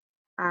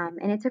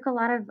 And it took a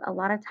lot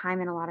of time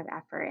and a lot of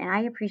effort, and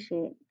I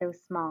appreciate those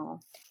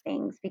small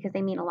things because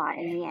they mean a lot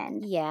in the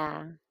end.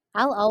 Yeah.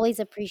 I'll always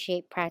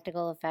appreciate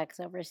practical effects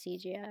over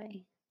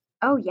CGI.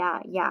 Oh yeah,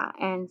 yeah.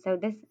 And so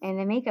the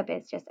makeup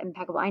is just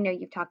impeccable. I know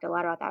you've talked a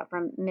lot about that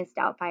from Miss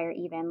Doubtfire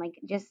even. Like,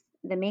 just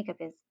the makeup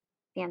is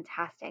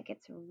fantastic.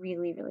 It's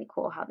really, really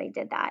cool how they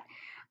did that.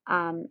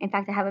 In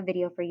fact, I have a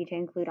video for you to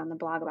include on the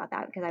blog about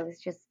that because I was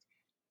just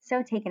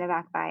so taken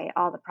aback by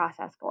all the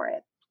process for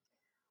it.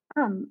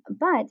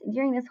 But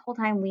during this whole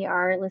time, we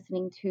are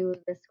listening to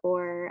the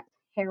score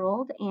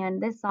Harold,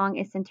 and this song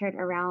is centered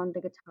around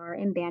the guitar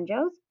and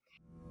banjos.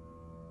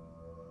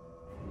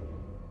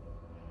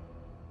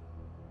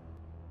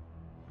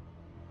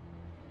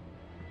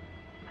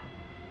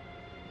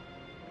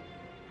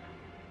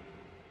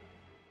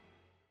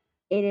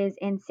 It is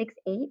in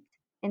 6/8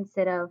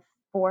 instead of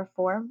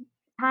 4/4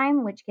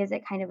 time, which gives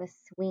it kind of a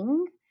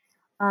swing.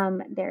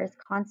 There's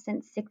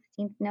constant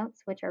 16th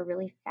notes, which are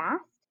really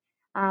fast.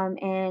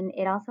 And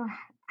it also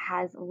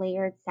has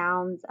layered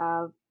sounds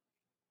of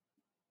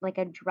like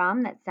a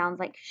drum that sounds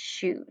like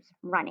shoes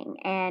running.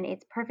 And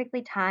it's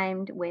perfectly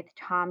timed with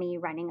Tommy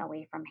running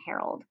away from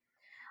Harold.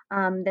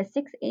 The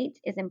 6/8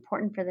 is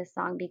important for this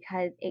song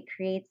because it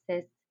creates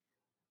this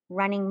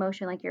running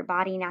motion, like your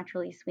body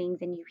naturally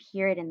swings and you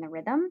hear it in the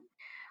rhythm.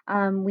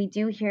 We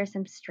do hear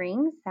some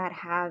strings that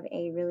have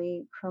a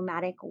really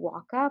chromatic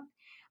walk up.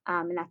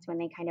 And that's when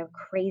they kind of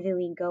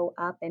crazily go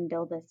up and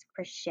build this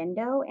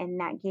crescendo.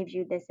 And that gives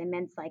you this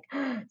immense, like,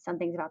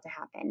 something's about to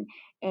happen.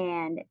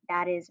 And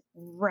that is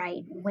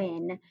right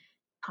when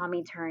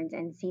Tommy turns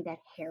and see that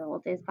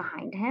Harold is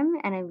behind him.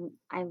 And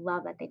I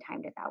love that they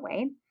timed it that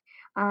way.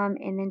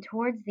 And then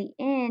towards the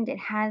end, it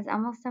has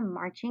almost a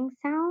marching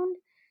sound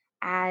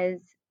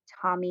as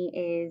Tommy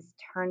is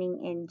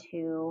turning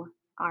into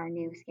our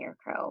new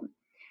scarecrow.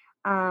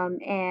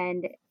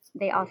 And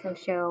they also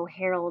show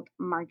Harold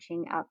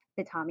marching up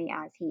to Tommy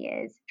as he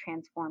is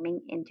transforming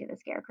into the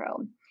scarecrow.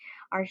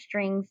 Our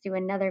strings do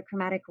another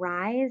chromatic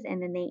rise,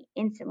 and then they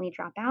instantly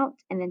drop out,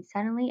 and then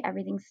suddenly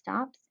everything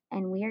stops,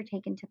 and we are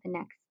taken to the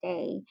next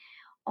day,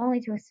 only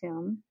to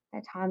assume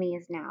that Tommy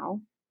is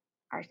now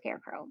our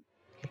scarecrow.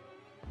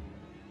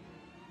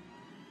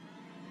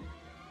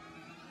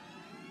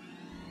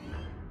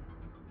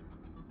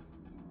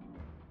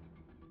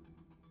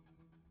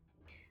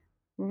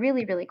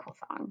 Really, really cool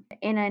song.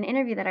 In an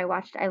interview that I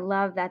watched, I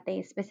love that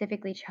they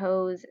specifically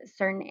chose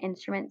certain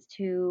instruments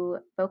to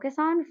focus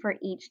on for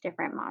each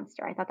different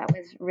monster. I thought that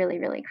was really,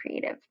 really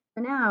creative.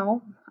 So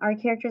now our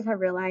characters have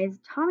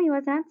realized Tommy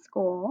was at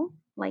school,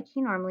 like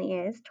he normally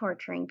is,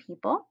 torturing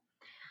people.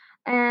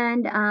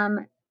 And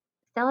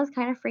Stella's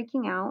kind of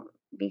freaking out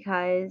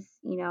because,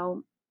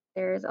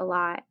 there's a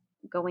lot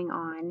going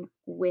on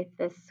with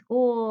the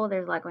school.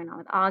 There's a lot going on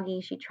with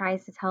Augie. She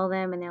tries to tell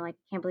them, and they're like,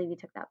 can't believe you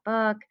took that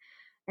book.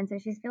 And so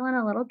she's feeling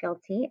a little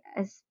guilty,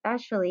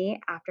 especially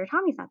after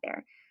Tommy's not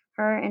there.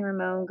 Her and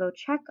Ramon go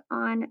check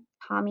on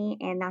Tommy,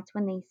 and that's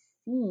when they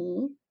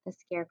see the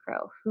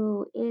Scarecrow,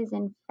 who is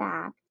in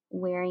fact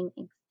wearing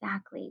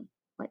exactly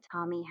what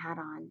Tommy had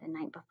on the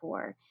night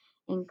before,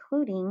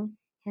 including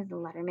his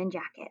Letterman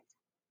jacket.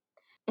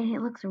 And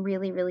it looks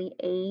really, really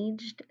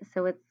aged,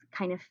 so it's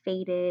kind of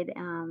faded.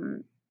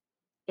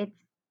 It's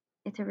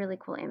it's a really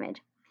cool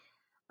image.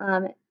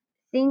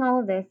 Seeing all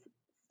of this,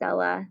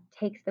 Stella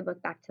takes the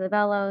book back to the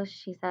Bellows.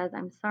 She says,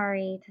 I'm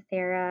sorry to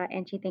Sarah,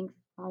 and she thinks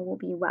all will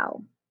be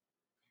well.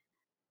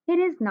 It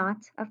is not,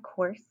 of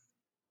course.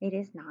 It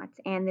is not.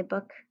 And the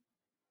book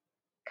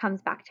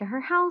comes back to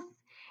her house,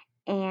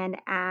 and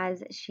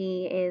as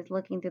she is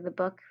looking through the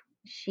book,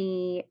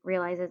 she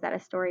realizes that a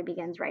story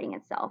begins writing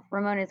itself.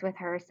 Ramon is with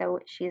her, so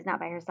she's not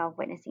by herself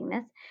witnessing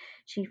this.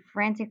 She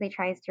frantically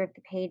tries to rip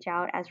the page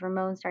out as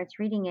Ramon starts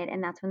reading it,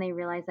 and that's when they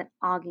realize that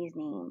Augie's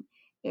name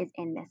is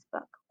in this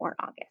book, or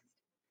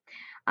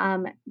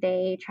August.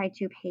 They try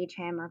to page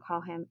him or call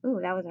him. Ooh,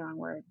 that was the wrong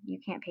word. You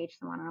can't page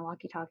someone on a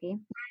walkie-talkie.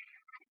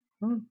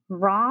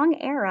 Wrong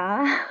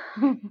era.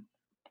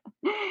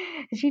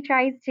 She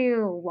tries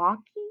to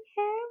walkie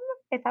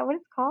him. Is that what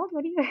it's called?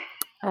 What do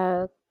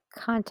you?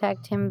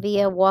 Contact him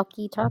via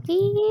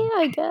walkie-talkie,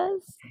 I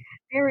guess.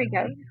 There we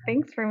go.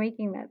 Thanks for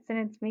making that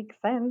sentence make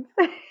sense.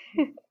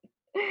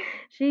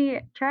 She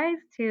tries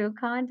to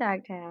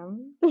contact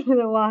him through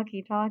the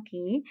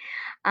walkie-talkie,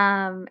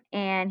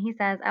 and he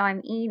says, "Oh,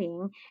 I'm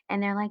eating,"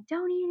 and they're like,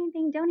 "Don't eat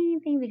anything, don't eat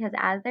anything," because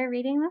as they're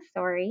reading the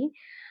story,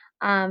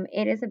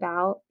 it is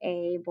about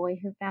a boy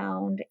who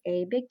found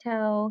a big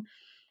toe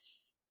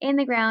in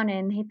the ground,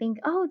 and they think,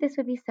 "Oh, this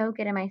would be so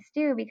good in my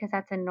stew," because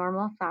that's a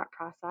normal thought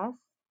process.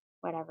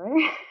 Whatever.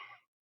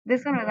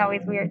 This one was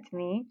always weird to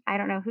me. I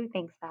don't know who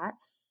thinks that.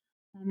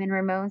 And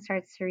Ramon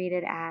starts to read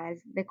it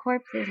as the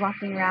corpse is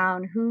walking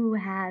around. Who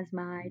has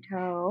my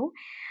toe?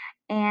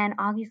 And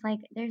Augie's like,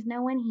 there's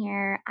no one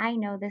here. I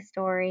know this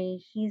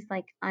story. He's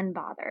like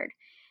unbothered.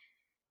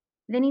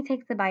 Then he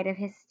takes a bite of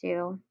his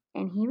stew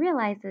and he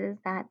realizes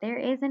that there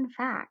is, in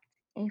fact,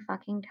 a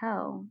fucking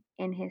toe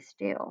in his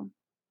stew.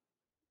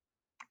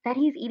 That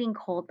he's eating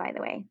cold, by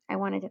the way. I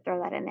wanted to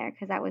throw that in there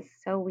because that was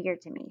so weird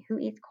to me. Who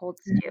eats cold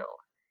stew?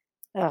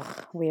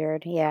 Ugh,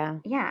 weird. Yeah.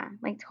 Yeah,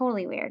 like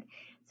totally weird.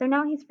 So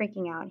now he's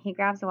freaking out. He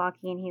grabs a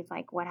walkie and he's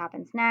like, what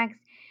happens next?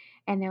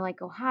 And they're like,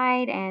 go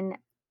hide. And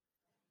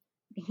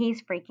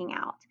he's freaking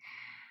out.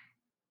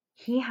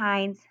 He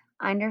hides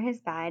under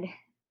his bed.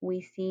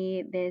 We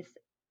see this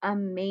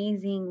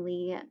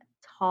amazingly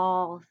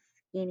tall,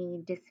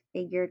 skinny,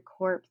 disfigured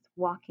corpse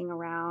walking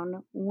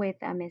around with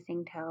a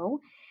missing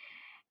toe.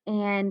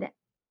 And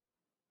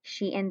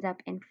she ends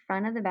up in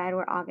front of the bed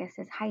where August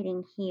is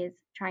hiding. He is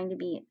trying to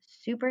be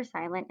super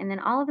silent. And then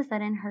all of a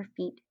sudden, her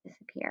feet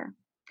disappear.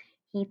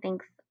 He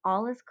thinks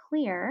all is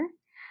clear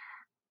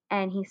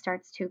and he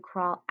starts to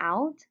crawl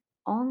out,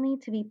 only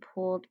to be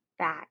pulled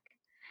back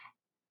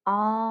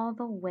all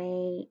the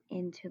way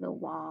into the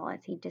wall as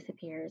he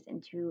disappears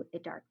into the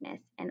darkness.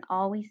 And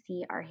all we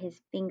see are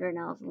his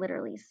fingernails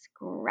literally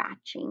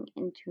scratching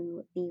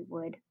into the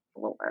wood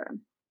floor.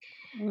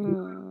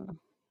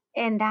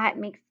 And that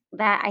makes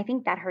that, I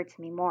think that hurts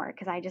me more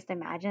because I just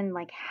imagine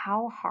like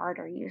how hard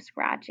are you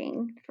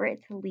scratching for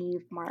it to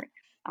leave marks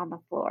on the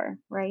floor,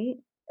 right?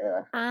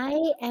 Ugh.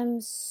 I am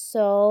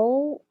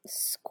so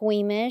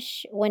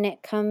squeamish when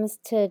it comes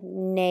to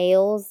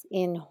nails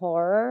in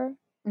horror.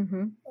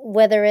 Mm-hmm.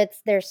 Whether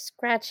it's they're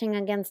scratching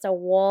against a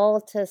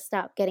wall to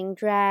stop getting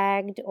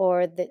dragged,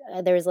 or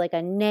there's like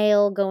a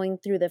nail going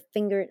through the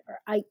finger.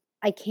 I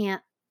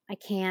can't.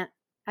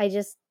 I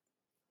just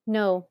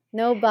no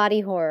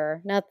body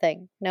horror,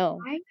 nothing. No.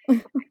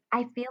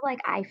 I feel like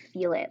I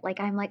feel it. Like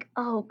I'm like,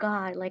 oh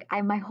God, like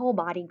my whole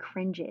body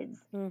cringes.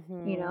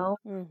 You know,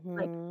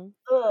 like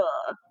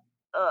ugh.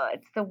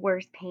 It's the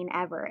worst pain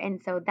ever.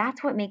 And so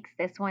that's what makes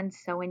this one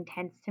so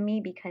intense to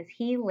me because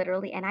he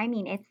literally, and I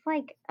mean, it's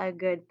like a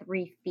good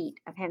 3 feet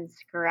of him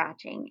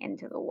scratching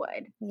into the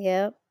wood.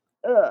 Yep.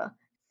 Ugh.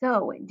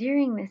 So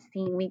during this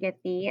scene, we get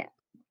the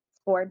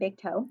score big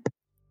toe.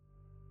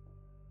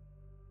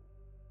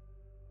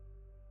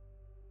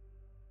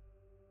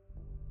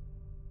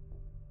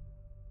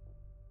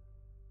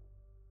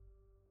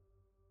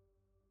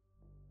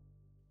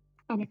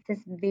 And it's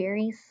this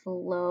very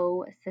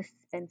slow,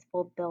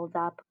 suspenseful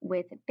build-up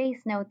with bass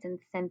notes and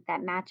synth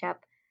that match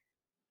up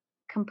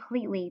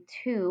completely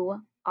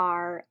to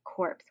our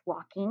corpse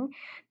walking.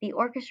 The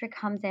orchestra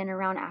comes in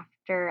around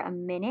after a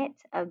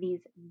minute of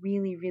these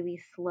really, really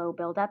slow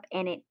build-up,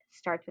 and it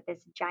starts with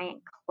this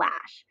giant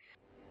clash.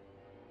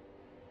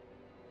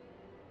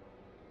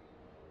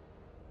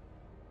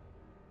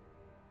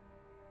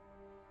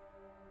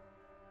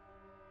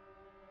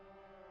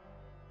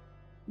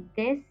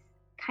 This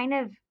kind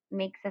of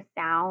makes a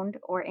sound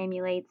or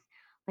emulates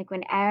like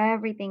when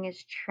everything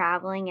is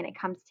traveling and it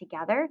comes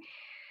together.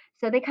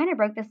 So they kind of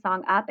broke the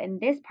song up,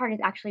 and this part is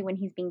actually when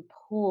he's being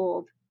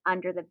pulled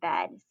under the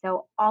bed.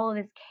 So all of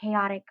this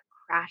chaotic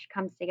crash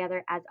comes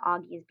together as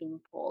Augie is being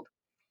pulled.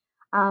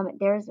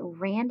 There's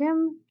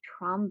random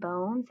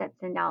trombones that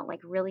send out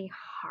like really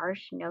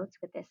harsh notes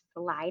with this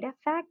slide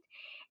effect,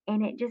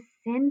 and it just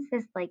sends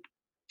this like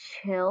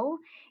chill,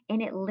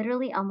 and it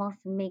literally almost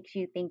makes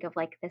you think of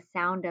like the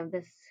sound of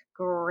the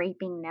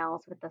scraping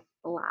nails with the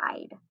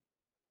slide.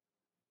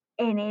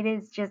 And it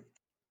is just,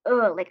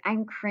 ugh, like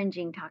I'm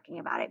cringing talking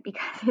about it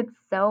because it's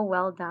so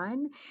well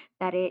done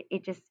that it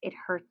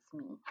hurts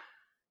me.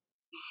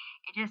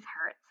 It just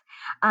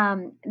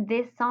hurts.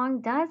 This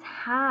song does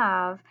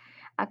have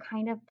a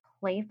kind of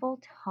playful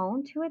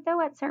tone to it,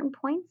 though, at certain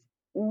points,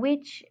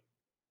 which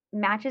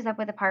matches up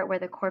with the part where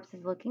the corpse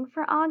is looking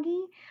for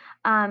Augie.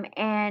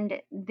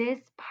 And this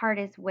part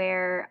is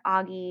where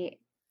Augie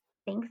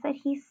thinks that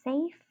he's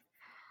safe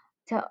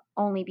to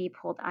only be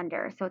pulled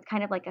under. So it's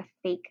kind of like a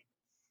fake,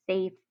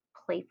 safe,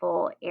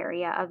 playful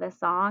area of the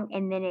song.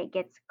 And then it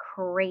gets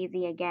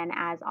crazy again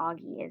as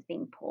Augie is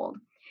being pulled.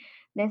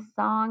 This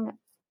song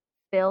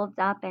builds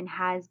up and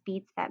has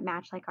beats that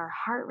match like our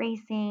heart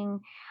racing,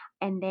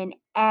 and then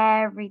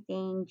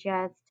everything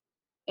just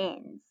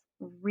ends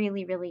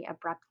really, really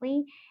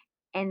abruptly.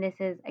 And this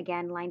is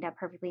again lined up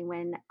perfectly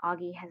when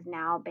Augie has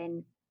now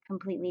been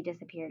completely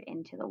disappeared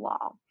into the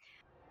wall.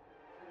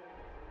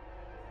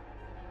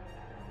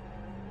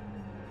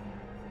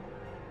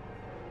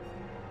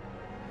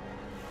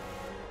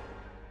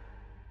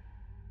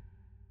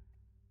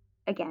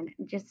 Again,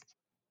 just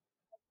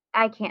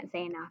I can't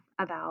say enough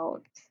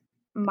about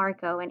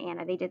Marco and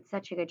Anna. They did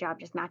such a good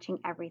job just matching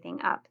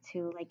everything up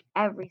to like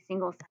every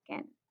single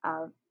second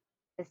of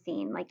the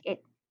scene. Like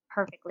it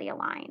perfectly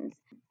aligns,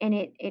 and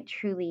it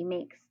truly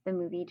makes the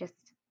movie just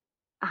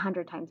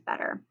 100 times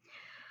better.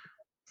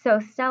 So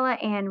Stella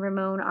and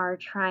Ramon are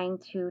trying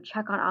to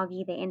check on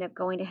Augie. They end up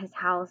going to his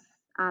house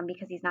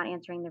because he's not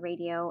answering the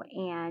radio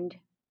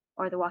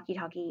or the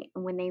walkie-talkie.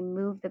 And when they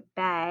move the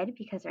bed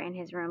because they're in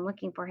his room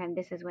looking for him,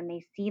 this is when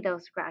they see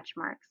those scratch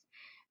marks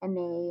and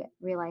they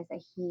realize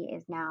that he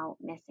is now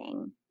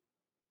missing.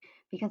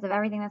 Because of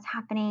everything that's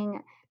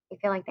happening, they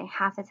feel like they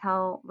have to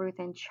tell Ruth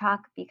and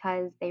Chuck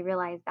because they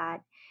realize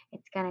that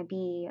it's going to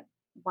be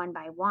one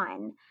by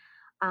one,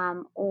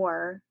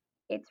 or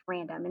it's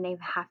random and they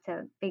have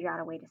to figure out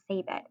a way to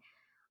save it.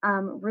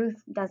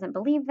 Ruth doesn't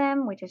believe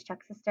them, which is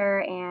Chuck's sister,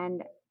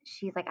 and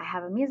she's like, I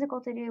have a musical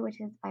to do, which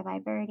is Bye Bye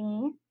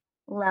Birdie.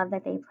 Love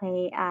that they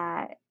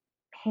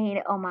paid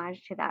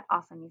homage to that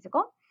awesome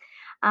musical.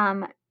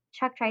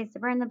 Chuck tries to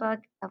burn the book.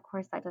 Of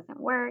course, that doesn't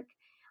work.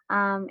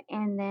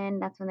 And then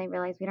that's when they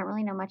realize we don't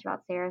really know much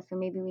about Sarah, so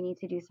maybe we need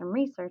to do some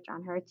research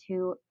on her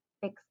to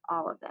fix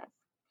all of this.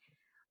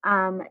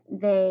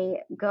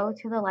 They go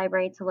to the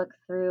library to look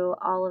through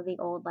all of the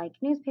old like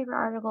newspaper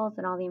articles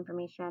and all the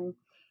information,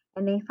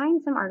 and they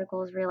find some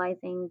articles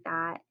realizing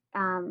that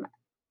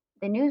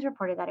the news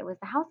reported that it was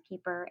the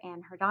housekeeper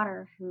and her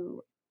daughter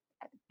who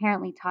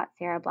apparently taught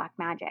Sarah black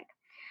magic.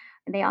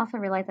 And they also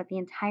realized that the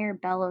entire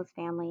Bellows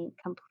family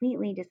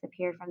completely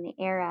disappeared from the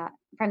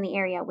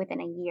area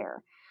within a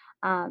year.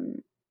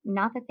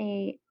 Not that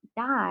they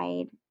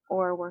died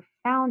or were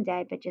found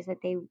dead, but just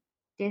that they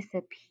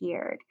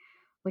disappeared,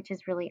 which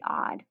is really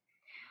odd.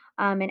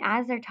 And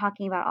as they're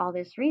talking about all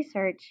this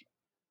research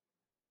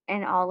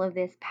and all of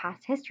this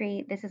past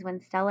history, this is when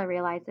Stella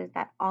realizes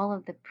that all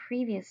of the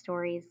previous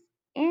stories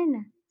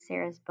in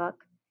Sarah's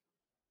book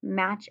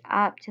match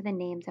up to the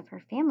names of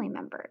her family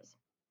members.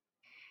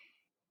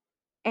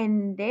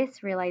 And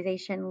this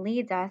realization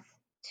leads us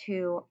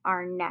to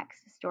our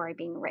next story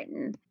being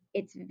written.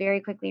 It's very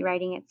quickly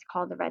writing. It's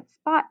called The Red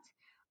Spot.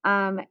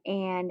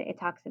 And it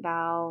talks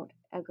about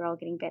a girl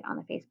getting bit on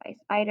the face by a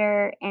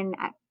spider. And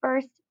at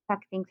first,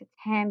 Chuck thinks it's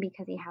him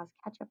because he has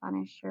ketchup on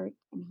his shirt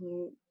and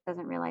he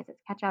doesn't realize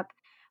it's ketchup.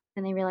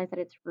 Then they realize that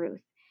it's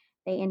Ruth.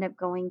 They end up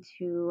going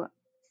to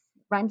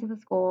run to the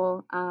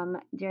school.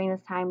 During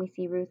this time, we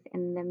see Ruth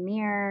in the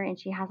mirror and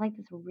she has like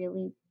this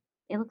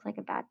it looks like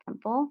a bad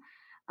pimple.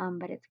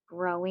 But it's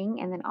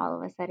growing, and then all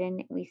of a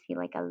sudden we see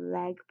like a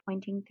leg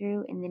pointing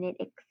through, and then it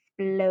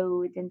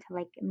explodes into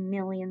like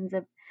millions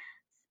of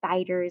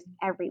spiders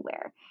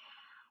everywhere.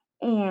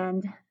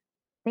 And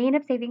they end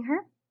up saving her,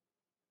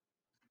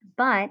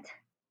 but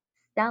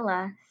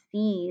Stella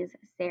sees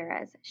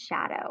Sarah's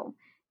shadow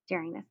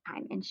during this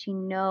time, and she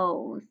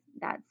knows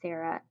that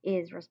Sarah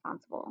is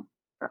responsible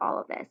for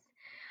all of this.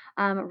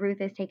 Ruth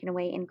is taken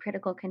away in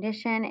critical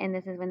condition, and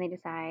this is when they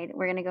decide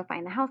we're going to go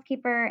find the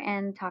housekeeper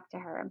and talk to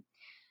her.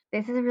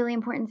 This is a really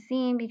important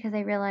scene because I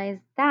realized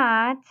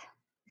that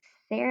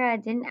Sarah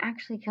didn't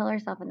actually kill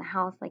herself in the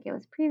house like it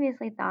was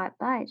previously thought,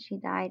 but she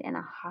died in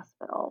a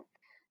hospital.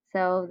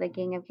 So the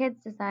gang of kids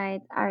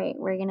decides, all right,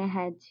 we're going to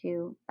head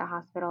to the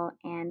hospital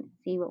and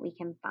see what we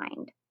can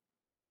find.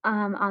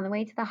 On the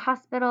way to the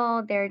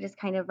hospital, they're just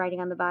kind of riding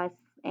on the bus,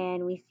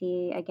 and we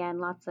see, again,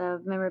 lots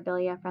of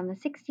memorabilia from the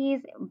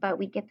 60s, but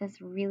we get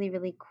this really,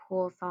 really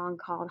cool song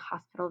called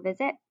Hospital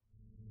Visit.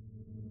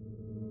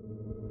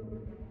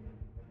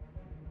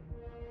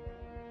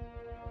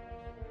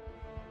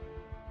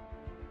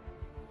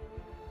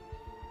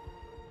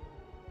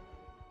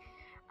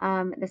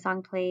 The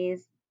song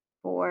plays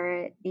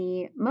for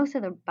the most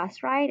of the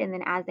bus ride, and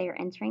then as they are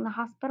entering the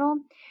hospital,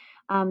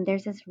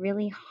 there's this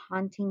really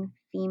haunting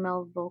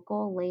female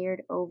vocal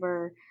layered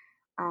over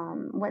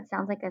what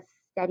sounds like a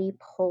steady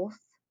pulse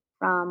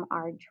from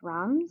our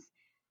drums.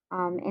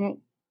 And it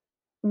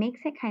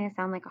makes it kind of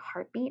sound like a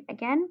heartbeat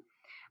again.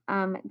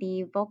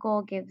 The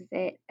vocal gives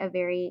it a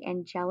very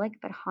angelic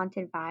but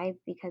haunted vibe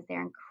because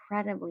they're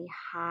incredibly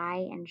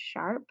high and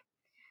sharp.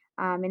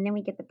 And then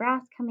we get the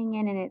brass coming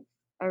in, and it's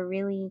a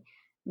really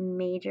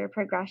major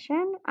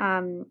progression.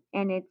 And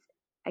it's,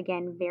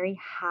 again, very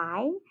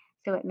high.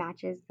 So it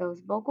matches those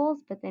vocals,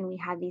 but then we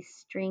have these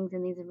strings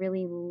and these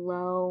really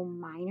low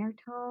minor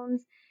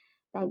tones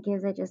that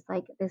gives it just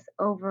like this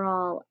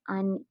overall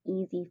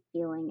uneasy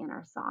feeling in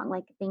our song.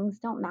 Like things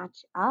don't match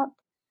up,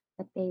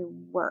 but they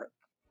work.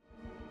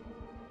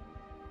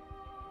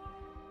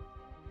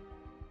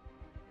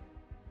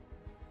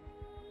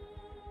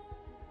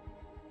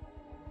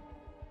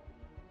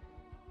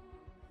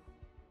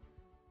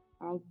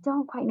 And I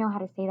don't quite know how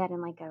to say that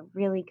in like a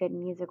really good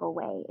musical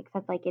way,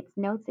 except like it's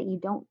notes that you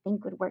don't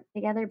think would work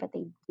together, but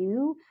they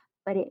do.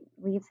 But it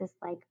leaves this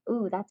like,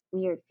 ooh, that's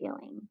weird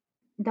feeling.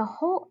 The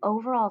whole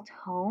overall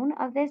tone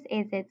of this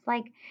is it's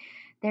like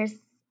there's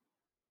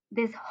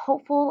this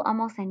hopeful,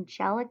 almost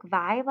angelic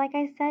vibe, like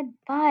I said,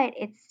 but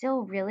it's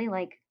still really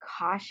like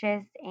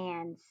cautious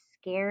and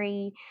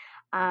scary.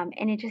 And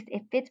it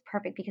fits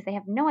perfect because they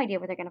have no idea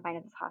what they're going to find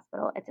at this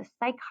hospital. It's a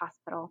psych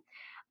hospital.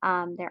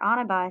 They're on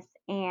a bus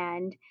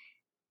and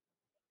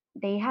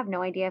they have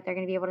no idea if they're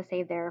going to be able to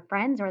save their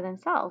friends or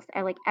themselves.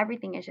 And like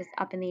everything is just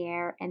up in the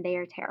air and they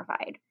are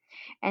terrified.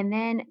 And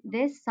then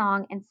this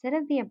song, instead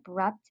of the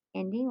abrupt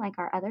ending like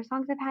our other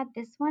songs have had,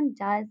 this one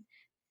does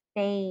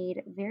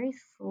fade very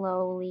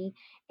slowly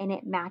and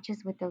it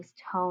matches with those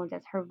tones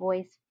as her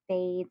voice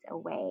fades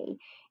away.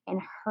 And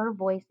her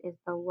voice is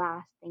the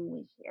last thing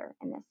we hear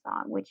in this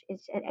song, which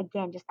is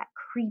again just that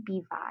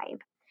creepy vibe.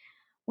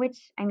 Which,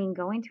 I mean,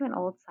 going to an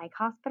old psych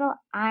hospital,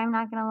 I'm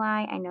not gonna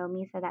lie. I know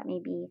Misa, that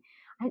may be.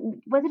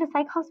 Was it a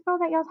psych hospital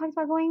that y'all talked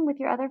about going with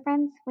your other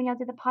friends when y'all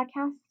did the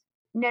podcast?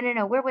 No, no,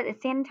 no. Where was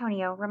it? San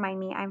Antonio. Remind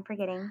me. I'm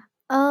forgetting.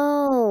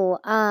 Oh,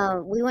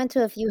 we went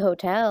to a few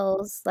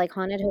hotels, like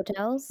haunted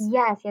hotels.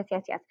 Yes, yes,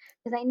 yes, yes.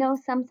 Because I know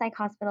some psych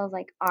hospitals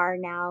like are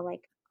now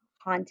like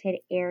haunted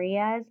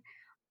areas.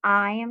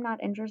 I am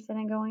not interested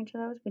in going to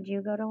those. Would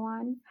you go to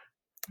one?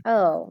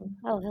 Oh,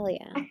 hell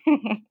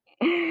yeah.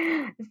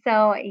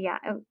 So yeah,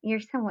 you're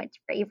so much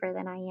braver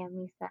than I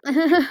am,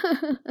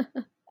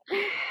 Misa.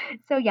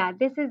 So yeah,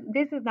 this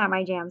is not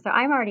my jam. So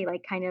I'm already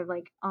like kind of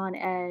like on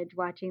edge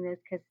watching this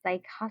because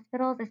psych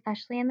hospitals,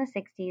 especially in the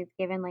 60s,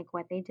 given like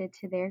what they did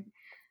to their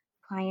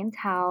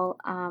clientele,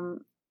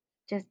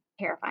 just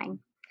terrifying.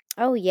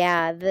 Oh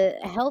yeah, the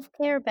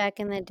healthcare back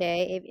in the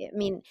day, I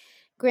mean,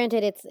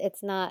 granted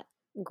it's not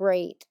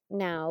great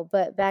now,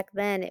 but back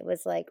then it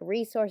was like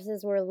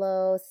resources were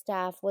low,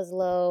 staff was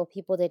low,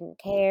 people didn't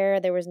care,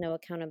 there was no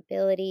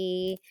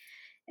accountability.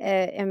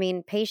 I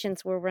mean,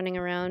 patients were running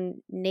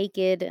around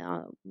naked,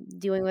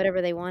 doing whatever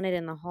they wanted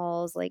in the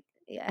halls. Like,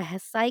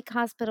 psych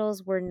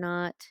hospitals were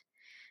not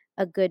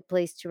a good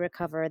place to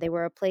recover. They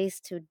were a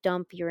place to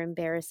dump your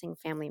embarrassing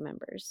family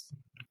members.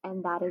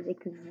 And that is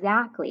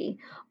exactly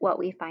what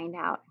we find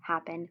out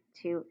happened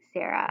to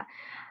Sarah.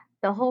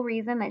 The whole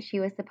reason that she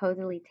was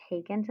supposedly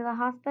taken to the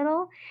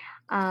hospital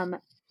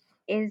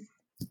is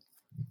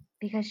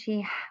because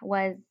she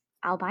was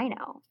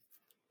albino.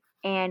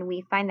 And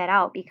we find that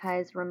out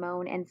because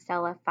Ramon and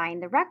Stella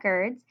find the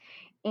records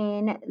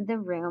in the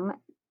room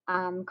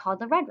called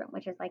the Red Room,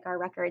 which is like our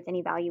records and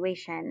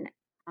evaluation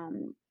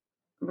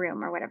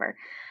room or whatever.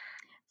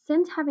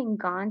 Since having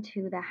gone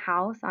to the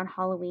house on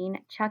Halloween,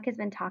 Chuck has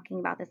been talking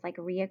about this like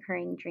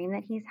reoccurring dream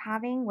that he's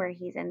having where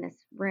he's in this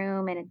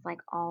room and it's like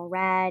all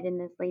red and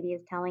this lady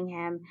is telling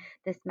him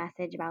this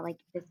message about like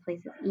this place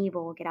is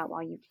evil, get out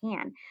while you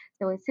can.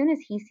 So as soon as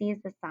he sees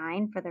the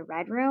sign for the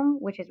red room,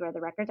 which is where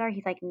the records are,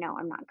 he's like, no,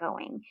 I'm not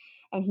going.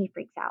 And he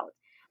freaks out.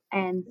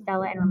 And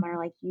Stella and Ramon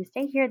are like, you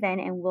stay here then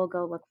and we'll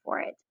go look for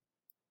it.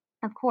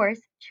 Of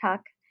course,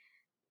 Chuck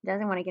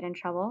doesn't want to get in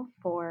trouble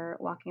for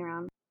walking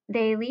around.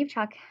 They leave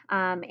Chuck,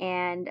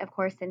 and of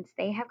course, since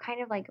they have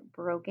kind of like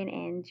broken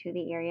into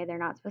the area they're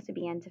not supposed to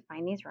be in to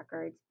find these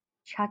records,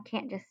 Chuck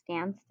can't just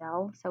stand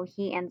still, so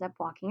he ends up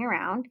walking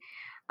around,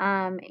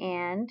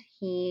 and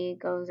he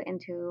goes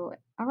into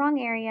a wrong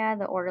area.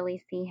 The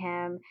orderlies see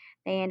him,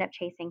 they end up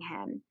chasing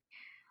him.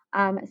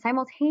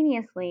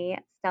 Simultaneously,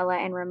 Stella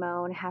and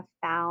Ramon have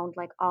found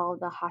like all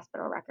the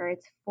hospital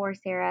records for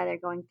Sarah. They're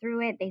going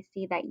through it. They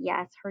see that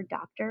yes, her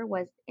doctor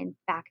was in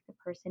fact the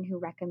person who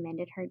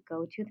recommended her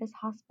go to this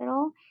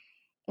hospital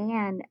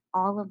and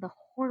all of the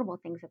horrible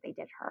things that they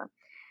did to her.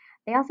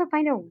 They also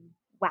find a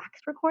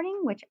wax recording,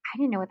 which I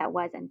didn't know what that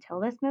was until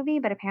this movie,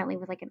 but apparently it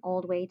was like an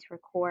old way to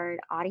record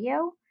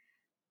audio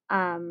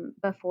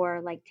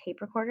before like tape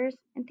recorders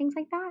and things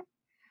like that.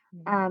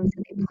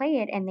 So they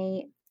play it and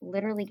they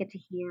literally get to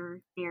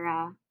hear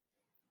Sarah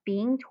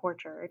being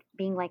tortured,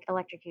 being like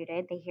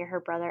electrocuted. They hear her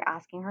brother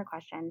asking her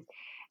questions,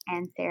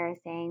 and Sarah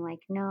saying, like,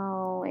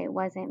 no, it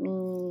wasn't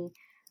me.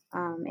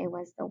 It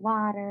was the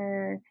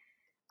water.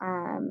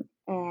 And,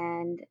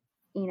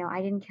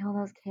 I didn't kill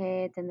those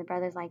kids. And the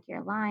brother's like,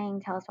 you're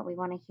lying. Tell us what we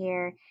want to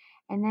hear.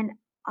 And then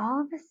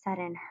all of a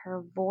sudden,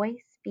 her voice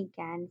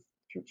begins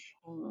to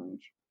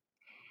change.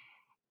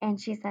 And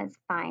she says,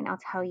 fine, I'll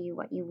tell you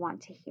what you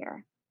want to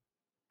hear.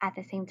 At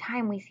the same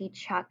time, we see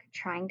Chuck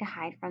trying to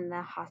hide from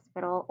the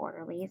hospital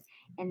orderlies,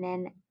 and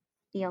then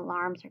the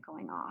alarms are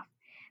going off.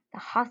 The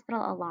hospital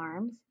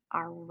alarms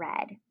are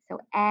red, so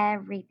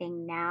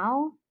everything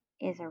now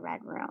is a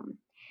red room.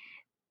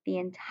 The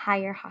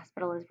entire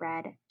hospital is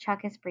red.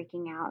 Chuck is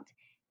freaking out.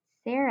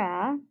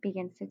 Sarah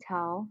begins to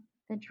tell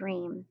the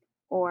dream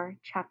or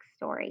Chuck's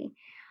story.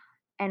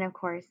 And of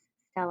course,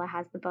 Stella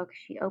has the book.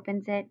 She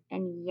opens it,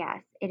 and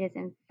yes, it is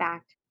in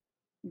fact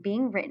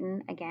being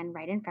written again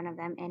right in front of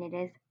them, and it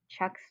is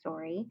Chuck's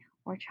story,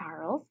 or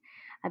Charles,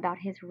 about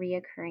his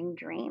reoccurring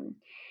dream.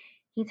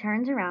 He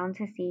turns around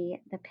to see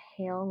the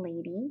pale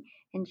lady,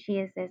 and she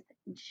is this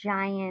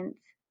giant,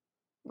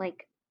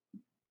 like,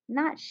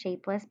 not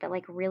shapeless, but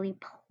like really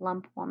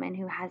plump woman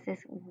who has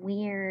this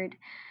weird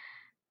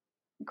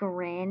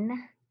grin,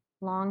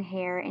 long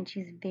hair, and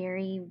she's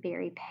very,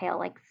 very pale,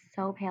 like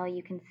so pale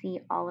you can see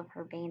all of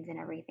her veins and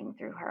everything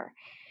through her.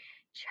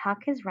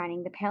 Chuck is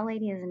running. The pale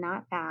lady is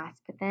not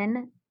fast, but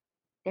then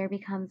there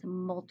becomes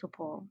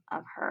multiple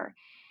of her.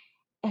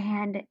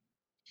 And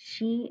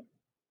she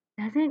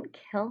doesn't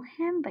kill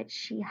him, but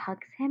she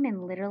hugs him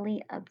and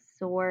literally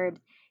absorbs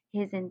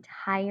his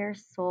entire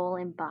soul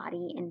and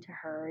body into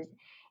hers.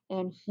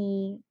 And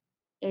he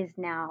is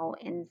now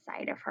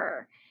inside of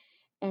her.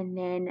 And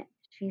then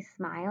she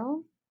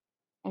smiles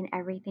and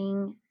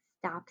everything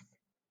stops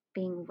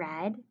being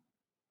red.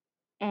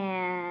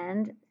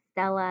 And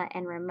Stella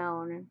and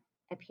Ramon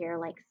appear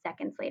like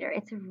seconds later.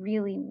 It's a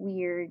really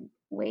weird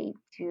way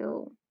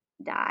to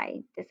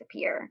die,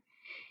 disappear.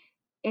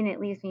 And it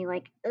leaves me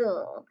like,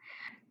 ugh.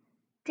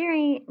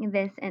 During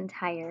this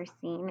entire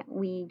scene,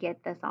 we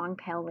get the song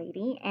Pale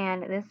Lady,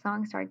 and this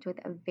song starts with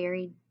a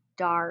very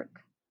dark,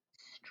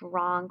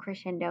 strong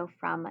crescendo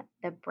from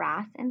the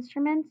brass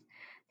instruments.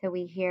 So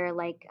we hear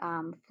like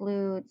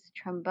flutes,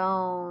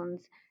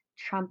 trombones,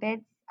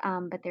 trumpets,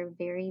 but they're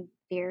very,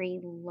 very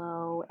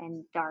low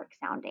and dark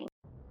sounding.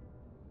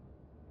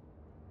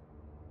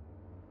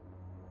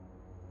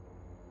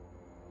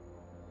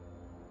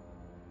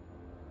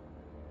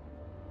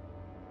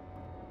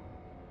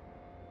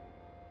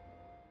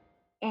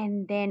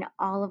 And then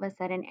all of a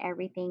sudden,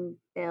 everything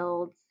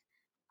builds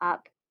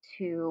up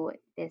to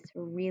this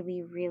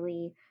really,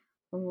 really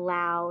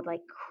loud,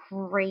 like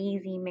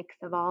crazy mix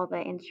of all the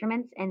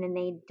instruments, and then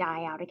they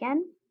die out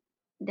again.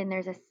 Then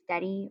there's a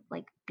steady,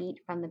 like,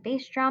 beat from the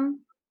bass drum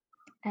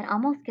that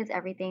almost gives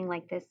everything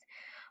like this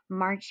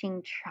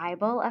marching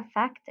tribal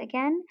effect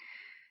again.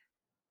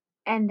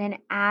 And then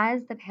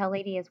as the Pale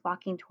Lady is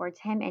walking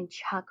towards him, and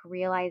Chuck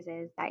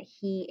realizes that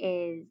he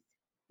is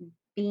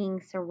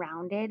being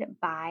surrounded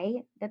by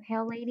the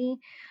Pale Lady,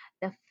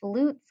 the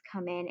flutes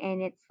come in,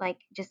 and it's like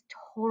just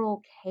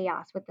total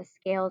chaos with the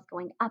scales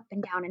going up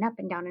and down and up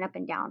and down and up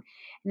and down.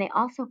 And they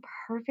also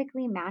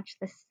perfectly match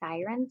the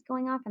sirens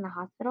going off in the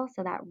hospital,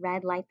 so that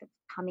red light that's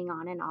coming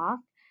on and off.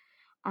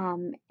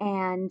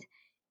 And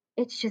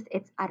it's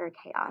utter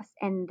chaos,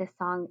 and the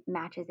song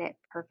matches it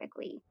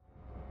perfectly.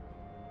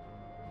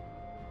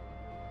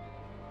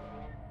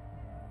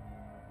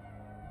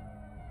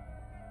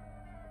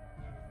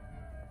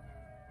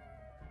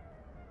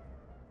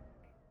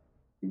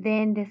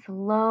 Then this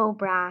low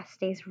brass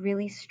stays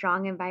really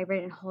strong and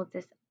vibrant and holds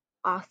this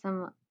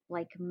awesome,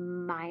 like,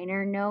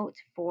 minor note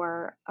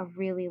for a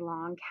really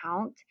long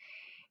count.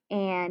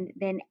 And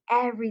then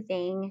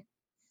everything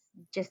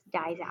just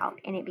dies out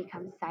and it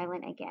becomes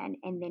silent again.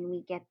 And then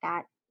we get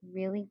that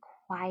really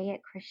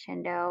quiet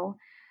crescendo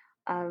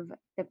of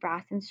the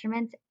brass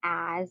instruments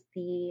as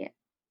the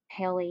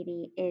Pale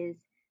Lady is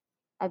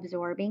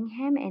absorbing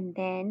him. And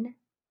then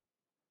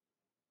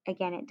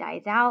again, it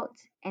dies out,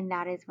 and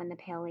that is when the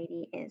Pale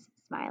Lady is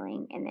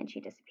smiling, and then she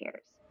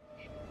disappears.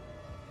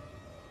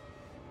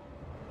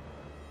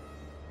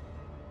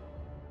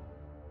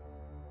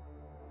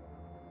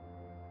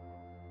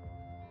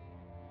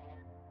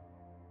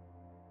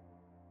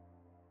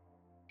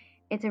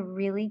 It's a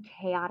really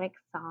chaotic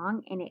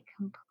song, and it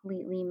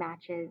completely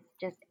matches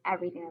just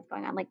everything that's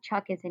going on. Like,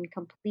 Chuck is in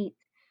complete,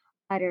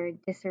 utter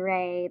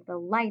disarray. The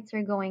lights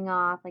are going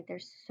off. Like,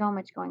 there's so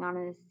much going on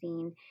in this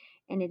scene,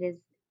 and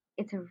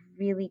it's a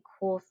really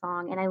cool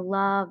song. And I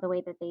love the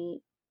way that they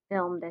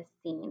film this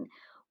scene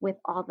with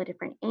all the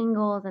different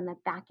angles and the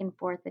back and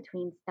forth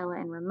between Stella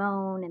and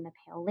Ramon and the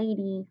Pale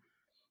Lady,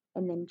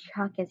 and then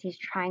Chuck as he's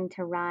trying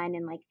to run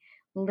and like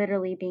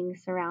literally being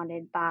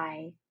surrounded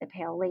by the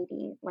Pale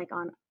Lady, like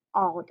on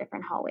all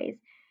different hallways.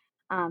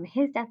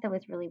 His death though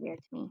was really weird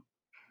to me.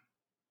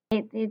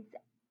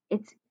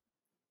 It's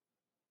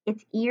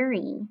it's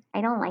eerie.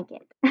 I don't like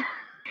it.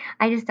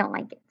 I just don't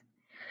like it.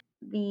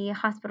 The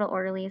hospital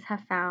orderlies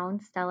have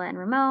found Stella and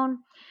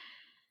Ramon.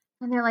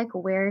 And they're like,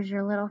 "Where's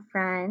your little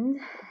friend?"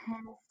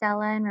 And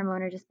Stella and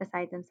Ramon are just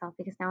beside themselves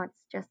because now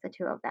it's just the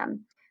two of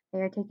them. They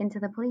are taken to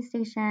the police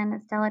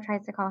station. Stella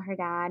tries to call her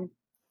dad.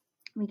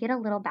 We get a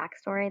little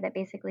backstory that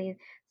basically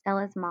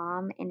Stella's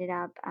mom ended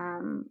up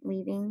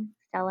leaving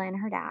Stella and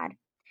her dad.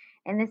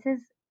 And this is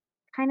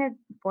kind of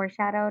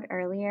foreshadowed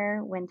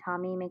earlier when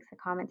Tommy makes a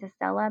comment to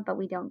Stella, but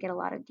we don't get a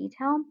lot of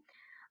detail.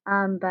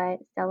 But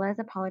Stella is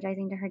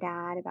apologizing to her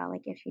dad about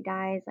like if she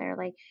dies or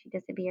like she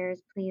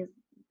disappears, please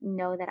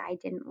know that I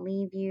didn't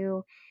leave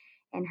you.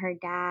 And her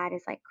dad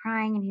is like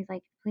crying and he's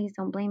like, please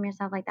don't blame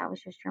yourself. Like that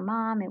was just your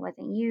mom. It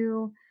wasn't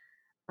you.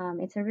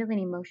 It's a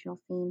really emotional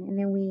scene. And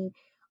then we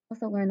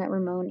also learn that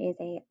Ramon is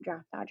a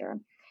draft dodger.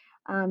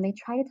 They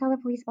try to tell the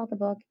police about the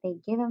book. They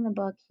give him the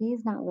book.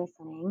 He's not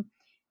listening.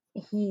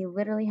 He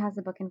literally has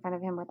the book in front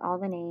of him with all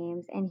the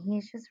names, and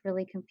he's just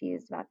really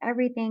confused about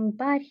everything,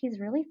 but he's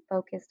really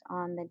focused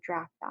on the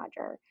draft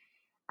dodger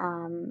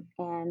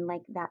and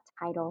like that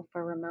title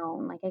for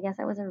Ramon. Like, I guess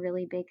that was a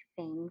really big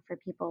thing for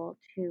people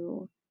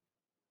to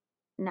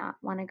not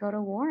want to go to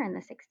war in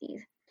the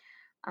 60s.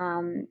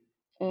 Um,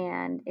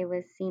 and it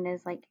was seen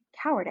as like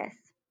cowardice,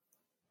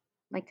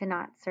 like to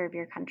not serve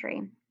your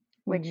country,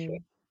 which,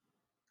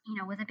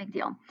 was a big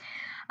deal.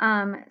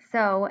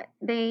 So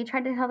they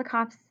tried to tell the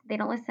cops, they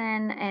don't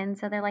listen, and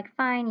so they're like,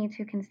 fine, you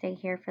two can stay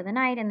here for the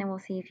night, and then we'll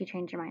see if you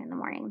change your mind in the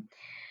morning.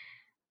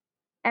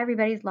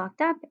 Everybody's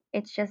locked up.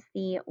 It's just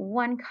the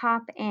one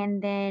cop,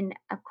 and then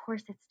of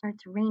course it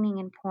starts raining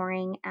and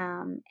pouring.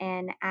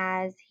 And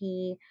as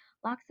he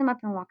locks them up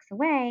and walks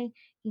away,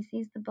 he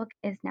sees the book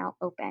is now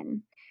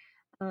open,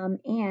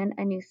 and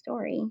a new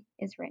story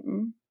is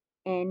written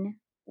in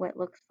what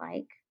looks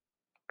like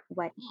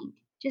wet ink.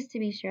 Just to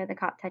be sure, the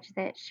cop touches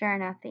it. Sure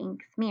enough, the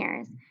ink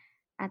smears.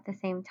 At the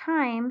same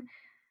time,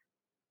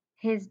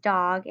 his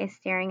dog is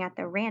staring at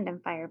the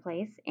random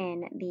fireplace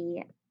in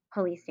the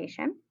police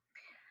station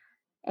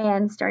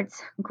and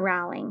starts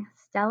growling.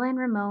 Stella and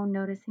Ramon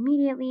notice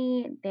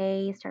immediately.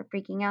 They start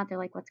freaking out. They're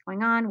like, what's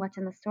going on? What's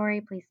in the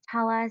story? Please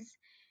tell us.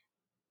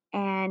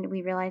 And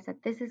we realize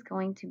that this is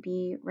going to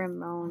be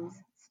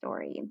Ramon's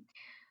story.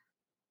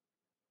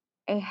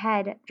 A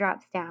head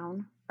drops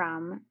down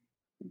from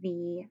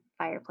the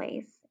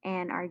fireplace,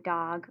 and our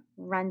dog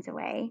runs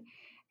away.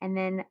 And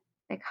then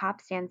the cop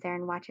stands there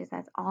and watches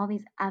as all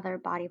these other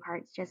body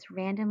parts just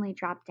randomly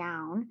drop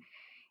down.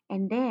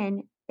 And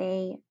then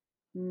they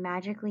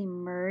magically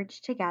merge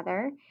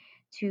together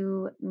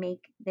to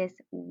make this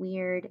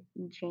weird,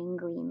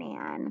 jangly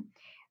man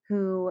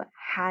who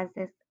has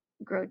this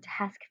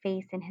grotesque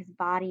face, and his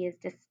body is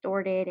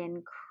distorted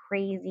and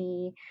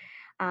crazy,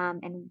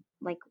 and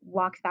like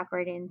walks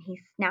backward, and he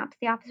snaps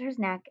the officer's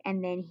neck,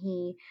 and then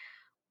he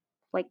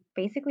like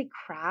basically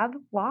crab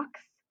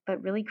walks,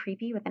 but really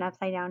creepy with an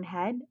upside down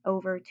head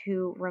over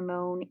to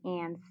Ramon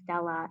and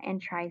Stella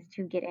and tries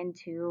to get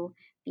into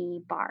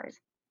the bars.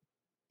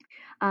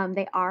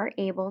 They are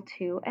able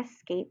to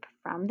escape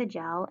from the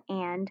jail,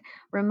 and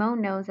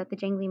Ramon knows that the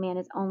jangly man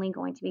is only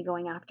going to be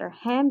going after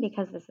him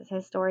because this is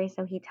his story.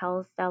 So he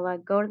tells Stella,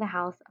 go to the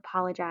house,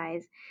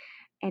 apologize,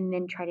 and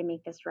then try to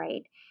make this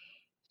right.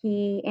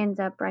 He ends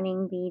up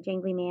running the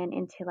jangly man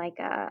into like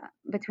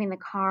between the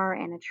car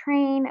and a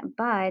train,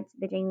 but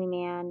the jangly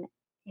man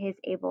is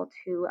able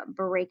to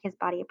break his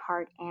body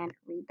apart and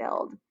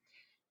rebuild.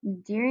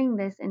 During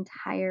this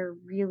entire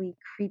really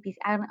creepy,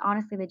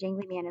 honestly, the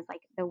jangly man is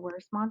like the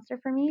worst monster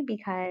for me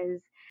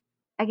because,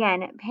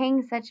 again,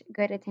 paying such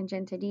good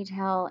attention to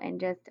detail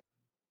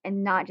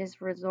and not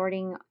just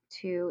resorting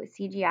to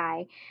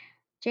CGI.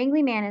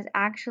 Jangly Man is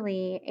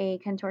actually a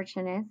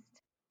contortionist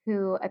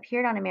who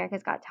appeared on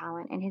America's Got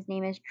Talent, and his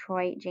name is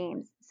Troy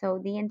James. So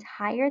the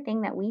entire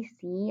thing that we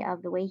see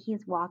of the way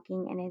he's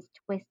walking and his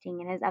twisting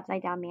and his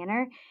upside down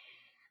manner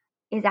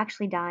is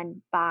actually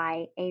done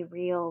by a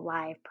real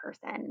live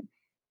person,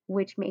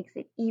 which makes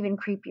it even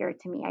creepier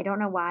to me. I don't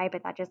know why,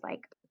 but that just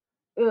like,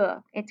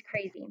 ugh, it's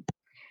crazy.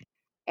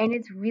 And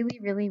it's really,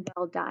 really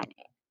well done.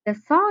 The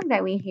song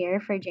that we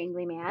hear for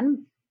Jangly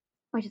Man,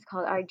 which is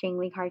called Our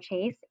Jangly Car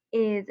Chase,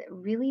 is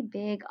really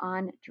big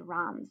on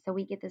drums. So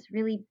we get this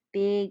really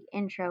big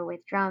intro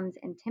with drums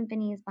and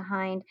timpanis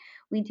behind.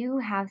 We do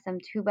have some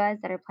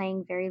tubas that are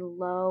playing very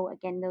low.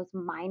 Again, those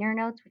minor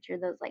notes, which are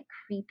those like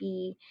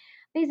creepy,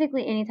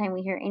 basically anytime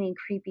we hear any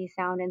creepy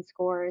sound in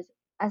scores,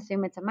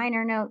 assume it's a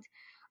minor note.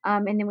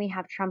 And then we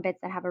have trumpets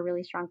that have a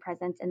really strong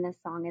presence in this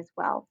song as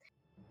well.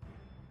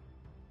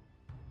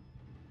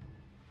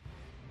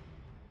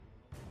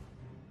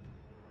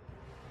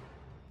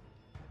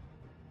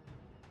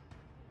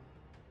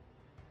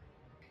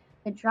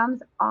 The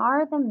drums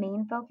are the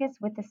main focus,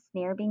 with the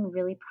snare being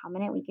really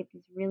prominent. We get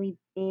these really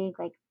big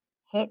like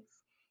hits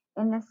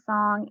in the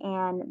song,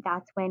 and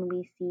that's when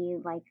we see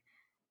like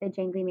the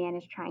jangly man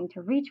is trying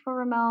to reach for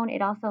Ramon.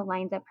 It also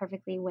lines up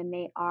perfectly when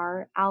they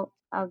are out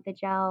of the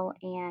gel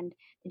and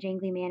the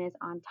jangly man is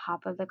on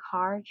top of the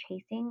car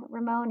chasing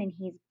Ramon, and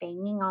he's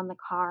banging on the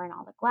car and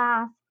all the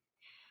glass.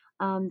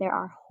 There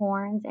are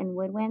horns and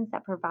woodwinds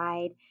that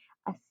provide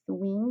a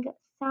swing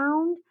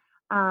sound,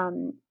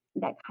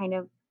 that kind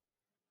of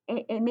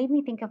it made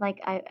me think of like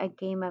a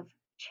game of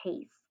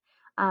chase.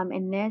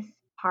 And this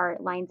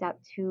part lines up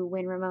to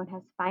when Ramon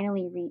has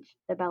finally reached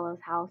the Bellows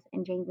house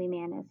and Jangly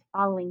Man is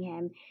following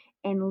him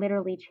and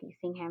literally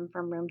chasing him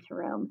from room to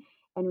room.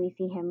 And we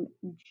see him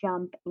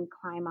jump and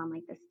climb on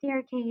like the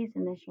staircase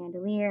and the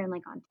chandelier and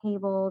like on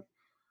tables.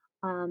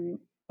 Um,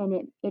 and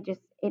it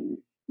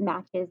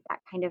matches that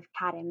kind of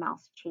cat and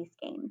mouse chase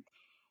game.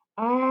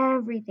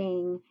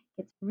 Everything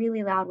gets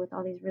really loud with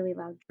all these really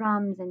loud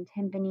drums and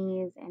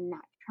timpanis and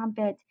that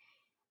trumpet,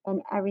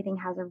 and everything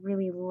has a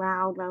really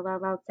loud, loud,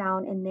 loud, loud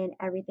sound, and then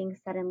everything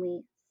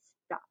suddenly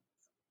stops.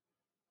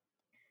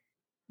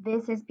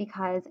 This is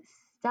because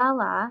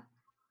Stella,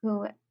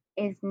 who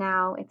is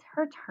now, it's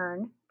her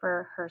turn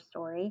for her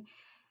story,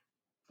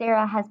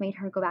 Sarah has made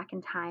her go back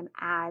in time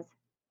as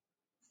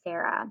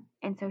Sarah.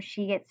 And so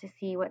she gets to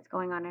see what's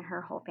going on in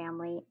her whole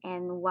family.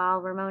 And while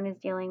Ramon is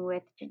dealing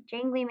with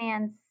Jangly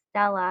Man,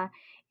 Stella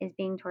is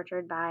being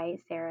tortured by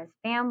Sarah's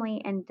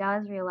family and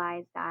does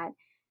realize that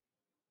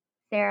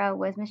Sarah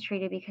was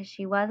mistreated because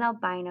she was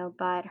albino,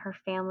 but her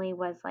family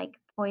was like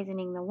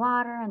poisoning the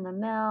water in the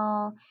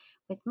mill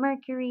with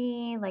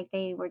mercury. Like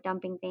they were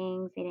dumping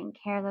things. They didn't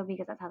care though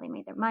because that's how they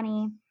made their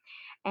money.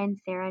 And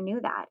Sarah knew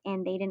that.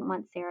 And they didn't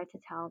want Sarah to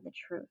tell the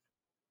truth.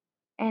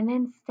 And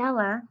then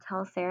Stella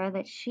tells Sarah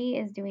that she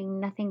is doing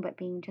nothing but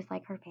being just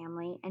like her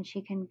family. And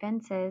she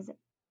convinces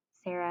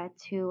Sarah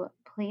to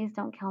please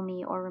don't kill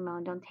me or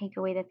Ramon. Don't take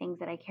away the things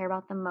that I care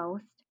about the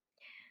most.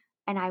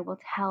 And I will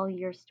tell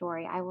your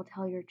story. I will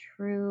tell your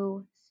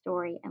true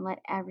story and let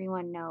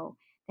everyone know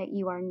that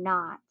you are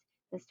not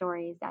the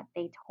stories that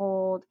they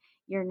told.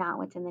 You're not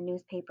what's in the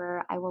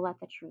newspaper. I will let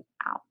the truth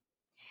out.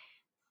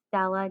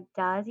 Stella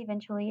does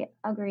eventually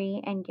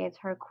agree and gives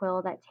her a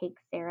quill that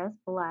takes Sarah's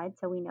blood.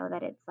 So we know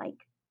that it's like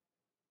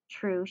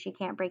true. She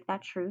can't break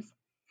that truce.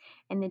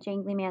 And the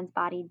Jangly Man's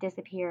body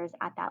disappears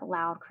at that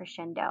loud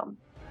crescendo.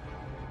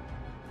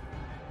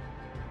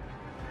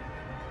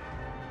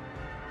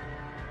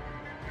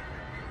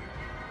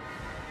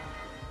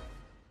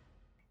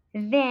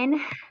 Then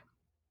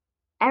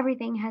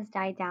everything has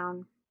died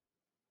down.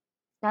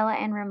 Stella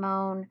and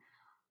Ramon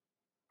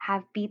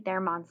have beat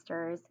their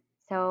monsters.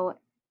 So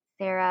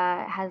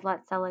Sarah has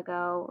let Stella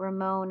go.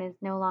 Ramon is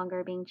no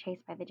longer being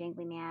chased by the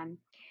Jangly Man.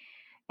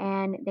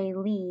 And they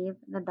leave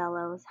the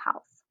Bellows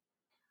house.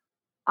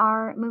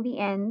 Our movie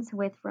ends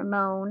with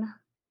Ramon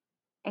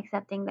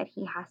accepting that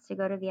he has to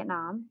go to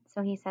Vietnam.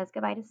 So he says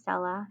goodbye to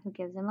Stella, who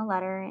gives him a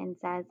letter and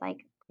says,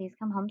 like, please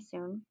come home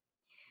soon.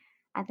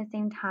 At the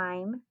same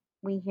time,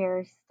 we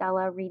hear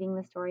Stella reading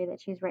the story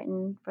that she's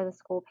written for the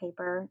school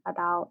paper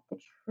about the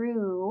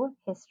true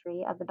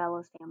history of the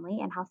Bellows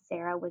family and how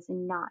Sarah was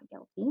not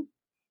guilty.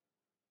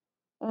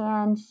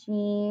 And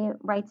she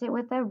writes it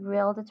with a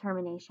real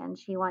determination.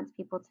 She wants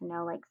people to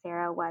know, like,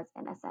 Sarah was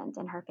innocent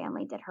and her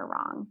family did her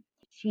wrong.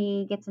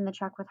 She gets in the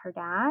truck with her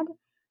dad,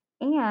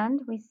 and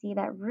we see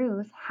that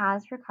Ruth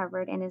has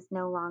recovered and is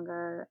no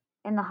longer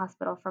in the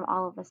hospital from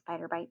all of the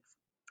spider bites.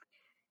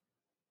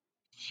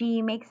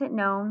 She makes it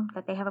known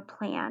that they have a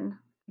plan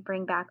to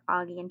bring back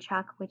Augie and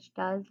Chuck, which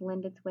does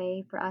lend its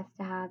way for us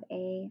to have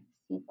a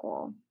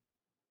sequel.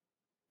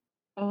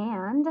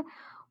 And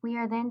we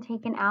are then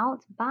taken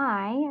out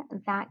by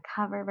that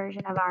cover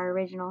version of our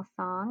original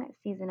song,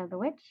 Season of the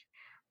Witch,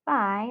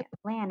 by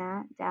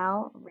Lana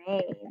Del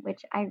Rey,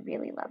 which I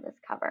really love this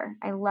cover.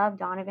 I love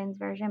Donovan's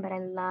version, but I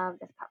love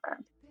this cover.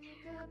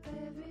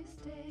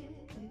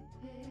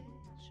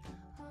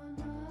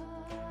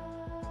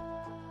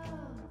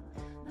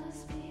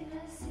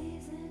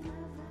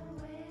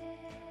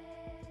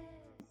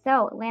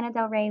 So Lana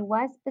Del Rey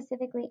was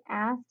specifically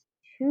asked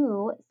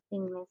to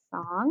sing this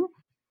song.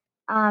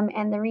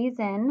 And the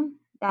reason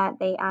that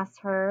they asked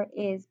her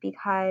is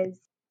because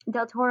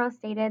Del Toro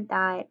stated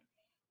that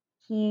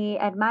he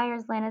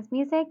admires Lana's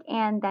music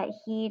and that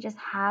he just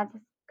had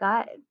this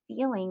gut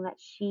feeling that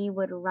she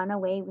would run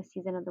away with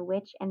Season of the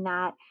Witch and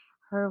that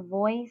her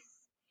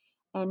voice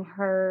and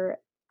her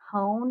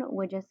tone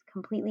would just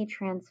completely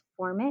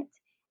transform it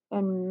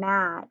and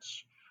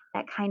match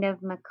that kind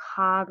of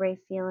macabre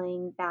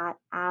feeling that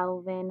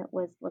Alvin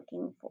was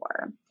looking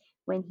for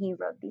when he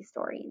wrote these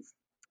stories.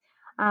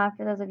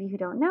 For those of you who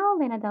don't know,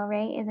 Lana Del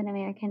Rey is an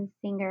American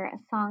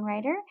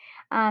singer-songwriter,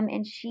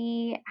 and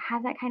she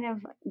has that kind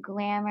of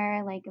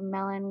glamour, like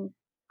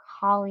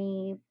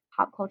melancholy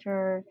pop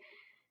culture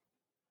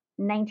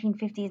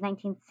 1950s,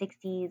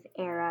 1960s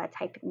era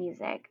type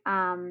music.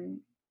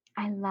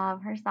 I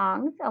love her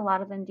songs. A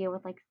lot of them deal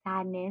with like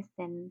sadness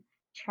and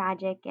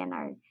tragic and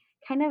are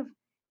kind of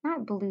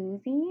not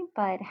bluesy,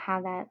 but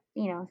have that,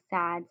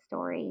 sad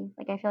story.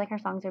 Like I feel like her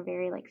songs are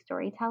very like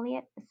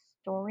storytelling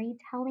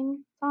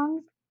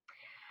songs.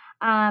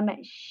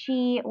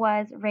 She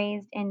was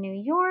raised in New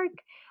York.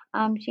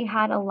 She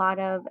had a lot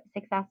of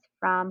success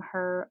from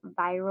her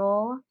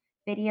viral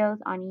videos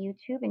on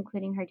YouTube,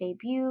 including her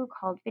debut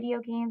called Video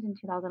Games in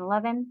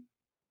 2011.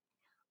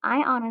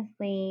 I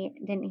honestly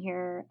didn't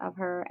hear of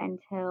her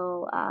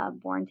until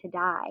Born to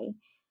Die.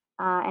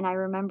 And I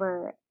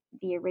remember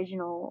the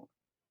original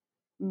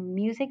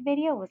music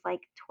video was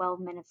like 12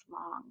 minutes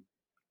long.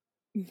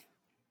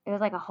 It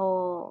was like a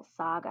whole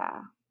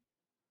saga.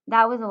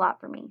 That was a lot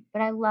for me,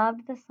 but I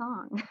loved the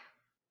song.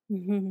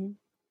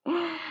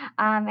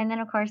 And then,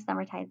 of course,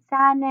 Summertime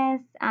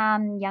Sadness,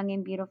 Young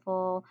and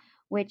Beautiful,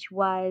 which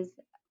was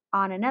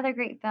on another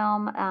great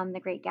film, The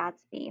Great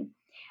Gatsby.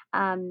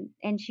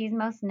 And she's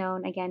most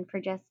known again for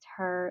just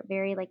her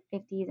very like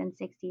 50s and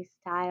 60s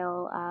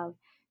style of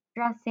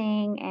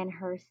dressing, and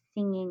her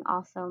singing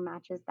also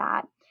matches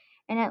that.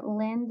 And it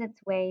lends its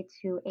way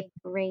to a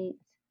great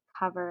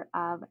cover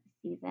of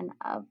Season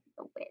of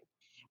the Witch.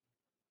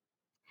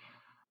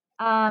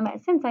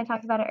 Since I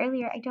talked about it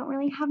earlier, I don't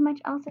really have much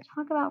else to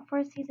talk about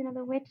for Season of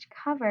the Witch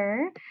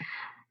cover.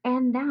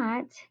 And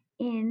that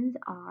ends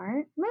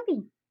our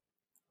movie.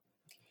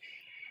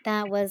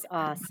 That was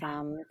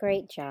awesome.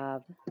 Great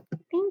job.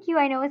 Thank you.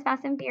 I know it's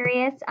Fast and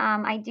Furious.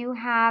 I do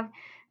have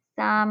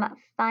some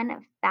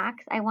fun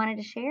facts I wanted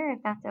to share, if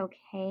that's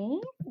okay.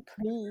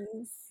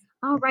 Please.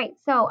 All right.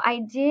 So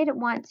I did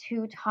want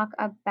to talk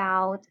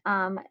about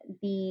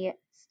the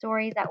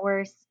stories that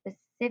were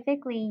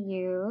specifically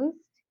used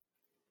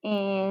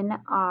in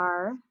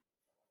our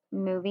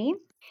movie.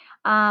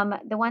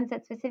 The ones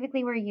that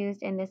specifically were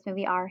used in this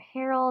movie are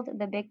Harold,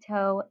 the Big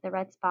Toe, the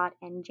Red Spot,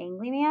 and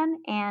Jangly Man,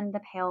 and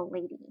the Pale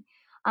Lady.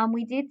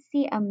 We did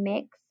see a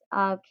mix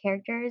of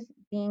characters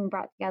being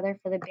brought together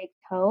for the Big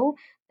Toe.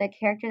 The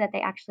character that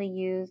they actually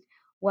used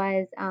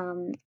was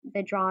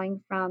the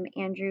drawing from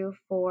Andrew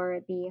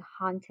for the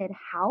haunted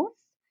house,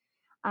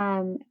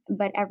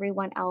 but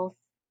everyone else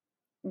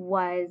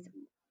was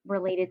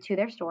related to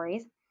their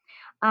stories.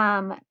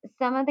 Some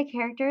of the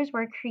characters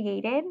were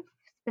created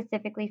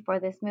specifically for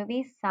this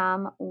movie.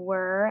 Some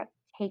were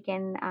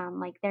taken,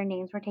 like their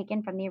names were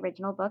taken from the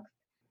original books.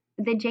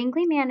 The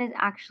Jangly Man is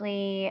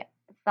actually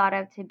thought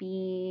of to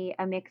be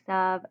a mix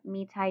of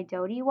Mitai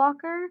Doty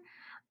Walker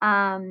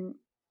and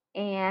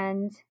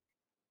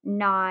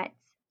not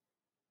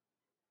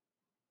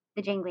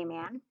the Jangly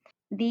Man.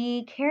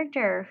 The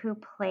actor who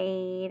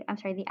played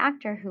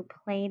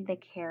the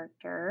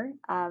character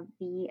of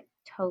the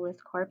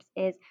toeless corpse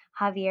is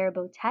Javier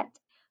Botet,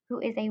 who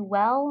is a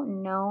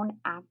well-known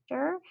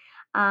actor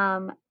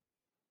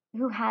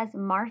who has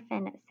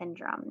Marfan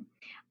syndrome.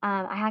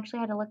 I actually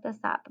had to look this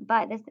up,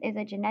 but this is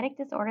a genetic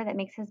disorder that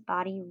makes his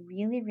body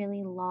really,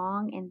 really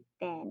long and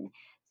thin.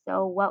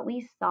 So what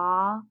we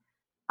saw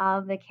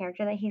of the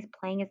character that he's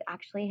playing is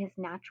actually his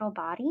natural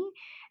body,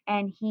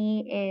 and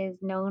he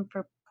is known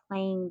for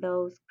playing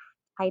those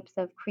types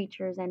of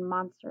creatures and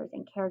monsters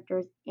and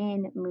characters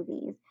in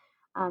movies.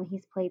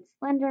 He's played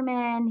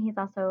Slenderman. He's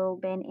also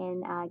been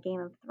in Game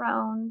of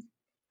Thrones,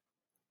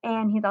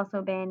 and he's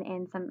also been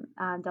in some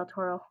Del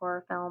Toro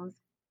horror films,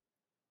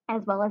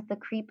 as well as the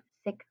creep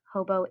sick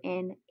hobo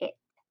in It.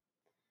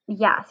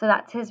 Yeah, so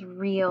that's his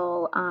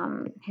real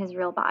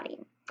body.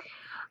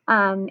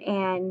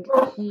 And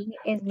he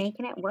is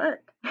making it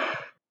work.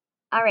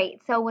 All right,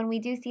 so when we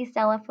do see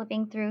Stella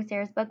flipping through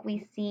Sarah's book,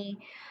 we see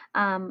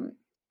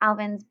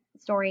Alvin's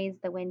stories,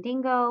 The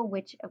Wendigo,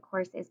 which of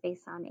course is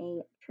based on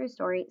a true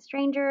story,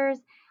 Strangers,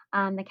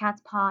 The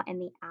Cat's Paw,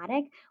 and The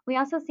Attic. We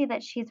also see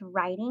that she's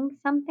writing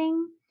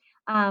something,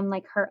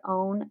 like her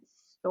own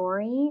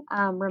story.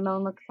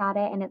 Ramon looks at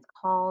it, and it's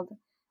called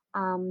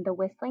The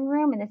Whistling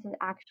Room, and this is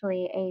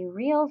actually a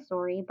real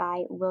story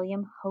by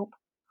William Hope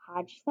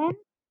Hodgson.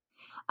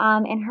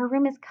 And her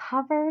room is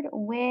covered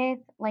with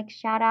like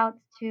shout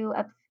outs to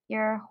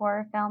obscure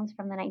horror films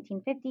from the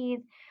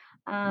 1950s,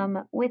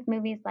 with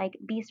movies like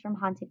Beast from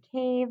Haunted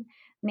Cave,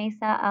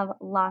 Mesa of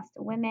Lost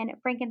Women,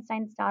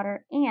 Frankenstein's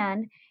Daughter,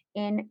 and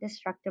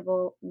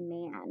Indestructible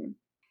Man.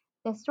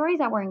 The stories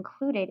that were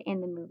included in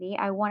the movie,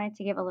 I wanted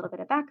to give a little bit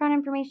of background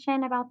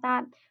information about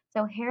that.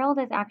 So, Harold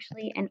is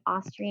actually an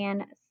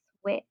Austrian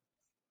Swiss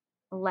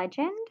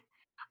legend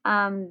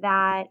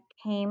that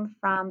came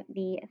from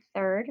the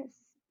third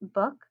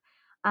book.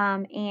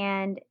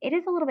 And it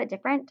is a little bit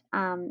different.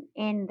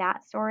 In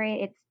that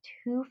story, it's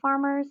two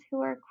farmers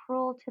who are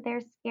cruel to their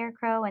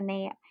scarecrow, and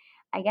they,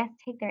 I guess,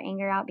 take their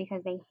anger out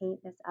because they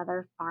hate this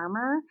other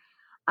farmer.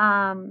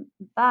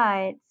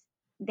 But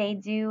they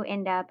do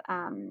end up,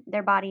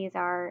 their bodies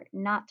are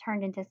not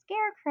turned into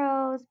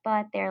scarecrows,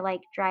 but they're like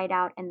dried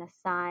out in the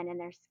sun, and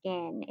their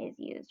skin is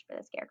used for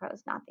the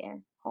scarecrows, not their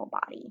whole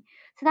body.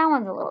 So that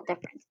one's a little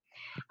different.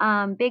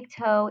 Big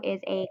Toe is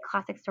a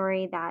classic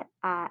story that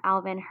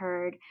Alvin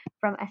heard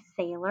from a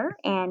sailor,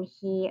 and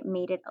he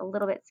made it a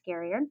little bit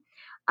scarier.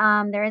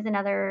 There is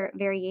another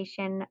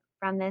variation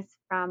from this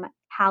from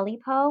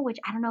Talipo, which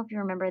I don't know if you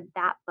remember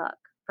that book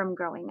from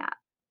growing up.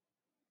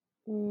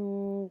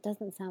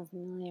 Doesn't sound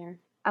familiar.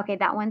 Okay,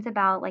 that one's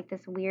about like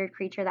this weird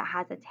creature that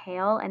has a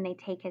tail, and they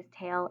take his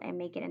tail and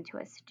make it into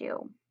a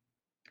stew.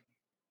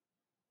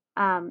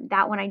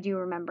 That one I do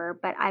remember,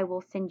 but I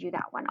will send you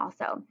that one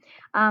also.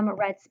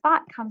 Red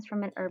Spot comes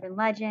from an urban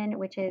legend,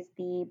 which is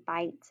the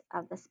bite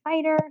of the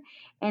spider.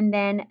 And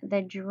then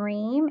The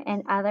Dream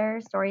and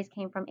other stories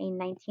came from a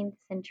 19th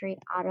century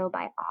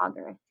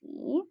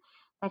autobiography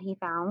that he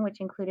found, which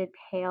included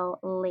Pale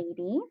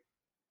Lady.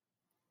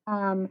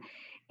 Um,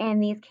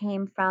 and these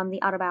came from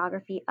the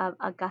autobiography of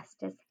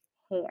Augustus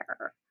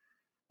Hare.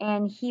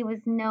 And he was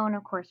known,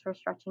 of course, for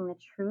stretching the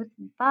truth,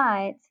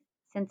 but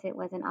since it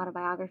was an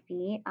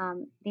autobiography,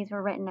 these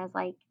were written as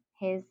like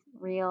his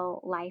real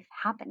life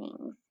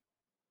happenings.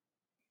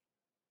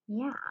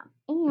 Yeah.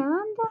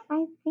 And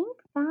I think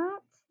that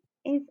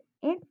is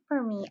it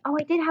for me. Oh,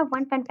 I did have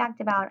one fun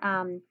fact about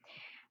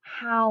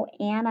how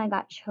Anna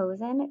got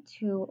chosen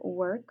to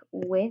work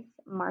with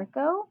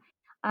Marco.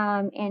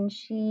 And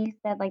she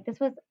said like this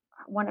was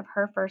one of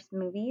her first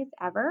movies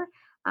ever.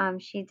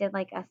 She did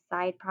like a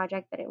side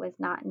project, but it was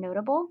not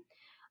notable.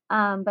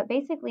 But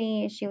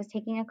basically, she was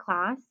taking a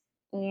class,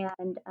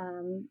 and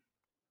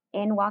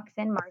in walks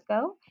in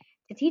Marco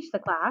to teach the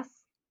class.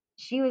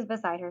 She was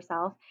beside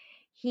herself.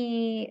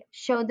 He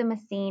showed them a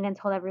scene and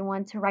told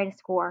everyone to write a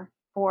score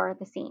for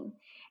the scene.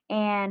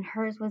 And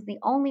hers was the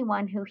only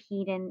one who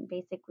he didn't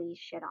basically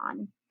shit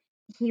on.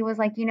 He was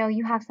like,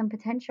 you have some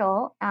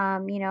potential.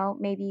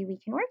 Maybe we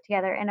can work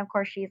together. And of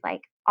course, she's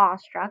like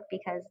awestruck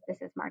because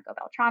this is Marco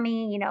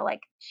Beltrami,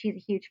 like she's a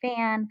huge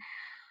fan.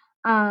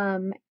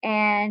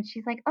 And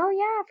she's like, "Oh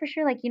yeah, for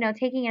sure." Like,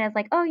 taking it as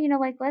like, "Oh,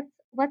 like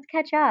let's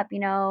catch up,"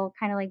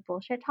 kind of like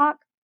bullshit talk.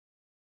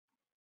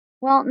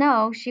 Well,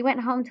 no, she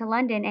went home to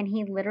London and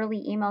he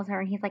literally emails her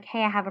and he's like,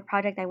 "Hey, I have a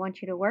project I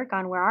want you to work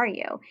on. Where are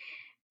you?"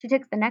 She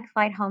took the next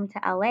flight home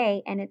to LA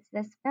and it's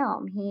this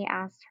film. He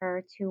asked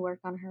her to work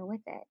on her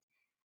with it.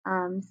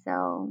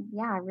 So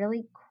yeah,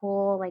 really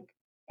cool. Like,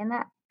 isn't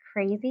that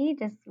crazy?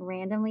 Just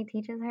randomly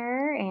teaches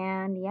her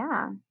and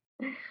yeah,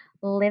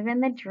 living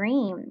the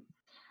dream.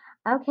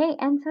 Okay,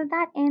 and so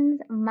that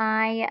ends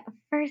my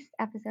first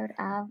episode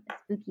of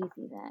Spooky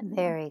Season.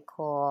 Very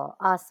cool.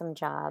 Awesome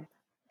job.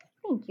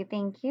 Thank you,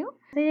 thank you.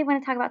 So I did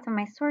want to talk about some of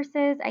my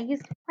sources. I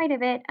used quite a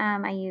bit.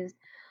 I used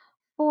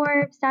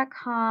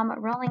Forbes.com,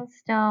 Rolling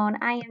Stone,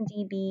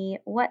 IMDb,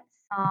 What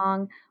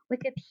Song,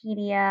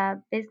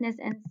 Wikipedia, Business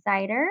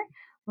Insider,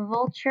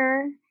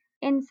 Vulture,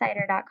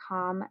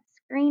 Insider.com,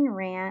 Screen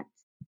Rant,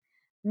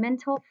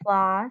 Mental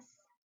Floss,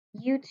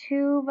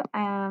 YouTube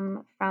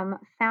from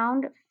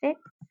Found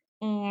Fix,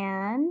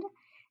 and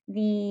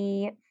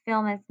the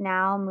Film Is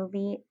Now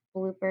movie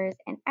bloopers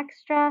and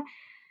extra,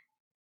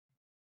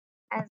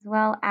 as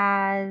well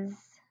as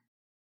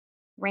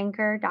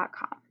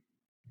Ranker.com.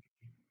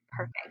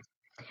 Perfect.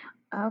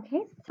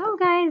 Okay, so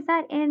guys,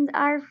 that ends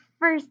our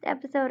first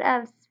episode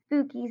of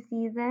Spooky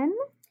Season.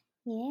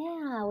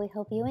 Yeah, we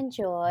hope you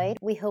enjoyed.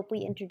 We hope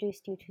we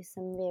introduced you to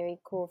some very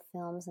cool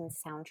films and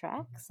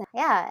soundtracks.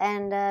 Yeah,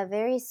 and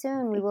very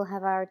soon we will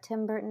have our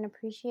Tim Burton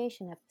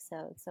appreciation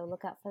episode, so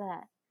look out for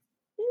that.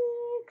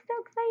 So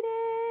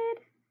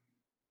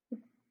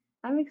excited.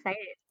 I'm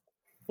excited.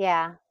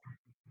 Yeah.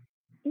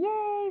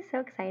 Yay, so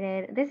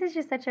excited. This is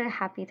just such a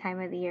happy time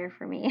of the year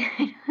for me.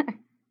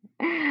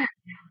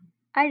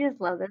 I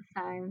just love this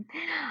time.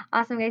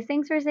 Awesome, guys.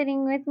 Thanks for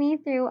sitting with me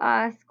through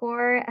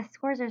score.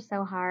 Scores are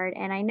so hard,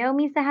 and I know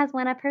Misa has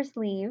one up her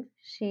sleeve.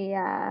 She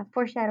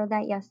foreshadowed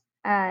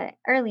that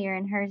earlier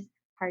in her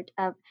part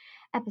of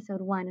episode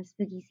 1 of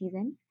Spooky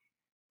Season.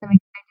 So I'm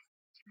excited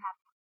to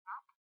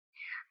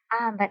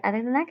have. But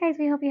other than that, guys,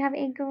 we hope you have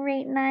a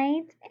great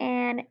night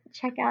and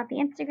check out the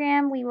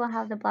Instagram. We will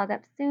have the blog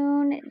up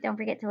soon. Don't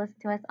forget to listen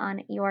to us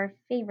on your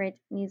favorite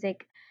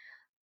music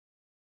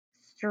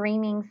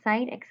streaming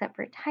site, except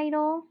for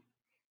Tidal.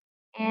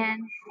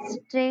 And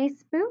stay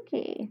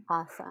spooky.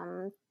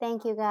 Awesome.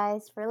 Thank you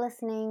guys for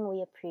listening.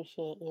 We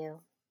appreciate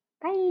you.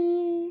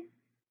 Bye.